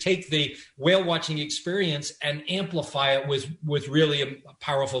do is take the whale watching experience and amplify it with really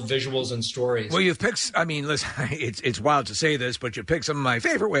powerful visuals and stories. Well, you've picked, listen, it's wild to say this, but you picked some of my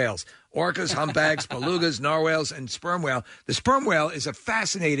favorite whales: orcas, humpbacks, belugas, narwhals, and sperm whale. The sperm whale is a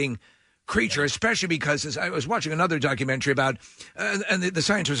fascinating creature, especially because, as I was watching another documentary about, and the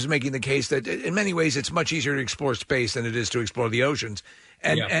scientist was making the case that in many ways it's much easier to explore space than it is to explore the oceans.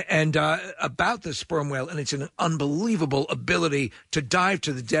 And about the sperm whale, and it's an unbelievable ability to dive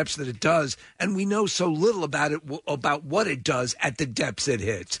to the depths that it does, and we know so little about it, about what it does at the depths it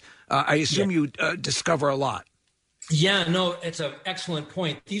hits. I assume you discover a lot. Yeah, no, it's an excellent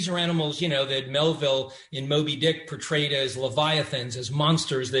point. These are animals, that Melville in Moby Dick portrayed as leviathans, as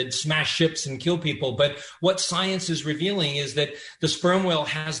monsters that smash ships and kill people. But what science is revealing is that the sperm whale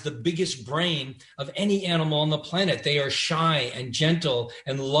has the biggest brain of any animal on the planet. They are shy and gentle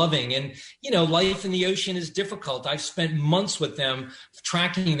and loving. And, life in the ocean is difficult. I've spent months with them,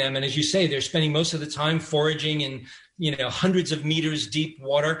 tracking them. And as you say, they're spending most of the time foraging in, hundreds of meters deep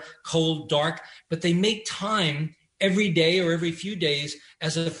water, cold, dark. But they make time every day or every few days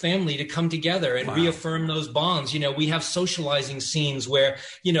as a family to come together and reaffirm those bonds. We have socializing scenes where,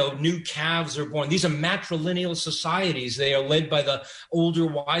 new calves are born. These are matrilineal societies. They are led by the older,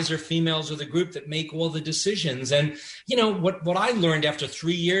 wiser females of the group that make all the decisions. And, what I learned after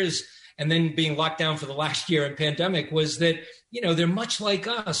 3 years and then being locked down for the last year in pandemic was that, they're much like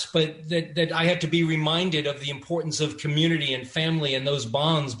us, but that I had to be reminded of the importance of community and family and those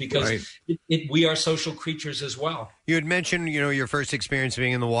bonds because we are social creatures as well. You had mentioned, your first experience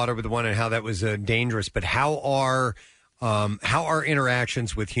being in the water with the one and how that was dangerous, but how are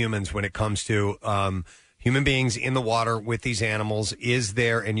interactions with humans when it comes to human beings in the water with these animals? Is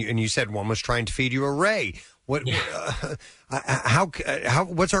there, and you said one was trying to feed you a ray. What's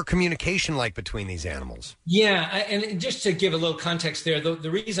our communication like between these animals? Yeah, and just to give a little context there, the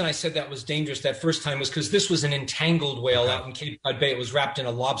reason I said that was dangerous that first time was because this was an entangled whale out in Cape Cod Bay. It was wrapped in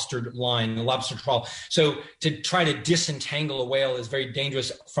a lobster line, a lobster trawl. So to try to disentangle a whale is very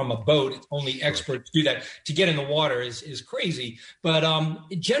dangerous from a boat. Only experts do that. To get in the water is crazy. But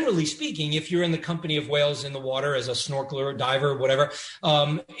generally speaking, if you're in the company of whales in the water as a snorkeler or diver or whatever,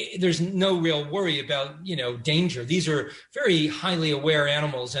 there's no real worry about, danger. These are very highly aware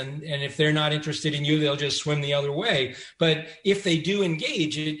animals, and if they're not interested in you, they'll just swim the other way. But if they do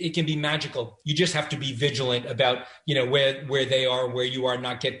engage, it can be magical. You just have to be vigilant about where they are, where you are,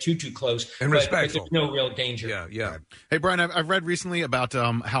 not get too close and respectful. But there's no real danger. Yeah. Hey, Brian, I've read recently about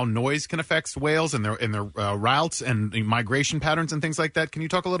how noise can affect whales and their routes and migration patterns and things like that. Can you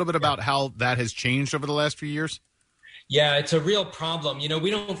talk a little bit about how that has changed over the last few years? Yeah, it's a real problem.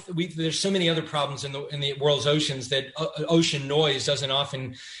 There's so many other problems in the world's oceans that ocean noise doesn't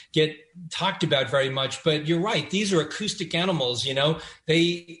often get talked about very much. But you're right; these are acoustic animals.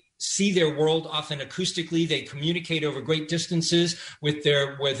 They see their world often acoustically. They communicate over great distances with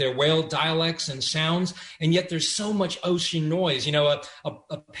their whale dialects and sounds. And yet there's so much ocean noise. A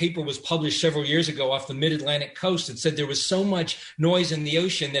paper was published several years ago off the mid-Atlantic coast that said there was so much noise in the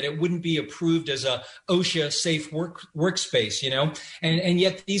ocean that it wouldn't be approved as a OSHA safe workspace, and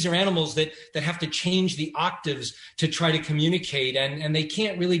yet these are animals that have to change the octaves to try to communicate, and they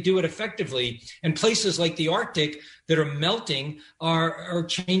can't really do it effectively. And places like the Arctic that are melting are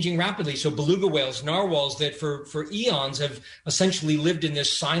changing rapidly. So beluga whales, narwhals that for eons have essentially lived in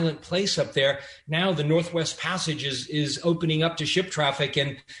this silent place up there. Now the Northwest Passage is opening up to ship traffic,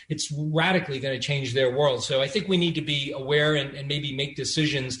 and it's radically going to change their world. So I think we need to be aware and maybe make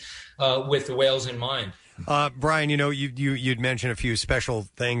decisions with the whales in mind. Brian, you'd mentioned a few special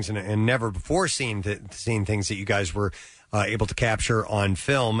things and never before seen things that you guys were able to capture on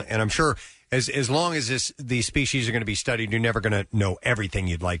film. And I'm sure as long as these species are going to be studied, you're never going to know everything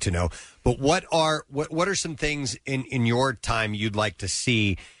you'd like to know. But what are some things in your time you'd like to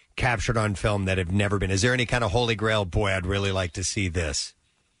see captured on film that have never been? Is there any kind of holy grail? Boy, I'd really like to see this.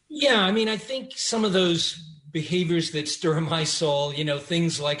 Yeah, I think some of those behaviors that stir my soul,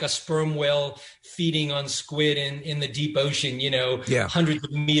 things like a sperm whale feeding on squid in the deep ocean, hundreds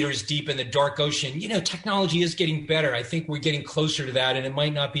of meters deep in the dark ocean. Technology is getting better. I think we're getting closer to that, and it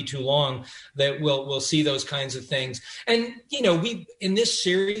might not be too long that we'll see those kinds of things. And, we in this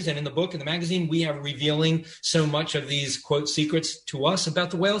series and in the book and the magazine, we are revealing so much of these, quote, secrets to us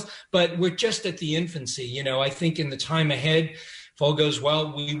about the whales, but we're just at the infancy. I think in the time ahead, if all goes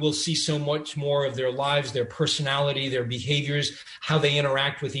well, we will see so much more of their lives, their personality, their behaviors, how they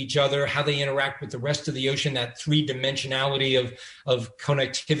interact with each other, how they interact with the rest of the ocean, that three-dimensionality of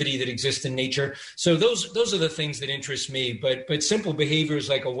connectivity that exists in nature. So those are the things that interest me. But simple behaviors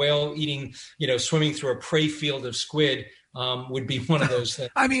like a whale eating, swimming through a prey field of squid would be one of those things.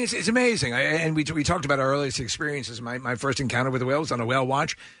 It's amazing. And we talked about our earliest experiences. My first encounter with a whale was on a whale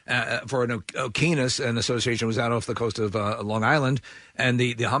watch for an Okeanos. An association was out off the coast of Long Island, and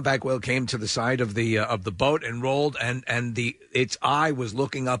the humpback whale came to the side of the boat and rolled, and its eye was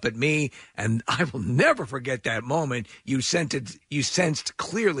looking up at me, and I will never forget that moment. You sensed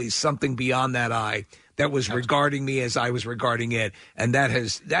clearly something beyond that eye that was regarding me as I was regarding it, and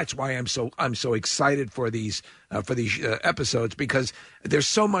that's why I'm so excited for these episodes, because there's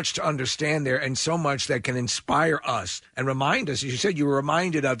so much to understand there and so much that can inspire us and remind us. As you said, you were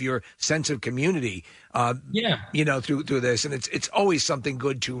reminded of your sense of community. Through this, and it's always something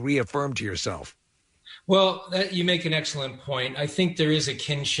good to reaffirm to yourself. Well, you make an excellent point. I think there is a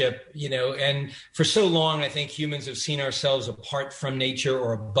kinship, and for so long, I think humans have seen ourselves apart from nature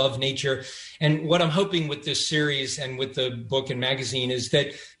or above nature. And what I'm hoping with this series and with the book and magazine is that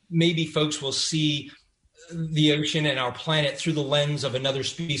maybe folks will see the ocean and our planet through the lens of another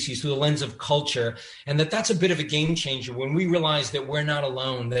species, through the lens of culture, and that's a bit of a game changer when we realize that we're not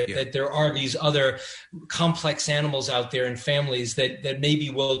alone, that there are these other complex animals out there and families that maybe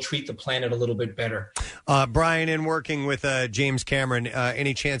will treat the planet a little bit better. Brian, in working with James Cameron,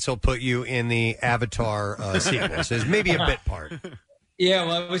 any chance he'll put you in the Avatar sequels? As maybe a bit part. Yeah,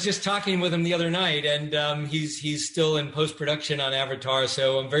 well, I was just talking with him the other night, and he's still in post-production on Avatar,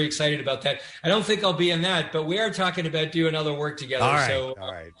 so I'm very excited about that. I don't think I'll be in that, but we are talking about doing other work together. All right, so,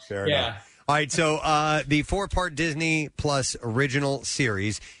 all right, fair enough. All right, so the 4-part Disney Plus original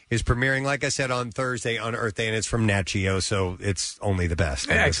series is premiering, like I said, on Thursday on Earth Day, and it's from Nat Geo, so it's only the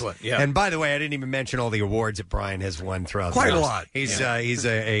best. Excellent, yeah. And by the way, I didn't even mention all the awards that Brian has won throughout. Quite the a lot. He's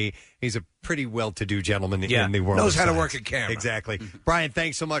a pretty well-to-do gentleman in the world. Knows of how to science. work a camera. Exactly. Brian,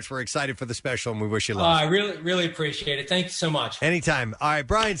 thanks so much. We're excited for the special, and we wish you luck. I really appreciate it. Thank you so much. Anytime. All right,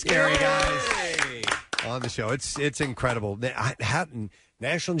 Brian Scary, guys, on the show. It's incredible.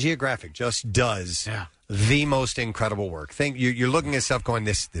 National Geographic just does the most incredible work. You're looking at stuff going,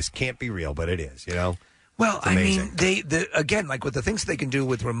 this can't be real, but it is, Well, It's I amazing. mean, again, like with the things they can do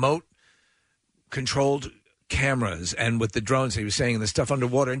with remote controlled cameras and with the drones he was saying and the stuff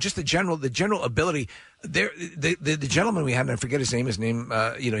underwater and just the general ability there. The gentleman we had, and I forget his name,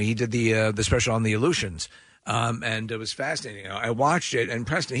 he did the special on the Aleutians, and it was fascinating. I watched it, and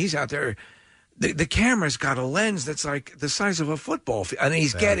Preston, he's out there. The camera's got a lens that's like the size of a football field, and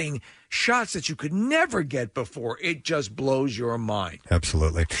he's getting shots that you could never get before. It just blows your mind.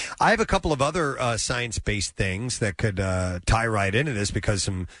 Absolutely. I have a couple of other science-based things that could tie right into this because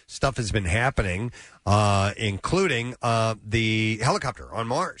some stuff has been happening, including the helicopter on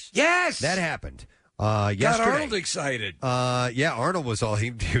Mars. Yes! That happened Got yesterday. Arnold excited. Arnold was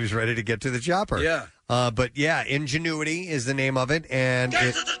he was ready to get to the chopper. Yeah. But Ingenuity is the name of it, and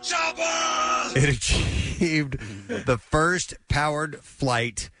Get to the chopper! It achieved the first powered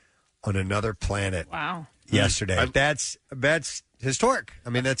flight on another planet. Wow. Yesterday. That's historic. I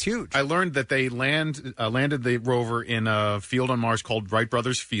mean, that's huge. I learned that they landed the rover in a field on Mars called Wright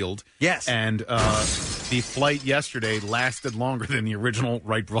Brothers Field. Yes. And the flight yesterday lasted longer than the original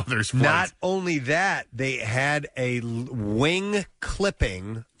Wright Brothers flight. Not only that, they had a wing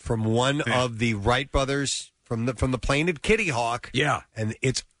clipping from one of the Wright brothers from the plane at Kitty Hawk. Yeah. And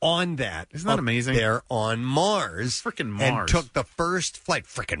it's on that. Isn't that amazing? They're on Mars. Frickin' Mars. And took the first flight.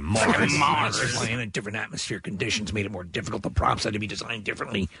 Frickin' Mars. They're playing in different atmosphere conditions, made it more difficult. The props had to be designed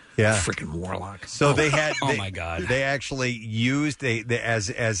differently. Yeah. Freaking Warlock. So they had. Oh my God! They actually used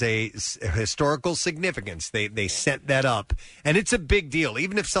as a historical significance. They sent that up, and it's a big deal.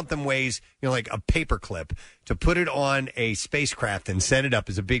 Even if something weighs, like a paperclip, to put it on a spacecraft and send it up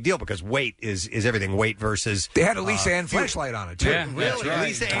is a big deal because weight is everything. Weight versus. They had a Lisa Ann flashlight on it too. Yeah, really, right.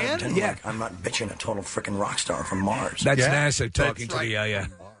 Lisa Ann? Yeah. I'm not bitching a total freaking rock star from Mars. That's NASA talking That's to right.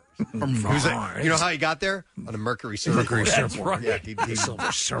 From Who's Mars. that? You know how he got there? On a Mercury surfboard. Surfboard. Yeah, The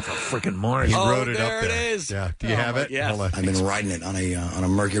Silver Surfer, freaking Mars. he rode it there up it there. is. Yeah. Do you have it? yes. Hold on. I've been riding it on a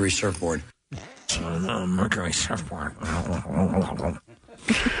Mercury surfboard. Mercury Surfboard. This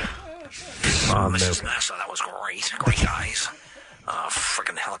is NASA. That was great. Great guys.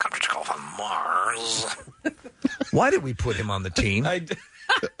 Freaking helicopter took off on Mars. Why did we put him on the team?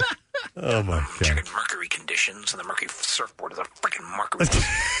 Oh my God! Checking Mercury conditions, and the Mercury surfboard is a freaking Mercury.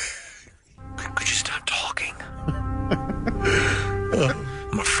 Could you stop talking? I'm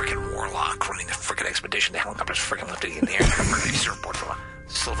a freaking warlock running the freaking expedition. The helicopter's freaking lifting in the air. The Mercury surfboard from a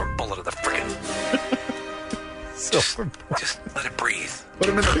silver bullet of the freaking. Just let it breathe. Put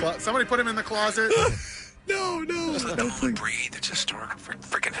him in the somebody put him in the closet. No. Just let them breathe. It's historical.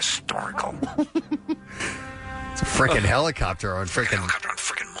 Freaking historical. It's a freaking helicopter on freaking. Helicopter on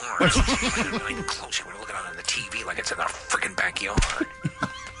freaking Mars. Not even close. You want to look at it on the TV like it's in our freaking backyard.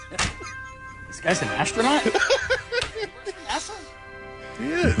 This guy's an astronaut? He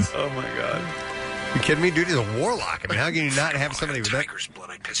is. Oh my God! You kidding me, dude? He's a warlock. I mean, how can you not have somebody with that? Tiger's blood.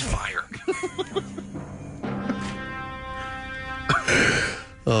 I piss fire.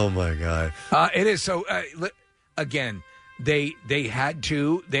 Oh my God! It is so. Again, they had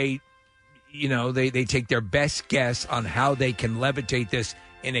to. they take their best guess on how they can levitate this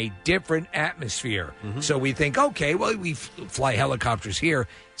in a different atmosphere. So we think, okay, well, we fly helicopters here.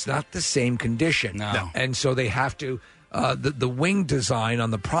 It's not the same condition. No. And so they have to, the wing design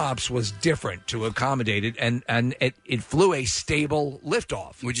on the props was different to accommodate it, and it flew a stable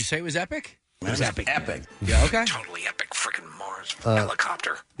liftoff. Would you say it was epic? It was epic. Epic. Yeah, okay. Totally epic freaking Mars Uh,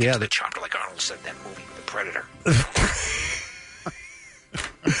 helicopter. yeah, The chopper, like Arnold said in that movie with the Predator.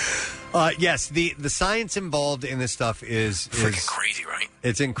 Yes, the science involved in this stuff is freaking crazy, right?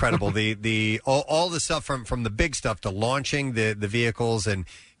 It's incredible. All the stuff from the big stuff to launching the vehicles and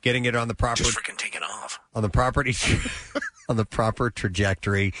getting it on the proper Just freaking taking off on the property on the proper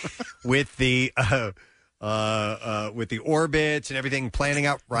trajectory with the orbits and everything planning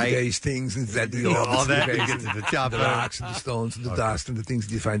out right. These things and that all that the to get to the top the of it. rocks and the stones and the dust and the things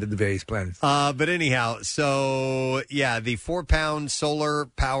that you find at the various planets. But anyhow, so yeah, the 4-pound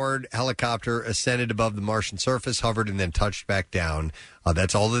solar-powered helicopter ascended above the Martian surface, hovered, and then touched back down.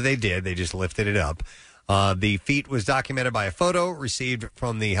 That's all that they did. They just lifted it up. The feat was documented by a photo received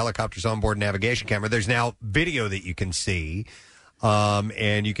from the helicopter's onboard navigation camera. There's now video that you can see.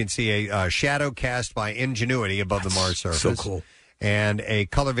 And you can see a shadow cast by Ingenuity above the Mars surface. So cool. And a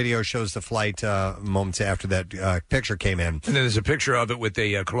color video shows the flight moments after that picture came in. And then there's a picture of it with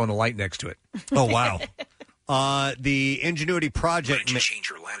a Corona light next to it. Oh, wow. The Ingenuity project... change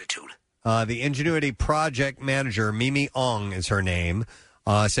your latitude. The Ingenuity project manager, Mimi Ong is her name,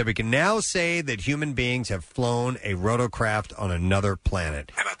 said we can now say that human beings have flown a rotocraft on another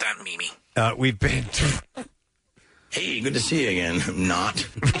planet. How about that, Mimi? We've been... Hey, good to see you again. Not.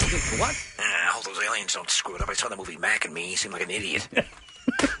 What? I hope those aliens don't screw it up. I saw the movie Mac and Me. He seemed like an idiot.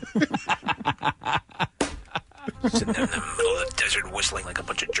 Sitting there in the middle of the desert whistling like a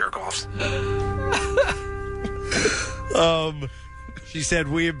bunch of jerk-offs. She said,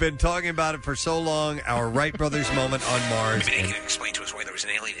 we have been talking about it for so long, our Wright brothers moment on Mars. Maybe they can explain to us why there was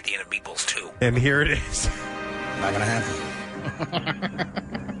an alien at the end of Meatballs 2. And here it is. Not gonna happen.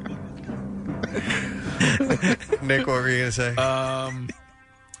 Nick, what were you going to say? I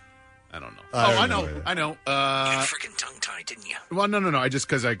don't know. I know. You got freaking tongue-tied, didn't you? Well, no. I just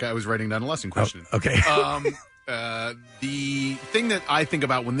because I was writing down a lesson question. Okay. The thing that I think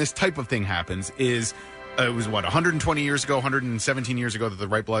about when this type of thing happens is it was 120 years ago, 117 years ago that the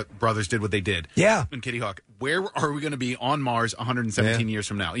Wright brothers did what they did. Yeah. In Kitty Hawk. Where are we going to be on Mars 117 years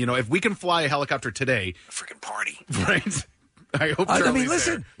from now? If we can fly a helicopter today, freaking party, right? I hope. I mean, Charlie's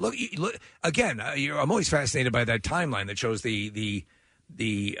listen. there. Look again. I'm always fascinated by that timeline that shows the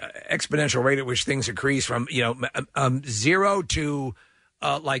exponential rate at which things increase from 0 to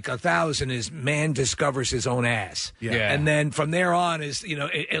like 1,000 is man discovers his own ass. Yeah. And then from there on is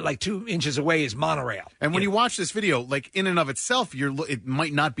like 2 inches away is monorail. And when you watch this video, like in and of itself, it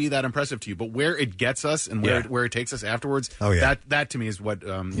might not be that impressive to you, but where it gets us and where it takes us afterwards, that to me is what.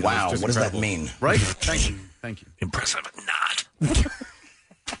 Wow, is just what does that incredible. mean? Right? Thank you. Impressive, but not.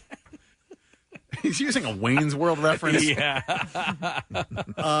 He's using a Wayne's World reference. Yeah.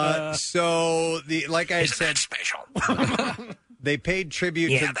 So like I said, special. They paid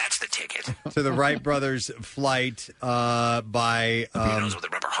tribute. That's the ticket to the Wright brothers' flight by with a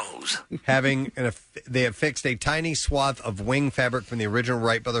rubber hose. They have fixed a tiny swath of wing fabric from the original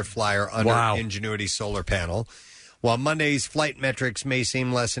Wright brother flyer under Ingenuity's solar panel. While Monday's flight metrics may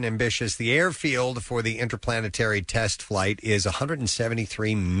seem less than ambitious, the airfield for the interplanetary test flight is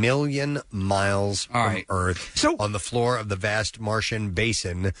 173 million miles from Earth on the floor of the vast Martian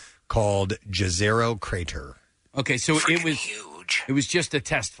basin called Jezero Crater. Okay, so it was huge. It was just a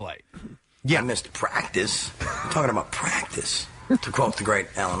test flight. Yeah. I missed practice. I'm talking about practice. To quote the great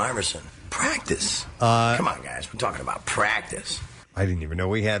Allen Iverson, practice. Come on, guys. We're talking about practice. I didn't even know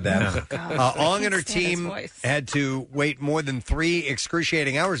we had that. Ong and her team had to wait more than 3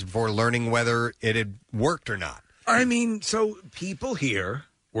 excruciating hours before learning whether it had worked or not. I mean, so people here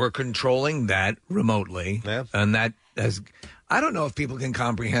were controlling that remotely, and that has. I don't know if people can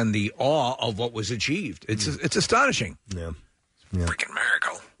comprehend the awe of what was achieved. It's astonishing. Yeah. Freaking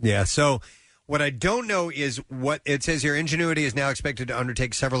miracle. Yeah. So what I don't know is what it says here. Ingenuity is now expected to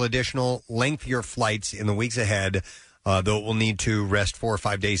undertake several additional lengthier flights in the weeks ahead. Though it will need to rest 4 or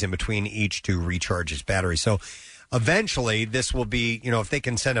 5 days in between each to recharge its battery. So eventually this will be, if they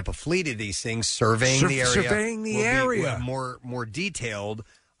can send up a fleet of these things surveying the area. More detailed.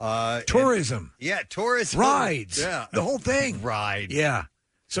 Tourism. Tourism. Rides. Yeah. The whole thing. Ride. Yeah.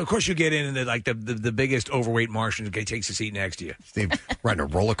 So, of course, you get in and the biggest overweight Martian takes a seat next to you. Steve, riding a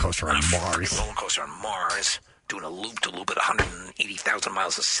roller coaster on Mars. Roller coaster on Mars, doing a loop-to-loop at 180,000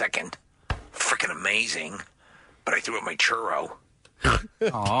 miles a second. Freaking amazing. But I threw up my churro.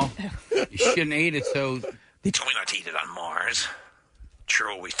 Oh, you shouldn't eat it. So they told me not to eat it on Mars.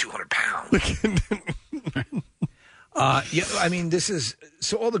 Churro weighs 200 pounds. Yeah, I mean, this is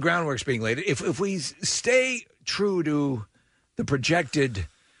so all the groundwork's being laid. If we stay true to the projected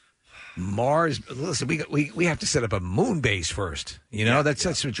Mars, listen, we have to set up a moon base first. You know, that's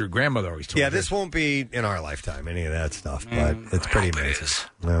what your grandmother always told me. Yeah, this won't be in our lifetime, any of that stuff, but it's pretty amazing.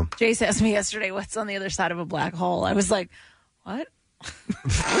 Yeah. Jace asked me yesterday, what's on the other side of a black hole? I was like, what?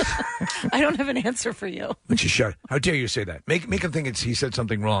 I don't have an answer for you. When she shut, how dare you say that? Make him think he said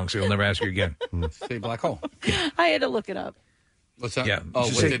something wrong, so he'll never ask you again. Say black hole. I had to look it up. What's that? Yeah. Oh,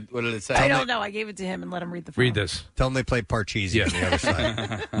 what did it say? I don't know. I gave it to him and let him read the phone. Read this. Tell them they play Parcheesi on the other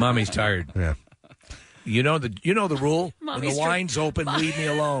side. Mommy's tired. Yeah. You know the rule. When Mommy's the wine's open, leave me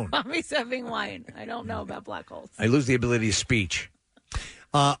alone. Mommy's having wine. I don't know about black holes. I lose the ability of speech.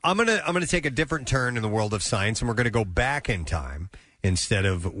 I'm gonna take a different turn in the world of science, and we're gonna go back in time instead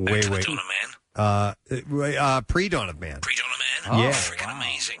of way Dawn of Man. pre-dawn of man. Pre-dawn of Man. Yeah. Freaking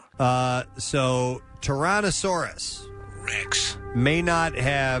amazing. So Tyrannosaurus Rex may not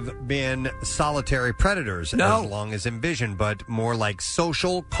have been solitary predators No. as long as envisioned, but more like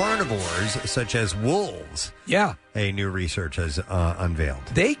social carnivores such as wolves. Yeah. A new research has unveiled.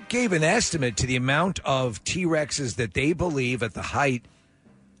 They gave an estimate to the amount of T-Rexes that they believe at the height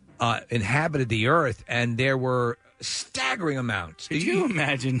inhabited the Earth, and there were staggering amounts. Could you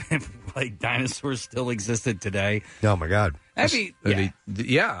imagine if dinosaurs still existed today? Oh my God! I mean,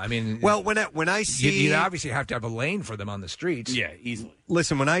 yeah. I mean, well, when I see, you obviously have to have a lane for them on the streets. Yeah, easily.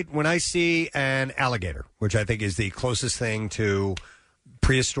 Listen, when I see an alligator, which I think is the closest thing to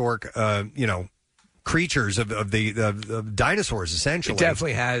prehistoric, creatures of dinosaurs, essentially, It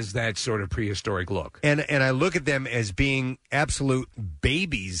definitely has that sort of prehistoric look. And I look at them as being absolute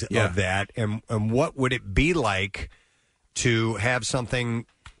babies of that. And what would it be like to have something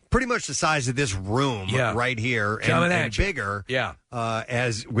pretty much the size of this room right here and bigger? Yeah.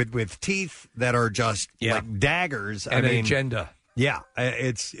 As with teeth that are just like daggers. And an an agenda. Yeah.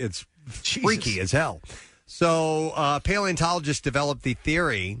 It's freaky as hell. So paleontologists developed the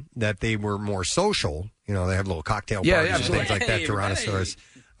theory that they were more social. You know, they have little cocktail parties and things like that.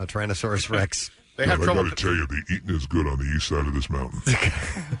 Tyrannosaurus Rex. They have I trouble. got to tell you, the eating is good on the east side of this mountain.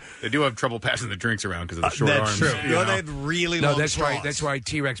 They do have trouble passing the drinks around because of the short arms. That's true. you know. They have really No, long that's straws. right. That's why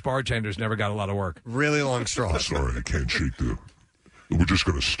T-Rex bartenders never got a lot of work. Really long straws. Sorry, I can't shake the... We're just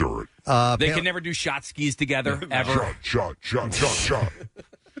going to stir it. They can never do shot skis together, ever. Shot.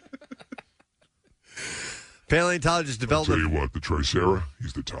 Paleontologists I'll developed... tell you what, the Tricera,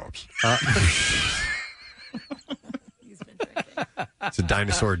 he's the tops. It's a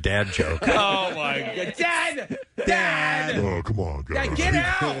dinosaur dad joke. Oh, my God. Dad! Oh, come on, guys. Dad, get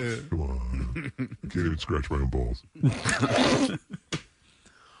out! Come on. I can't even scratch my own balls.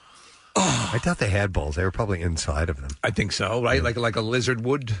 I thought they had balls. They were probably inside of them. I think so, right? Yeah. Like a lizard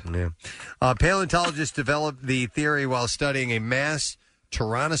would. Yeah. Paleontologists developed the theory while studying a mass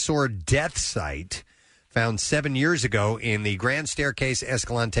tyrannosaur death site found 7 years ago in the Grand Staircase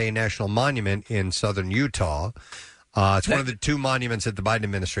Escalante National Monument in southern Utah. It's one of the two monuments that the Biden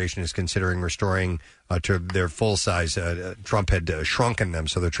administration is considering restoring to their full size. Trump had shrunken them,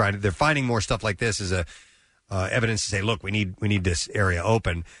 so they're finding more stuff like this as evidence to say, look, we need this area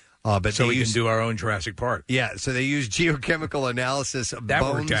open. But so we can do our own Jurassic Park. Yeah, so they use geochemical analysis of That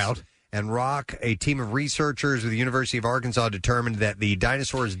bones worked out. and rock. A team of researchers with the University of Arkansas determined that the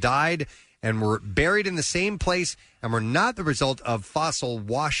dinosaurs died and were buried in the same place and were not the result of fossil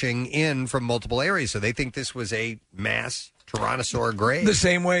washing in from multiple areas. So they think this was a mass tyrannosaur grave. The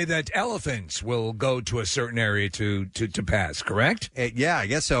same way that elephants will go to a certain area to pass, correct? Yeah, I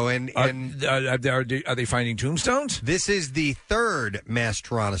guess so. And are they finding tombstones? This is the third mass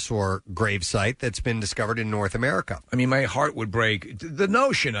tyrannosaur grave site that's been discovered in North America. I mean, my heart would break. The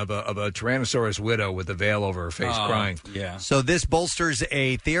notion of a Tyrannosaurus widow with a veil over her face crying. Yeah. So this bolsters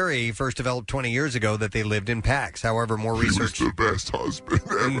a theory first developed 20 years ago that they lived in packs. However, more He was research the best husband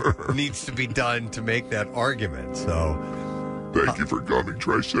ever. needs to be done to make that argument. So, Thank you for coming,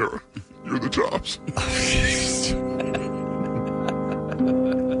 Tricera. You're the tops.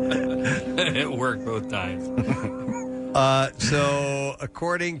 It worked both times. So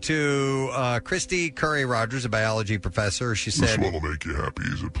according to Christy Curry Rogers, a biology professor, she This said one will make you happy.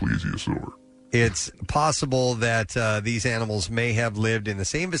 He's a plesiosaur. it's possible that these animals may have lived in the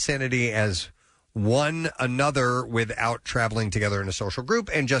same vicinity as one another without traveling together in a social group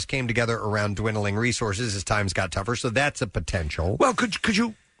and just came together around dwindling resources as times got tougher. So that's a potential. Well, could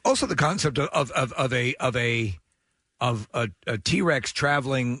you also the concept of a T-Rex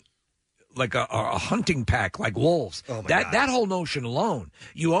traveling like a hunting pack, like wolves. Oh my that whole notion alone,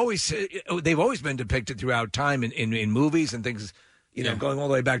 they've always been depicted throughout time in movies and things. You know, going all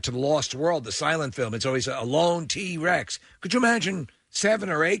the way back to the Lost World, the silent film. It's always a lone T-Rex. Could you imagine 7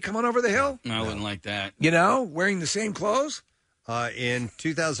 or 8 coming over the hill? No, I wouldn't like that. You know, wearing the same clothes. In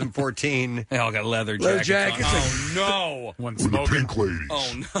 2014, they all got leather jackets. Oh no! With the pink ladies.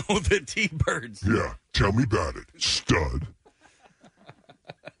 Oh no, the T-birds. Yeah, tell me about it, stud.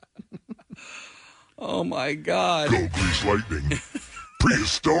 Oh my God! Go grease lightning.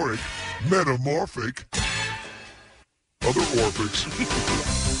 Prehistoric, metamorphic, other orphics.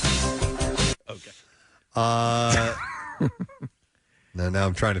 Okay. Now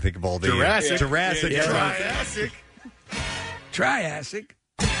I'm trying to think of all the Jurassic. Jurassic. Yeah. Jurassic. Triassic.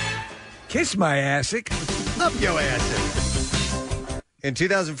 Kiss my assic. Up your assic. In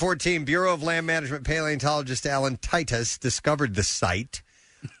 2014, Bureau of Land Management paleontologist Alan Titus discovered the site.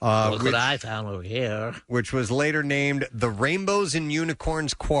 Look what I found over here. Which was later named the Rainbows and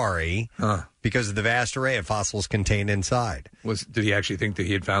Unicorns Quarry because of the vast array of fossils contained inside. Did he actually think that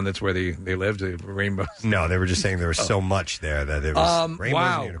he had found that's where they lived, the rainbows? No, they were just saying there was so much there that it was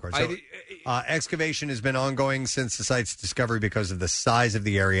rainbows and unicorns. So, excavation has been ongoing since the site's discovery because of the size of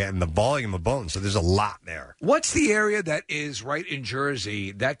the area and the volume of bones. So there's a lot there. What's the area that is right in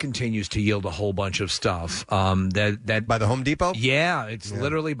Jersey that continues to yield a whole bunch of stuff? That by the Home Depot? Yeah, it's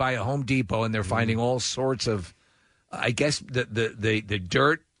literally by a Home Depot, and they're finding all sorts of, I guess, the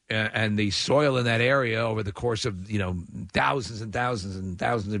dirt and the soil in that area over the course of thousands and thousands and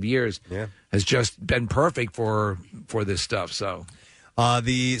thousands of years has just been perfect for this stuff. So.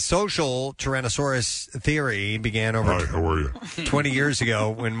 The social Tyrannosaurus theory began over Hi, how are you? 20 years ago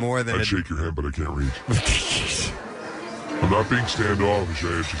when more than I'd shake your hand, but I can't reach. I'm not being standoffish.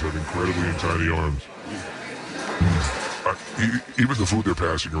 I just have incredibly and tiny arms. Even the food they're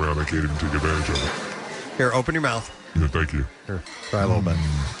passing around, I can't even take advantage of it. Here, open your mouth. Yeah, thank you. Here, try a little bit.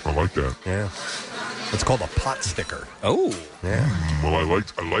 I like that. Yeah. It's called a pot sticker. Oh. Yeah. Well, I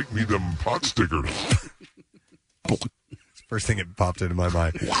like me them pot stickers. First thing that popped into my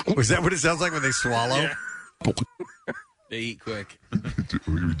mind. Was that what it sounds like when they swallow? Yeah. They eat quick.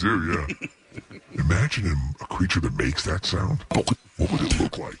 We do, yeah. Imagine a creature that makes that sound. What would it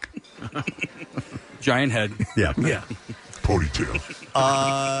look like? Giant head. Yeah. Yeah. Ponytail.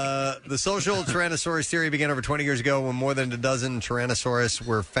 The social Tyrannosaurus theory began over 20 years ago when more than a dozen Tyrannosaurus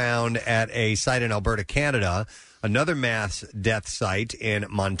were found at a site in Alberta, Canada. Another mass death site in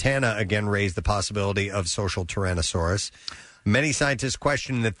Montana again raised the possibility of social Tyrannosaurus. Many scientists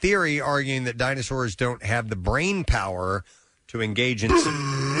question the theory, arguing that dinosaurs don't have the brain power to engage in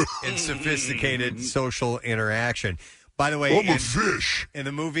sophisticated social interaction. By the way, fish. In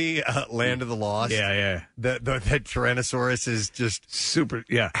the movie Land of the Lost, the Tyrannosaurus is just super,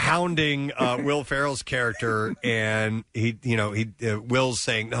 hounding Will Ferrell's character, and Will's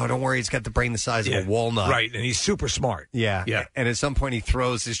saying, "No, don't worry, he's got the brain the size of a walnut." Right, and he's super smart. Yeah. And at some point, he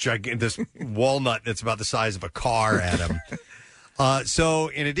throws this walnut that's about the size of a car at him. So,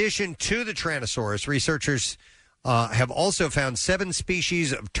 in addition to the Tyrannosaurus, researchers have also found 7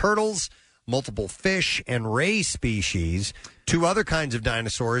 species of turtles, multiple fish and ray species, 2 other kinds of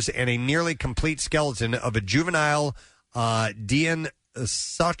dinosaurs, and a nearly complete skeleton of a juvenile Deinosuchus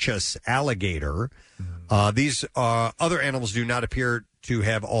alligator. These other animals do not appear to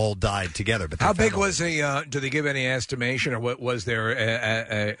have all died together. But how big was do they give any estimation, or what was there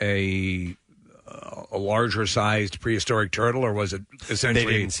a larger sized prehistoric turtle, or was it essentially?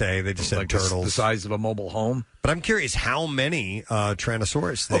 They didn't say. They just said turtles the size of a mobile home. But I'm curious how many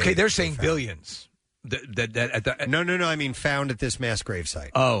Tyrannosaurus. They're saying billions. No. I mean, found at this mass grave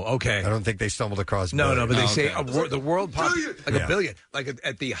site. Oh, okay. I don't think they stumbled across. No, but they say the world billion. A billion, like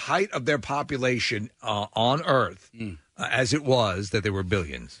at the height of their population on Earth, as it was, that there were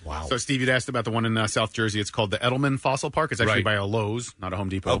billions. Wow. So, Steve, you'd asked about the one in South Jersey. It's called the Edelman Fossil Park. It's actually by a Lowe's, not a Home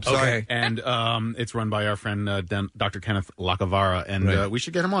Depot. Oh, sorry. And it's run by our friend Dr. Kenneth Lacavara, and we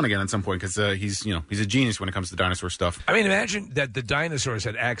should get him on again at some point because he's a genius when it comes to dinosaur stuff. I mean, imagine that the dinosaurs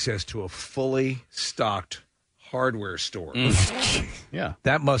had access to a fully stocked hardware store. Yeah.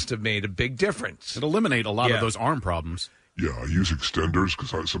 That must have made a big difference. It'll eliminate a lot of those arm problems. Yeah, I use extenders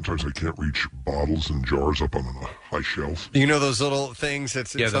because sometimes I can't reach bottles and jars up on a high shelf. You know those little things?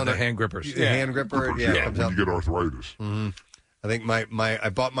 It's on the hand grippers. The hand gripper. Yeah, when you get arthritis. Mm-hmm. I think I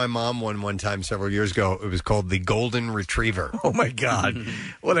bought my mom one time several years ago. It was called the Golden Retriever. Oh my God,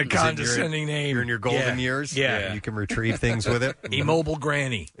 what a condescending name! You're in your golden years. Yeah, you can retrieve things with it. Immobile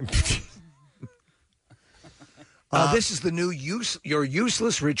granny. This is the new your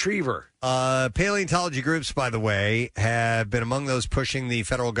useless retriever. Paleontology groups, by the way, have been among those pushing the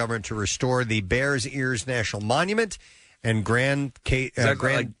federal government to restore the Bears Ears National Monument and Grand Is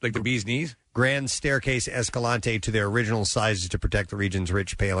that like the bee's knees? Grand Staircase Escalante to their original sizes to protect the region's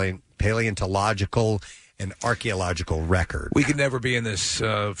rich paleontological and archaeological record. We could never be in this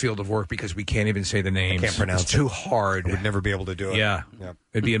field of work because we can't even say the names. I can't pronounce it's too hard. I would never be able to do it. Yeah. Yep.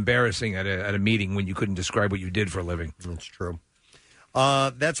 It'd be embarrassing at a meeting when you couldn't describe what you did for a living. That's true.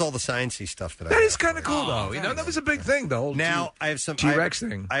 That's all the sciencey stuff that I That is kind of cool, though. You know, that was a big thing, the whole I have some T-Rex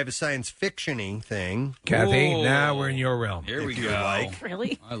thing. I have a science fiction-y thing. Kathy, now we're in your realm. Here we go.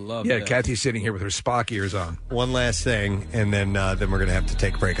 Really? I love Yeah, that. Kathy's sitting here with her Spock ears on. One last thing, and then we're going to have to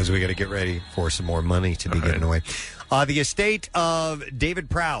take a break because we got to get ready for some more money to be given away. The estate of David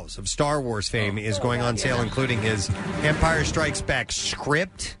Prowse of Star Wars fame is going on sale, including his Empire Strikes Back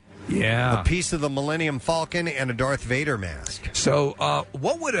script. Yeah. A piece of the Millennium Falcon and a Darth Vader mask. So,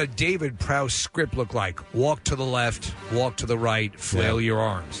 what would a David Prowse script look like? Walk to the left, walk to the right, flail your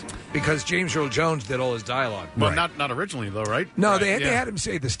arms. Because James Earl Jones did all his dialogue. Well, not originally, though, right? No, Right, they had him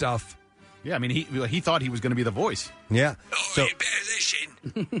say the stuff. Yeah, I mean, he thought he was going to be the voice. Yeah. So, you better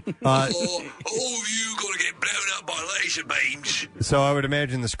listen. all of you going to get blown up by laser beams. So I would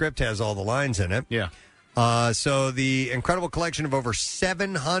imagine the script has all the lines in it. Yeah. So the incredible collection of over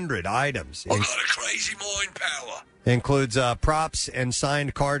 700 items I've got a crazy mind power. includes props and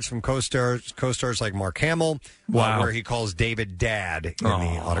signed cards from co-stars like Mark Hamill, where he calls David Dad in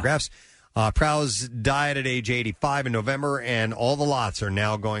the autographs. Prowse died at age 85 in November, and all the lots are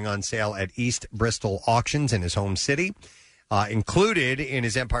now going on sale at East Bristol Auctions in his home city. Included in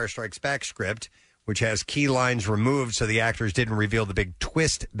his Empire Strikes Back script, which has key lines removed so the actors didn't reveal the big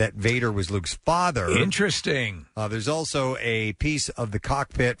twist that Vader was Luke's father. Interesting. There's also a piece of the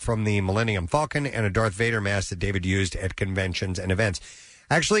cockpit from the Millennium Falcon and a Darth Vader mask that David used at conventions and events.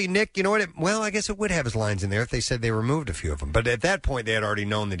 Actually, Nick, you know what? I guess it would have his lines in there if they said they removed a few of them. But at that point, they had already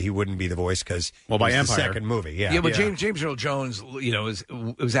known that he wouldn't be the voice because by the Empire. second movie. Yeah, but James Earl Jones,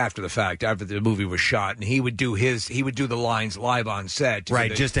 it was after the fact, after the movie was shot, and he would do the lines live on set,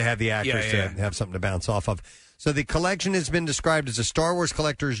 just to have the actors to have something to bounce off of. So the collection has been described as a Star Wars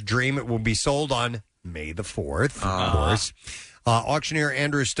collector's dream. It will be sold on May the 4th, of course. Auctioneer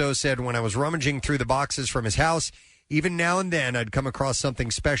Andrew Stowe said, "When I was rummaging through the boxes from his house, even now and then, I'd come across something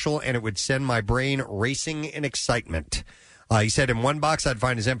special, and it would send my brain racing in excitement." He said in one box, I'd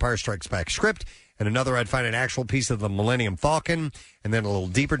find his Empire Strikes Back script, and another, I'd find an actual piece of the Millennium Falcon, and then a little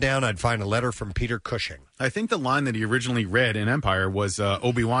deeper down, I'd find a letter from Peter Cushing. I think the line that he originally read in Empire was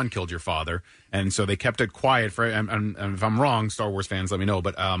Obi-Wan killed your father, and so they kept it quiet for. And if I'm wrong, Star Wars fans, let me know.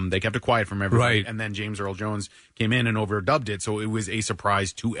 But they kept it quiet from everybody, Right. and then James Earl Jones came in and overdubbed it, so it was a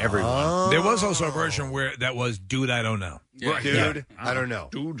surprise to everyone. There was also a version where that was, "Dude, I don't know." Right. Dude, I don't know.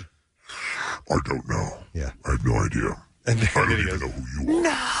 Dude, I don't know. Yeah. I have no idea. And I don't even know who you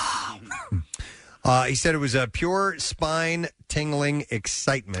are. He said it was a pure spine-tingling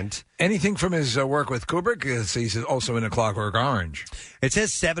excitement. Anything from his work with Kubrick? He's also in A Clockwork Orange. It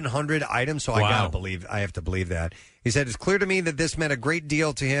says 700 items, so I have to believe that. He said, "It's clear to me that this meant a great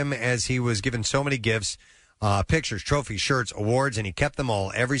deal to him as he was given so many gifts, pictures, trophies, shirts, awards, and he kept them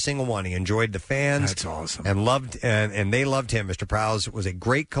all, every single one. He enjoyed the fans. That's awesome. And they loved him. Mr. Prowse was a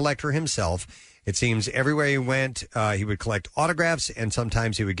great collector himself. It seems everywhere he went, he would collect autographs, and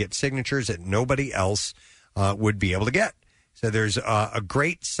sometimes he would get signatures that nobody else would be able to get." So there's a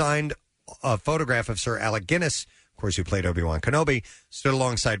great signed photograph of Sir Alec Guinness, of course, who played Obi-Wan Kenobi, stood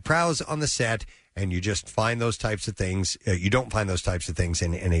alongside Prowse on the set, and you just find those types of things. You don't find those types of things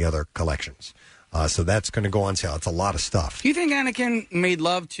in any other collections. So that's going to go on sale. It's a lot of stuff. Do you think Anakin made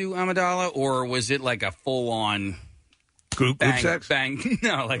love to Amidala, or was it like a full-on... Group sex? Bang.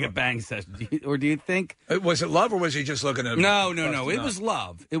 No, like a bang session. Or do you think... Was it love, or was he just looking at... No. It was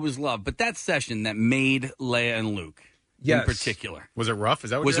love. It was love. But that session that made Leia and Luke in particular. Was it rough?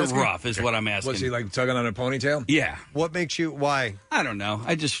 Is that what Was you're it asking? rough is what I'm asking. Was he like tugging on a ponytail? Yeah. What makes you... Why? I don't know.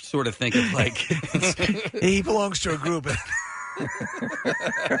 I just sort of think of like... He belongs to a group.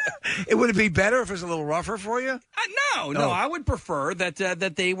 It would it be better if it was a little rougher for you? No. I would prefer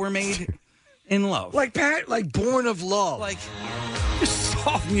that they were made... in love. Like Born of Love. Like, just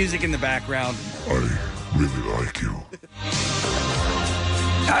soft music in the background. I really like you.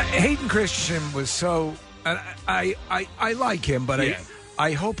 Hayden Christensen was so... And I like him, but Yeah.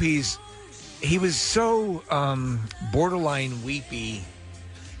 I hope he was so borderline weepy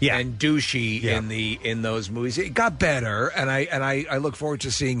and douchey in those movies. It got better, and I look forward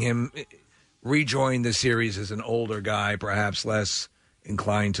to seeing him rejoin the series as an older guy, perhaps less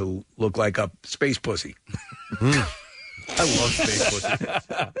inclined to look like a space pussy. I love space pussy.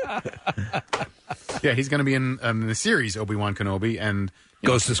 Yeah, he's going to be in the series Obi-Wan Kenobi, and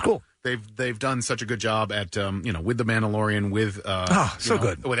goes to school. They've done such a good job at with the Mandalorian, with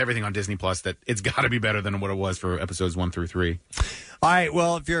good with everything on Disney Plus, that it's got to be better than what it was for episodes 1 through 3. All right,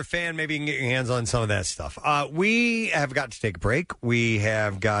 well, if you're a fan, maybe you can get your hands on some of that stuff. We have got to take a break. We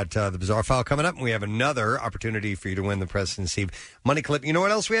have got the Bizarre File coming up, and we have another opportunity for you to win the Preston and Steve Money Clip. You know what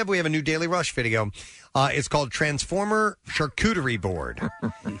else we have? We have a new Daily Rush video. It's called Transformer Charcuterie Board.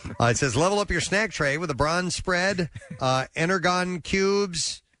 It says, level up your snack tray with a bronze spread, energon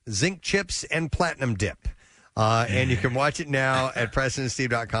cubes, zinc chips, and platinum dip. And you can watch it now at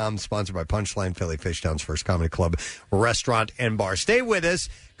PrestonandSteve.com, sponsored by Punchline Philly, Fishtown's first comedy club, restaurant, and bar. Stay with us,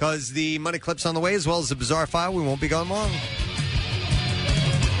 because the Money Clip's on the way, as well as the Bizarre File. We won't be gone long.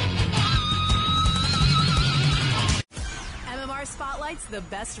 MMR spotlights the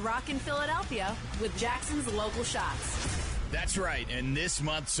best rock in Philadelphia with Jackson's Local Shots. That's right, and this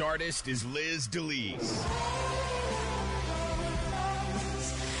month's artist is Liz DeLees.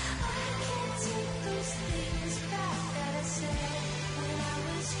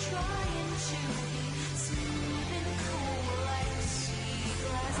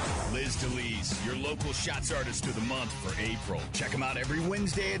 Liz DeLees, your local Shots Artist of the Month for April. Check them out every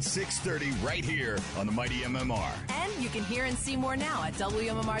Wednesday at 6:30 right here on the Mighty MMR. And you can hear and see more now at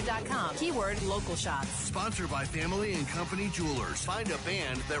WMMR.com. Keyword Local Shots. Sponsored by Family and Company Jewelers. Find a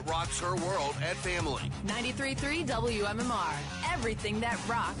band that rocks her world at Family. 93.3 WMMR. Everything that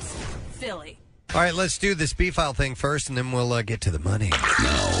rocks Philly. All right, let's do this B-File thing first, and then we'll get to the money.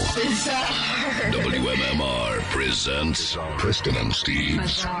 WMMR presents Preston and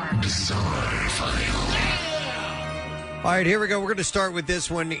Steve's Bizarre File. All right, here we go. We're going to start with this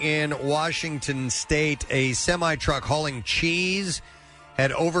one in Washington State. A semi-truck hauling cheese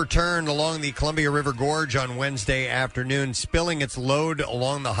had overturned along the Columbia River Gorge on Wednesday afternoon, spilling its load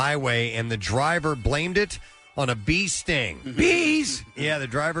along the highway, and the driver blamed it on a bee sting. Bees? Yeah, the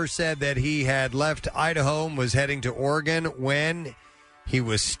driver said that he had left Idaho and was heading to Oregon when he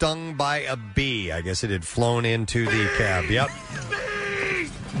was stung by a bee. I guess it had flown into the cab. Yep.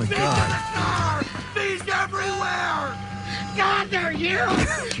 Bees! Oh, my God. Bees everywhere! God, they're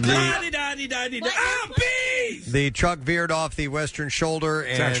huge! Bees! The truck veered off the western shoulder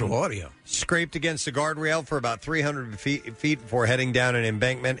and actual audio. Scraped against the guardrail for about 300 feet before heading down an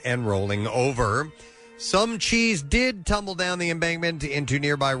embankment and rolling over. Some cheese did tumble down the embankment into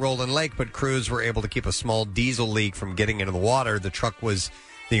nearby Roland Lake, but crews were able to keep a small diesel leak from getting into the water. The truck was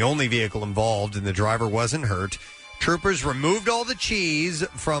the only vehicle involved, and the driver wasn't hurt. Troopers removed all the cheese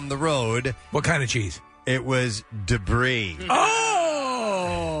from the road. What kind of cheese? It was debris.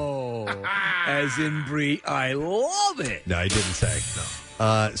 Oh! As in brie. I love it. No, he didn't say. No.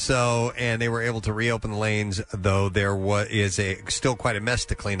 And they were able to reopen the lanes, though there is still quite a mess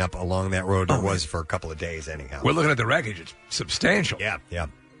to clean up along that road. It was for a couple of days, anyhow. We're looking at the wreckage. It's substantial. Yeah.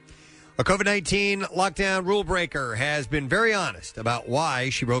 A COVID-19 lockdown rule breaker has been very honest about why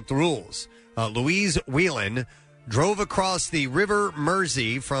she broke the rules. Louise Whelan drove across the River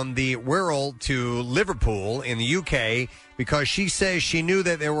Mersey from the Wirral to Liverpool in the UK because she says she knew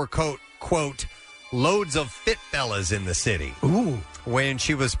that there were, quote, loads of fit fellas in the city. Ooh. When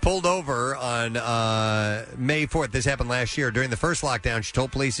she was pulled over on May 4th, this happened last year, during the first lockdown, she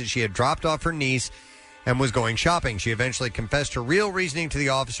told police that she had dropped off her niece and was going shopping. She eventually confessed her real reasoning to the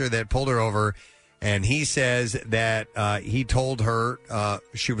officer that pulled her over, and he says that he told her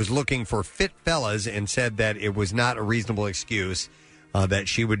she was looking for fit fellas and said that it was not a reasonable excuse that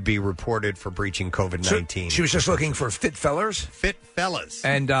she would be reported for breaching COVID-19. So she was just looking for fit fellers? Fit fellas.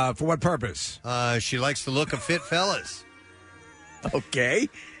 And for what purpose? She likes the look of fit fellas. Okay.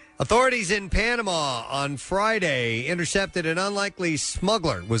 Authorities in Panama on Friday intercepted an unlikely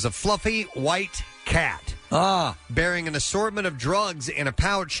smuggler. It was a fluffy white cat bearing an assortment of drugs in a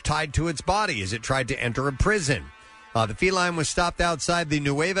pouch tied to its body as it tried to enter a prison. The feline was stopped outside the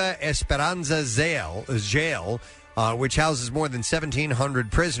Nueva Esperanza jail, which houses more than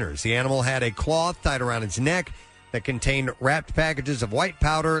 1,700 prisoners. The animal had a cloth tied around its neck that contained wrapped packages of white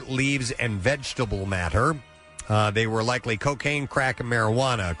powder, leaves, and vegetable matter. They were likely cocaine, crack, and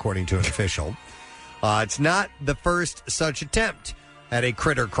marijuana, according to an official. It's not the first such attempt at a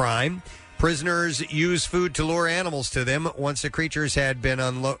critter crime. Prisoners use food to lure animals to them once the creatures had been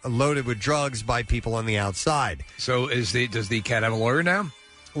loaded with drugs by people on the outside. So does the cat have a lawyer now?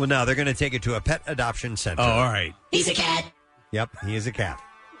 Well, no, they're going to take it to a pet adoption center. Oh, all right. He's a cat. Yep, he is a cat.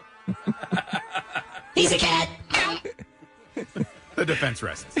 He's a cat. The defense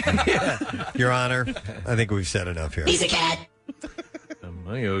rests. Your Honor, I think we've said enough here. He's a cat.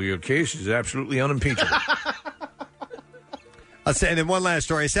 Your case is absolutely unimpeachable. And then one last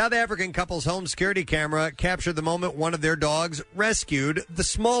story. A South African couple's home security camera captured the moment one of their dogs rescued the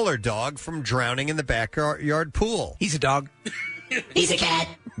smaller dog from drowning in the backyard pool. He's a dog. He's a cat.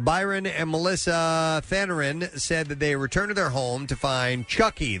 Byron and Melissa Thanarin said that they returned to their home to find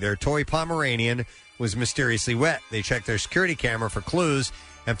Chucky, their toy Pomeranian, was mysteriously wet. They checked their security camera for clues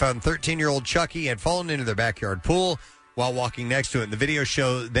and found 13-year-old Chucky had fallen into their backyard pool while walking next to it. And the video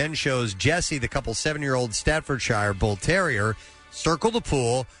then shows Jesse, the couple's 7-year-old Staffordshire Bull Terrier, circle the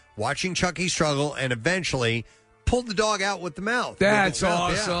pool, watching Chucky struggle, and eventually pulled the dog out with the mouth. That's With the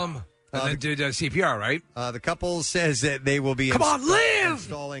mouth, awesome. yeah. And then did CPR, right? The couple says that they will be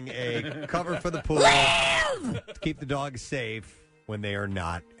installing a cover for the pool to keep the dog safe when they are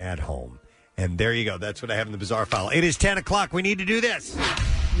not at home. And there you go. That's what I have in the bizarre file. It is 10 o'clock. We need to do this.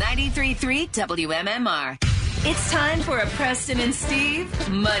 93.3 WMMR. It's time for a Preston and Steve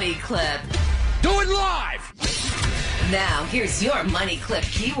Money Clip. Do it live! Now, here's your Money Clip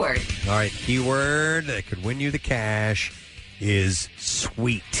keyword. All right. Keyword that could win you the cash is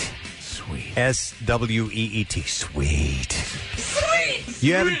sweet. Sweet. SWEET. Sweet. Sweet!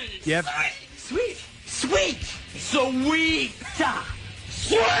 You have Sweet! Sweet! Sweet!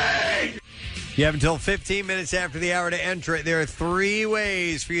 Sweet! You have until 15 minutes after the hour to enter it. There are 3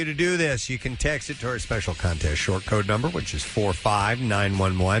 ways for you to do this. You can text it to our special contest short code number, which is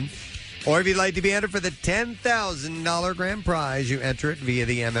 45911. Or if you'd like to be entered for the $10,000 grand prize, you enter it via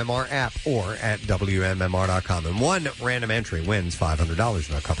the MMR app or at WMMR.com. And one random entry wins $500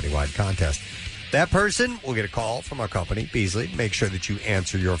 in our company-wide contest. That person will get a call from our company, Beasley. Make sure that you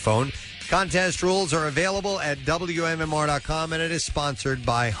answer your phone. Contest rules are available at WMMR.com, and it is sponsored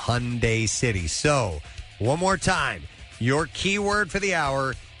by Hyundai City. So, one more time, your keyword for the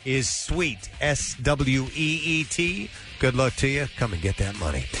hour is sweet, SWEET. Good luck to you. Come and get that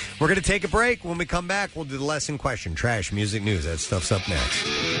money. We're going to take a break. When we come back, we'll do the lesson question, trash, music, news. That stuff's up next.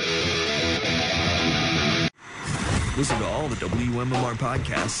 Listen to all the WMMR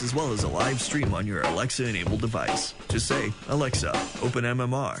podcasts as well as a live stream on your Alexa-enabled device. Just say, Alexa, open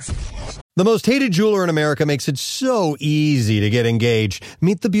MMR. The most hated jeweler in America makes it so easy to get engaged.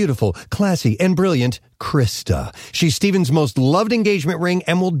 Meet the beautiful, classy, and brilliant Krista. She's Steven's most loved engagement ring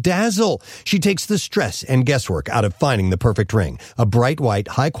and will dazzle. She takes the stress and guesswork out of finding the perfect ring. A bright white,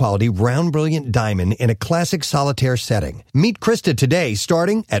 high-quality, round, brilliant diamond in a classic solitaire setting. Meet Krista today,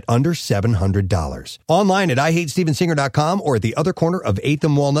 starting at under $700. Online at IHateStevenSinger.com or at the other corner of 8th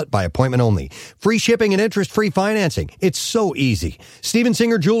and Walnut by appointment only. Free shipping and interest-free financing. It's so easy. Steven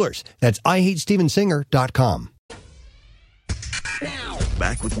Singer Jewelers. That's IHateStevenSinger.com.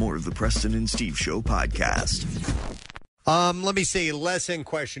 Back with more of the Preston and Steve Show podcast. Let me see. Lesson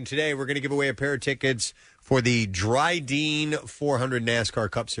question today. We're going to give away a pair of tickets for the Dryden 400 NASCAR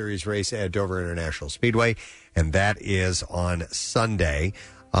Cup Series race at Dover International Speedway, and that is on Sunday.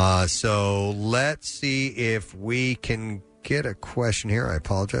 So let's see if we can get a question here. I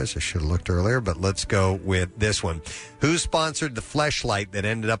apologize. I should have looked earlier, but let's go with this one. Who sponsored the fleshlight that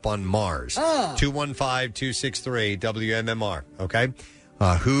ended up on Mars? 215-263 WMMR. Okay.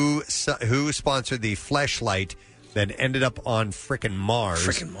 Who sponsored the fleshlight that ended up on frickin' Mars?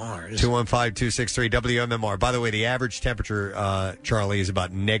 215-263 WMMR. By the way, the average temperature, Charlie, is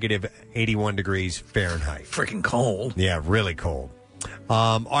about negative 81 degrees Fahrenheit. Frickin' cold. Yeah, really cold.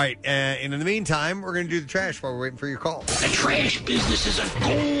 All right, and in the meantime, we're going to do the trash while we're waiting for your call. The trash business is a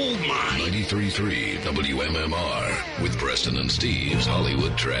gold mine. 93.3 WMMR with Preston and Steve's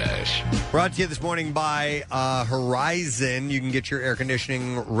Hollywood Trash. Brought to you this morning by Horizon. You can get your air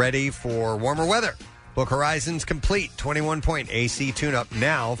conditioning ready for warmer weather. Book Horizon's complete 21-point AC tune-up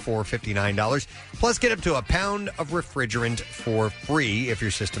now for $59. Plus, get up to a pound of refrigerant for free if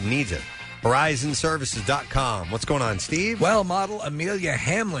your system needs it. HorizonServices.com. What's going on, Steve? Well, model Amelia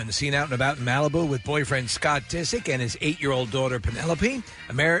Hamlin seen out and about in Malibu with boyfriend Scott Disick and his 8-year-old daughter Penelope.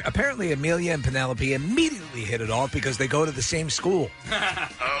 Apparently, Amelia and Penelope immediately hit it off because they go to the same school.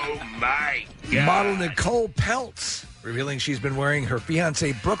 Oh, my God. Model Nicole Peltz revealing she's been wearing her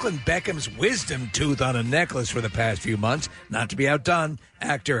fiancé Brooklyn Beckham's wisdom tooth on a necklace for the past few months. Not to be outdone,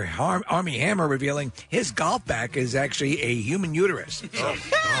 actor Armie Hammer revealing his golf bag is actually a human uterus.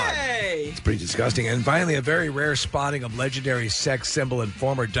 Hey! It's pretty disgusting. And finally, a very rare spotting of legendary sex symbol and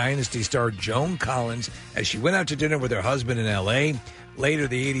former Dynasty star Joan Collins as she went out to dinner with her husband in L.A. Later,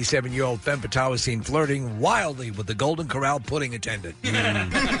 the 87-year-old femme fatale was seen flirting wildly with the Golden Corral pudding attendant.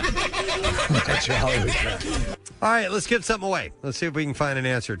 That's your Hollywood Trash. All right, let's give something away. Let's see if we can find an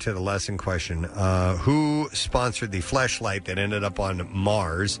answer to the lesson question. Who sponsored the fleshlight that ended up on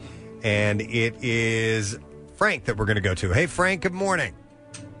Mars? And it is Frank that we're going to go to. Hey, Frank, good morning.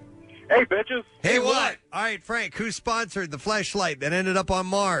 Hey, bitches. Hey, what? All right, Frank, who sponsored the fleshlight that ended up on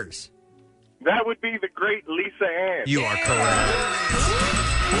Mars? That would be the great Lisa Ann. You are correct.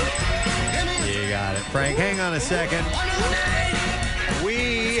 You got it. Frank, hang on a second.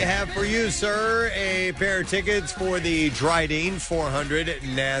 We have for you, sir, a pair of tickets for the Dryden 400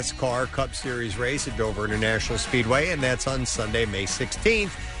 NASCAR Cup Series race at Dover International Speedway, and that's on Sunday, May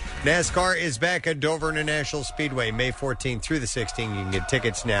 16th. NASCAR is back at Dover International Speedway, May 14th through the 16th. You can get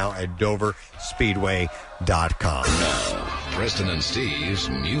tickets now at doverspeedway.com. Now, Preston and Steve's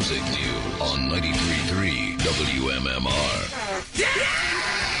Music News on 93.3 WMMR.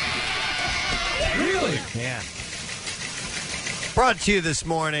 Really? Yeah. Brought to you this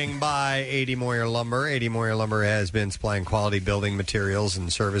morning by 80 Moyer Lumber. 80 Moyer Lumber has been supplying quality building materials and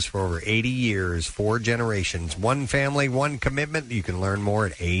service for over 80 years, 4 generations. One family, one commitment. You can learn more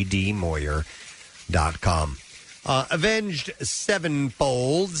at admoyer.com. Avenged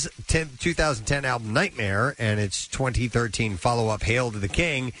Sevenfold's 2010 album Nightmare and its 2013 follow-up Hail to the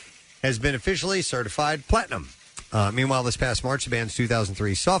King has been officially certified platinum. Meanwhile, this past March, the band's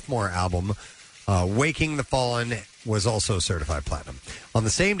 2003 sophomore album Waking the Fallen was also certified platinum. On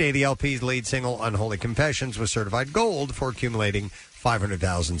the same day, the LP's lead single, Unholy Confessions, was certified gold for accumulating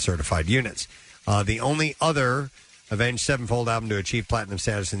 500,000 certified units. The only other Avenged Sevenfold album to achieve platinum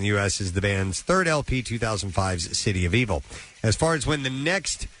status in the U.S. is the band's third LP, 2005's City of Evil. As far as when the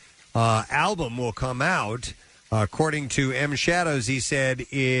next album will come out, according to M. Shadows, he said,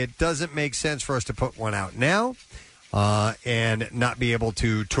 it doesn't make sense for us to put one out now and not be able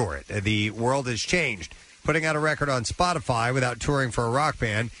to tour it. The world has changed. Putting out a record on Spotify without touring for a rock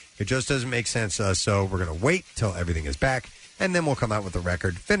band, it just doesn't make sense to us, so we're going to wait till everything is back, and then we'll come out with the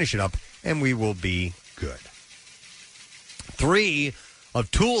record, finish it up, and we will be good. 3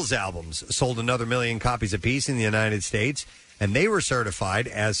 of Tool's albums sold another 1 million copies apiece in the United States, and they were certified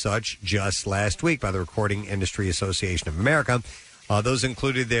as such just last week by the Recording Industry Association of America. Those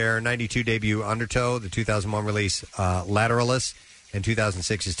included their 92 debut Undertow, the 2001 release Lateralis, and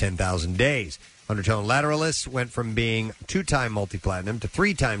 2006's 10,000 Days. Undertow and Lateralis went from being 2-time multi-platinum to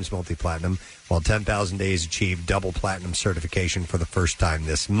 3 times multi-platinum, while 10,000 Days achieved double platinum certification for the first time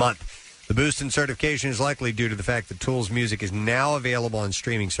this month. The boost in certification is likely due to the fact that Tool's music is now available on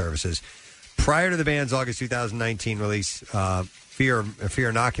streaming services. Prior to the band's August 2019 release, Fear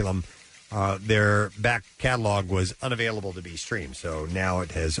Inoculum, their back catalog was unavailable to be streamed, so now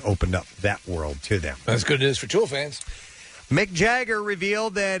it has opened up that world to them. That's good news for Tool fans. Mick Jagger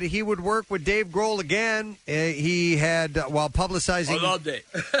revealed that he would work with Dave Grohl again. He had, while publicizing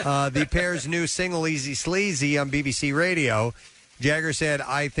the pair's new single, Easy Sleazy, on BBC Radio, Jagger said,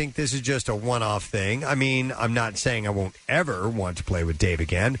 I think this is just a one-off thing. I mean, I'm not saying I won't ever want to play with Dave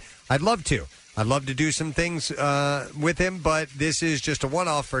again. I'd love to. I'd love to do some things with him, but this is just a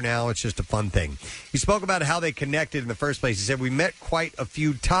one-off for now. It's just a fun thing. He spoke about how they connected in the first place. He said, we met quite a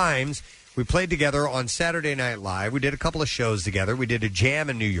few times. We played together on Saturday Night Live. We did a couple of shows together. We did a jam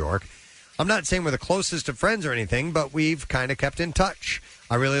in New York. I'm not saying we're the closest of friends or anything, but we've kind of kept in touch.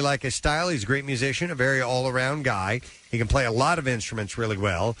 I really like his style. He's a great musician, a very all-around guy. He can play a lot of instruments really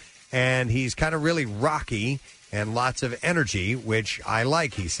well, and he's kind of really rocky and lots of energy, which I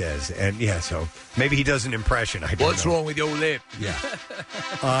like, he says. And, yeah, so maybe he does an impression. I don't What's know. wrong with your lip? Yeah.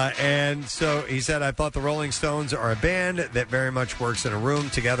 And so he said, I thought the Rolling Stones are a band that very much works in a room,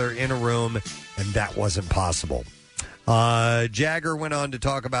 together in a room, and that wasn't possible. Jagger went on to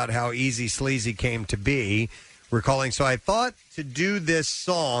talk about how Easy Sleazy came to be, recalling, so I thought to do this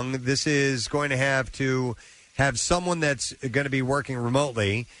song, this is going to have someone that's going to be working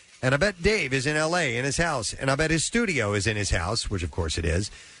remotely. And I bet Dave is in L.A. in his house, and I bet his studio is in his house, which of course it is.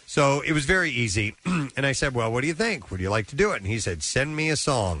 So it was very easy. And I said, well, what do you think? Would you like to do it? And he said, send me a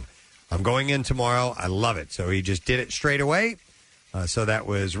song. I'm going in tomorrow. I love it. So he just did it straight away. So that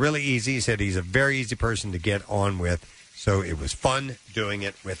was really easy. He said he's a very easy person to get on with. So it was fun doing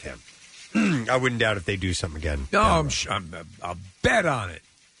it with him. I wouldn't doubt if they do something again. No, I'll bet on it.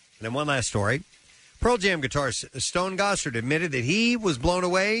 And then one last story. Pearl Jam guitarist Stone Gossard admitted that he was blown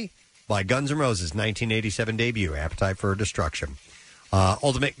away by Guns N' Roses' 1987 debut, Appetite for Destruction.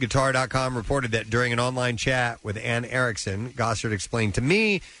 UltimateGuitar.com reported that during an online chat with Ann Erickson, Gossard explained to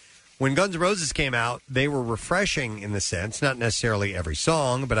me, when Guns N' Roses came out, they were refreshing in the sense, not necessarily every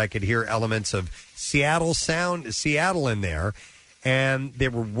song, but I could hear elements of Seattle in there, and they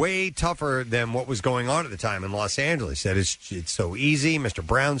were way tougher than what was going on at the time in Los Angeles. He said it's so easy, Mr.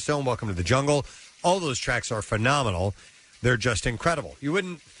 Brownstone, Welcome to the Jungle. All those tracks are phenomenal. They're just incredible. You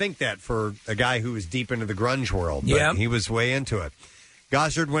wouldn't think that for a guy who was deep into the grunge world, but he was way into it.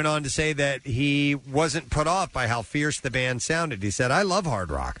 Gossard went on to say that he wasn't put off by how fierce the band sounded. He said, I love hard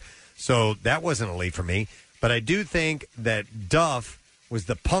rock. So that wasn't a lead for me. But I do think that Duff was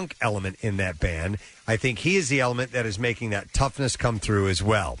the punk element in that band. I think he is the element that is making that toughness come through as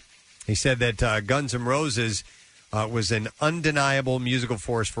well. He said that Guns N' Roses was an undeniable musical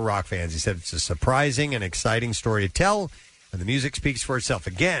force for rock fans. He said it's a surprising and exciting story to tell, and the music speaks for itself.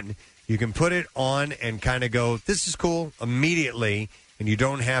 Again, you can put it on and kind of go, this is cool, immediately, and you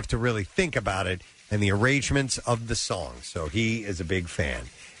don't have to really think about it and the arrangements of the song. So he is a big fan,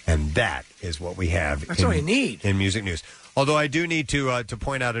 and that is what we have. That's all you need in music news. Although I do need to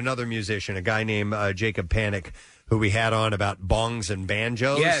point out another musician, a guy named Jacob Panic, who we had on about bongs and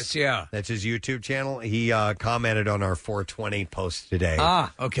banjos. Yes, yeah. That's his YouTube channel. He commented on our 420 post today.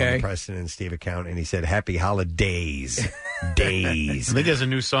 Ah, okay. On the Preston and Steve account, and he said, happy holidays. Days. I think he has a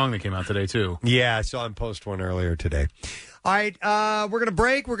new song that came out today, too. Yeah, I saw him post one earlier today. All right, we're going to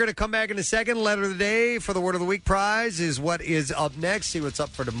break. We're going to come back in a second. Letter of the day for the Word of the Week prize is what is up next. See what's up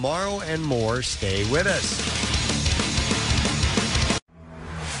for tomorrow and more. Stay with us.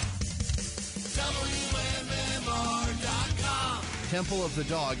 Temple of the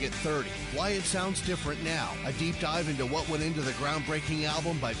Dog at 30. Why it sounds different now. A deep dive into what went into the groundbreaking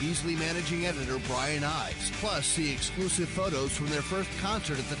album by Beasley managing editor Brian Ives. Plus, see exclusive photos from their first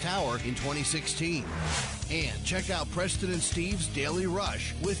concert at the Tower in 2016. And check out Preston and Steve's Daily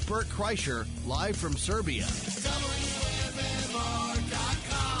Rush with Bert Kreischer live from Serbia.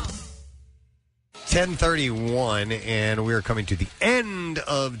 10:31, and we're coming to the end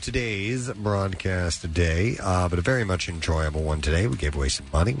of today's broadcast today, but a very much enjoyable one today. We gave away some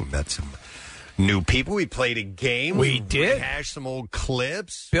money. We met some new people. We played a game. We did. Rehashed some old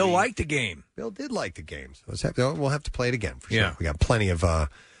clips. Bill liked the game. Bill did like the game. So we'll have to play it again for sure. Yeah. We got plenty of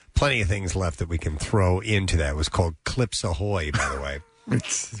things left that we can throw into that. It was called Clips Ahoy, by the way.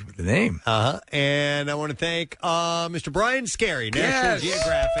 It's the name. And I want to thank Mr. Brian Scary, National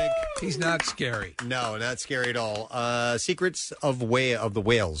Geographic. He's not scary. No, not scary at all. Secrets of the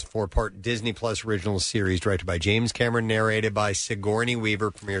Whales, 4-part Disney Plus original series directed by James Cameron, narrated by Sigourney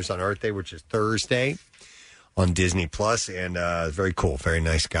Weaver, premieres on Earth Day, which is Thursday on Disney Plus, and very cool, very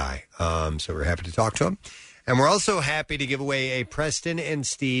nice guy. So we're happy to talk to him. And we're also happy to give away a Preston and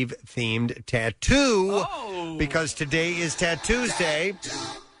Steve themed tattoo because today is Tattoos Day.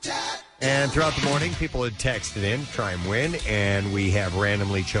 And throughout the morning, people had texted in, try and win, and we have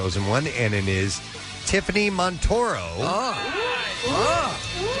randomly chosen one, and it is Tiffany Montoro.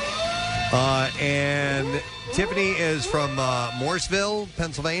 And Tiffany is from Morrisville,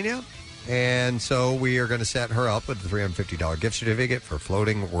 Pennsylvania. And so we are going to set her up with a $350 gift certificate for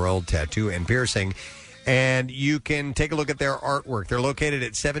Floating World Tattoo and Piercing. And you can take a look at their artwork. They're located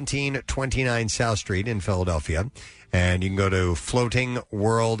at 1729 South Street in Philadelphia. And you can go to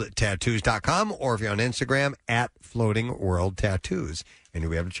floatingworldtattoos.com, or if you're on Instagram, at Floating World Tattoos. And you'll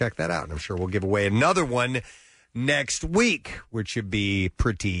be able to check that out. And I'm sure we'll give away another one next week, which should be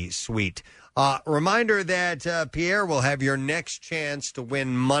pretty sweet. Reminder that Pierre will have your next chance to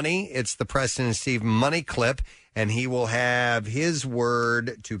win money. It's the Preston and Steve money clip, and he will have his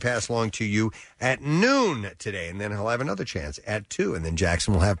word to pass along to you at noon today, and then he'll have another chance at 2, and then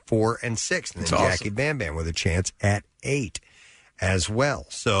Jackson will have 4 and 6, and then That's Jackie Bam Bam with a chance at 8 as well.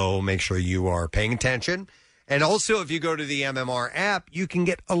 So make sure you are paying attention. And also, if you go to the MMR app, you can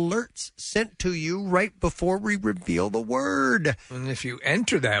get alerts sent to you right before we reveal the word. And if you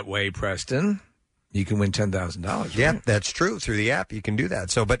enter that way, Preston, you can win $10,000. Right? Yeah, that's true. Through the app, you can do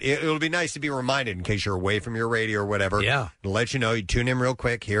that. So, but it'll be nice to be reminded in case you're away from your radio or whatever. Yeah. It'll let you know. You tune in real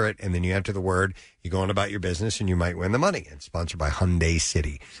quick, hear it, and then you enter the word. You go on about your business, and you might win the money. It's sponsored by Hyundai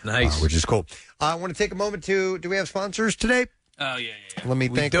City. Nice. Which is cool. I want to take a moment to, do we have sponsors today? Oh, yeah. Let me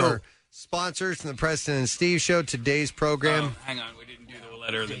thank our sponsors from the Preston and Steve Show. Today's program. Hang on, we didn't do the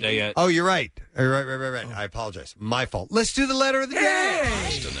letter of the day yet. Oh, you're right. Right. I apologize. My fault. Let's do the letter of the day.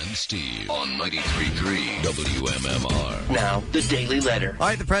 Preston and Steve on 93.3 WMMR. Now, the Daily Letter. All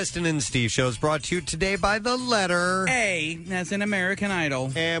right, the Preston and Steve Show is brought to you today by the letter A, as in American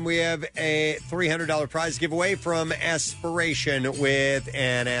Idol. And we have a $300 prize giveaway from Aspiration. With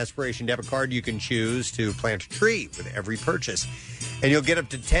an Aspiration debit card, you can choose to plant a tree with every purchase. And you'll get up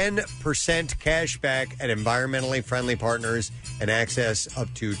to 10% cash back at environmentally friendly partners and access up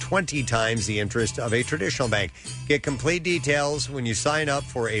to 20 times the interest of a traditional bank. Get complete details when you sign up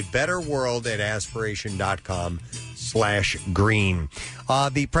for a better world at aspiration.com/green.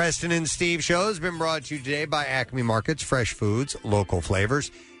 The Preston and Steve Show has been brought to you today by Acme Markets, fresh foods, local flavors,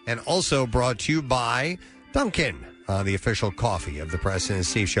 and also brought to you by Dunkin', the official coffee of the Preston and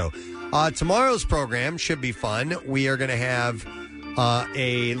Steve Show. Tomorrow's program should be fun. We are going to have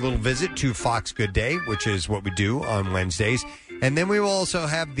a little visit to Fox Good Day, which is what we do on Wednesdays. And then we will also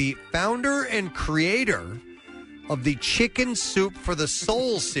have the founder and creator of the Chicken Soup for the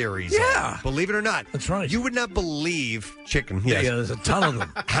Soul series. Yeah. Believe it or not. That's right. You would not believe chicken. Yeah, Yes. there's a ton of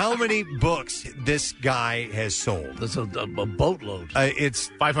them. How many books this guy has sold? There's a boatload.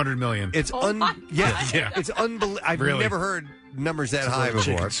 It's 500 million. It's It's unbelievable. I've Really? never heard numbers that It's a high lot of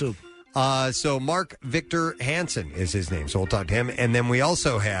chicken before. soup. So Mark Victor Hansen is his name. So we'll talk to him. And then we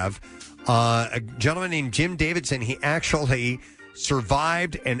also have a gentleman named Jim Davidson. He actually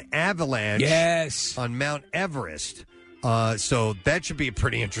survived an avalanche on Mount Everest. So that should be a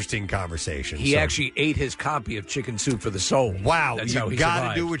pretty interesting conversation. He actually ate his copy of Chicken Soup for the Soul. Wow, That's how you he got to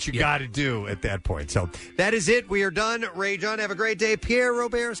survived. do what you got to do at that point. So that is it. We are done. Ray John, have a great day. Pierre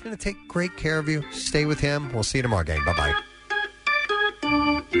Robert is going to take great care of you. Stay with him. We'll see you tomorrow, gang. Bye-bye.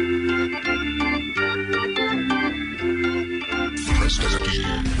 Preston and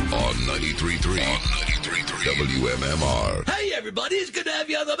Steve on 93.3 WMMR. Hey, everybody, it's good to have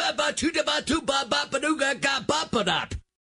you on the map.